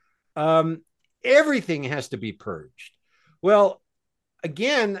cultures. Everything has to be purged. Well,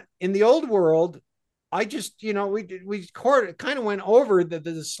 again, in the old world, I just, we kind of went over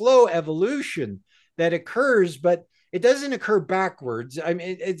the slow evolution that occurs, but it doesn't occur backwards. I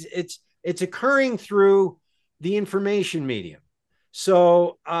mean, it's occurring through the information medium.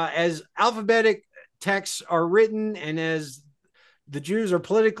 So as alphabetic texts are written, and as the Jews are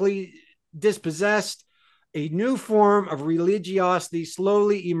politically dispossessed, a new form of religiosity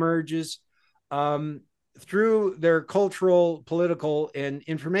slowly emerges through their cultural, political, and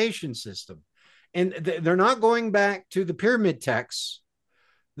information system. And they're not going back to the pyramid texts.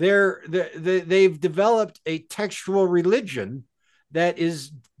 They've developed a textual religion that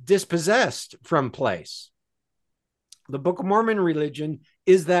is dispossessed from place. The Book of Mormon religion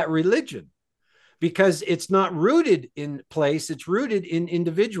is that religion because it's not rooted in place, it's rooted in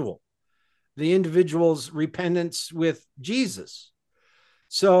individual, the individual's repentance with Jesus.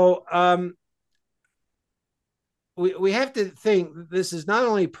 So we have to think this is not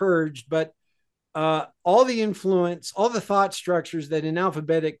only purged, but all the influence, all the thought structures that an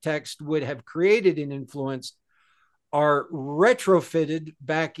alphabetic text would have created and influenced are retrofitted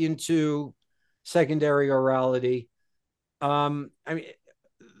back into secondary orality. I mean,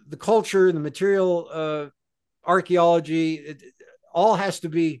 the culture, the material, archaeology, it all has to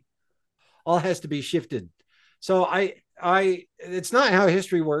be shifted. So it's not how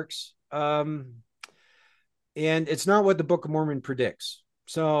history works, and it's not what the Book of Mormon predicts.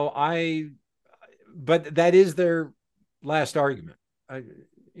 So but that is their last argument.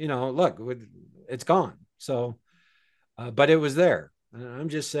 Look, it's gone. So, but it was there. I'm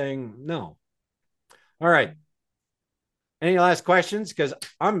just saying no. All right. Any last questions? Because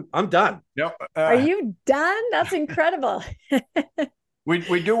I'm done. Yep. Are you done? That's incredible.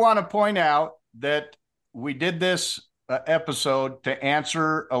 We do want to point out that we did this episode to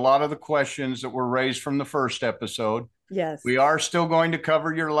answer a lot of the questions that were raised from the first episode. Yes. We are still going to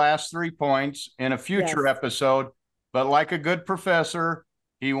cover your last 3 points in a future episode, but like a good professor,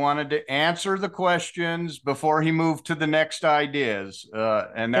 he wanted to answer the questions before he moved to the next ideas,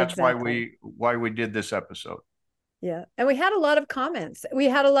 and that's why we did this episode. Yeah. And we had a lot of comments. We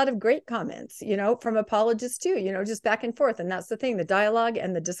had a lot of great comments, from apologists too, just back and forth. And that's the thing, the dialogue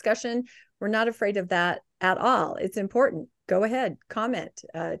and the discussion, we're not afraid of that at all. It's important. Go ahead, comment,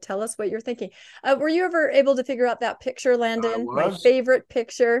 tell us what you're thinking. Were you ever able to figure out that picture, Landon? My favorite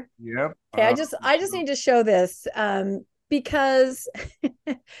picture. Yep. Okay, I just need to show this because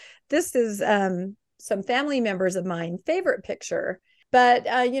this is some family members of mine favorite picture. But,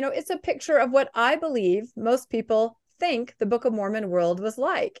 it's a picture of what I believe most people think the Book of Mormon world was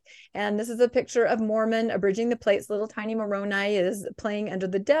like. And this is a picture of Mormon abridging the plates. Little tiny Moroni is playing under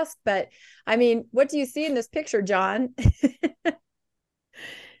the desk. But, I mean, what do you see in this picture, John?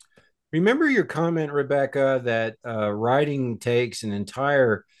 Remember your comment, Rebecca, that writing takes an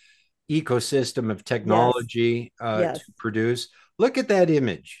entire ecosystem of technology to produce. Look at that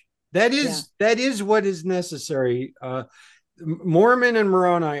image. That is what is necessary. Mormon and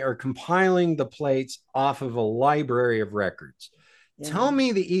Moroni are compiling the plates off of a library of records. Tell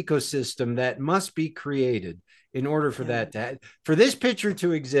me the ecosystem that must be created in order for that for this picture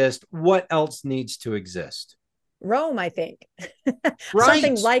to exist. What else needs to exist? Rome, I think. Right.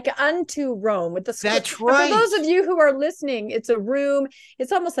 Something like unto Rome with the That's right. For those of you who are listening, it's a room.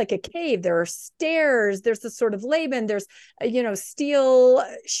 It's almost like a cave. There are stairs. There's the sort of Laban. There's steel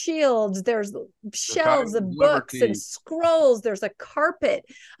shields. There's shelves of books and scrolls. There's a carpet.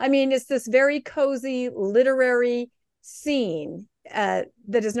 I mean, it's this very cozy literary scene that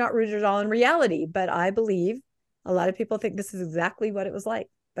is not rooted at all in reality. But I believe a lot of people think this is exactly what it was like,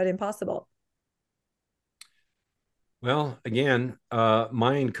 but impossible. Well, again,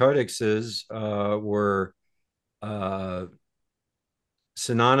 Mayan codexes were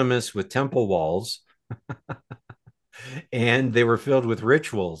synonymous with temple walls, and they were filled with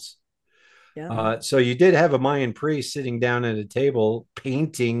rituals. Yeah. So you did have a Mayan priest sitting down at a table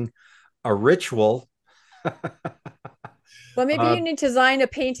painting a ritual. Well, maybe uh, you need to design a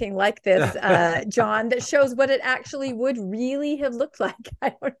painting like this, John, that shows what it actually would really have looked like.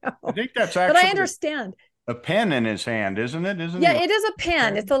 I don't I know, think that's but I actually understand. a pen in his hand, isn't it? Isn't he? Yeah, it is a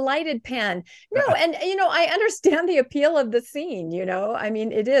pen. It's a lighted pen. No, and I understand the appeal of the scene, I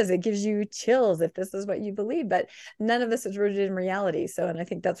mean, it is. It gives you chills if this is what you believe, but none of this is rooted in reality. So, and I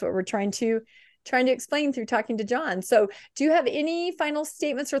think that's what we're trying to explain through talking to John. So, do you have any final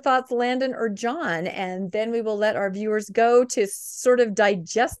statements or thoughts, Landon or John? And then we will let our viewers go to sort of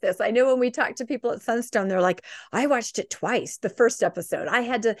digest this. I know when we talk to people at Sunstone, they're like, I watched it twice, the first episode. I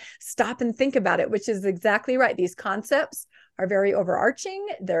had to stop and think about it, which is exactly right. These concepts are very overarching,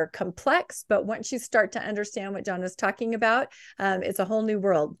 they're complex, but once you start to understand what John is talking about, it's a whole new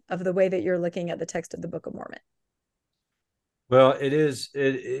world of the way that you're looking at the text of the Book of Mormon. well, it is.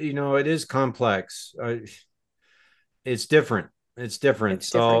 It is complex. It's different. It's different. It's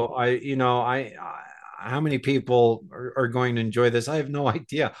different. So how many people are going to enjoy this? I have no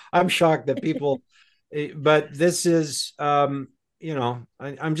idea. I'm shocked that people, but this is, I'm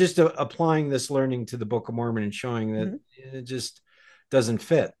just applying this learning to the Book of Mormon and showing that it just doesn't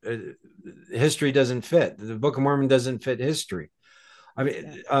fit. History doesn't fit. The Book of Mormon doesn't fit history. I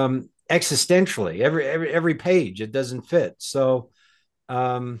mean, existentially, every page it doesn't fit. So,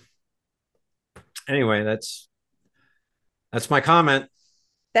 anyway, that's my comment.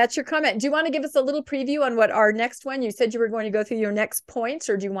 That's your comment. Do you want to give us a little preview on what our next one? You said you were going to go through your next points,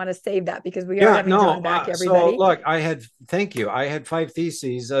 or do you want to save that because we are having John back, everybody? So look, thank you. I had 5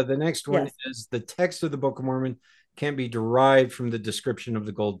 theses. The next one is the text of the Book of Mormon can be derived from the description of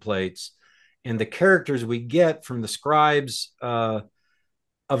the gold plates, and the characters we get from the scribes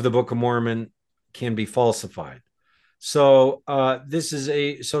of the Book of Mormon can be falsified. So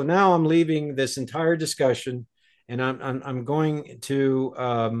so now I'm leaving this entire discussion, and I'm going to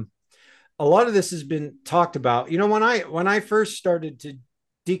a lot of this has been talked about. When I first started to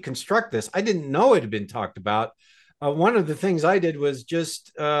deconstruct this, I didn't know it had been talked about. One of the things I did was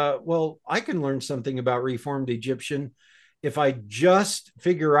just, I can learn something about Reformed Egyptian if I just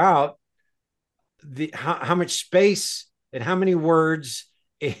figure out how much space and how many words,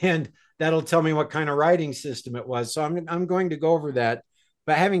 and that'll tell me what kind of writing system it was. So I'm going to go over that.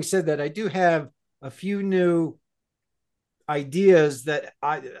 But having said that, I do have a few new ideas that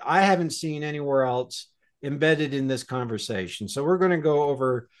I haven't seen anywhere else embedded in this conversation. So we're going to go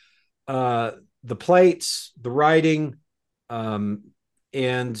over the plates, the writing,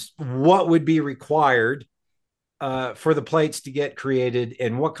 and what would be required for the plates to get created,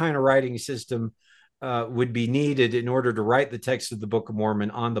 and what kind of writing system would be needed in order to write the text of the Book of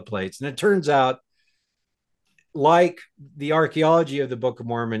Mormon on the plates. And it turns out, like the archaeology of the Book of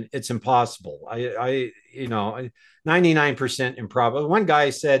Mormon, it's impossible. 99% improbable. One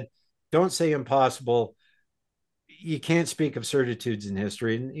guy said, don't say impossible. You can't speak of certitudes in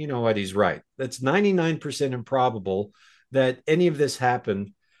history. And you know what? He's right. That's 99% improbable that any of this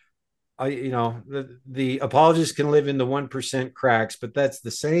happened. The apologists can live in the 1% cracks, but that's the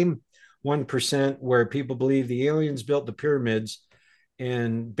same 1% where people believe the aliens built the pyramids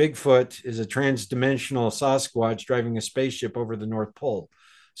and Bigfoot is a transdimensional Sasquatch driving a spaceship over the North Pole.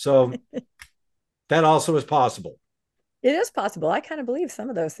 So that also is possible. It is possible. I kind of believe some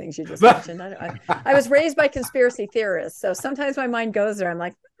of those things you just mentioned. I was raised by conspiracy theorists, so sometimes my mind goes there. I'm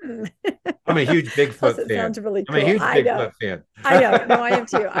like, I'm a huge Bigfoot fan. Sounds really cool. I'm a huge Bigfoot fan. I know. No, I am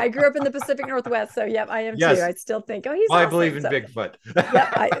too. I grew up in the Pacific Northwest, so yep, I am too. I still think, he's awesome. I believe in Bigfoot.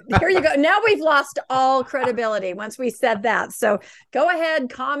 Here you go. Now we've lost all credibility once we said that. So go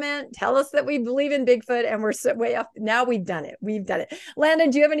ahead, comment, tell us that we believe in Bigfoot, and we're way off. Now we've done it. We've done it. Landon,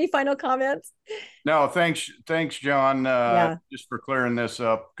 do you have any final comments? No, thanks, John, just for clearing this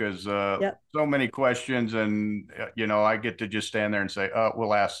up, because so many questions, and I get to just stand there and say,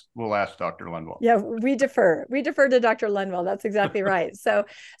 we'll ask Dr. Lundwall. Yeah, we defer to Dr. Lundwall. That's exactly right. So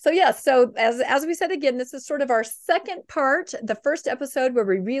as we said again, this is sort of our second part, the first episode where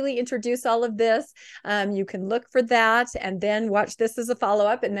we really introduce all of this. You can look for that and then watch this as a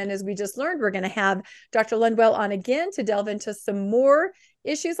follow-up. And then, as we just learned, we're going to have Dr. Lundwall on again to delve into some more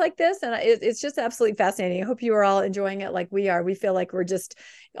issues like this, and it's just absolutely fascinating. I hope you are all enjoying it like we are. We feel like we're just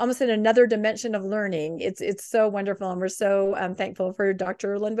almost in another dimension of learning. It's so wonderful, and we're so thankful for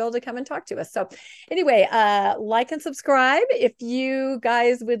Dr. Lundwall to come and talk to us. So anyway, like and subscribe. If you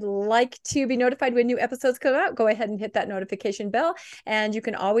guys would like to be notified when new episodes come out, go ahead and hit that notification bell, and you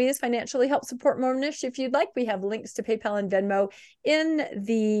can always financially help support Mormonish if you'd like. We have links to PayPal and Venmo in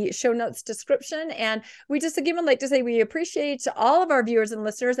the show notes description, and we just again would like to say we appreciate all of our viewers viewers and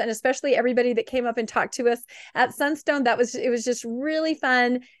listeners, and especially everybody that came up and talked to us at Sunstone. It was just really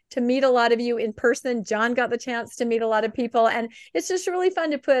fun to meet a lot of you in person. John got the chance to meet a lot of people, and it's just really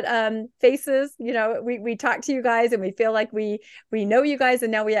fun to put faces. We talk to you guys and we feel like we know you guys,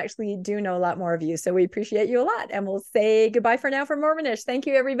 and now we actually do know a lot more of you. So we appreciate you a lot, and we'll say goodbye for now from Mormonish. Thank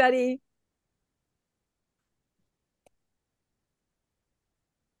you, everybody.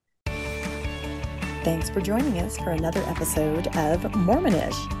 Thanks for joining us for another episode of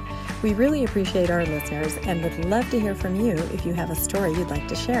Mormonish. We really appreciate our listeners and would love to hear from you if you have a story you'd like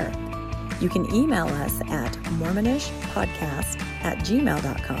to share. You can email us at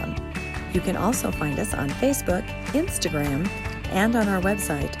mormonishpodcast@gmail.com. You can also find us on Facebook, Instagram, and on our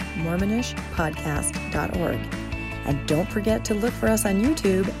website, mormonishpodcast.org. And don't forget to look for us on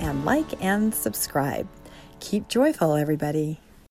YouTube and like and subscribe. Keep joyful, everybody.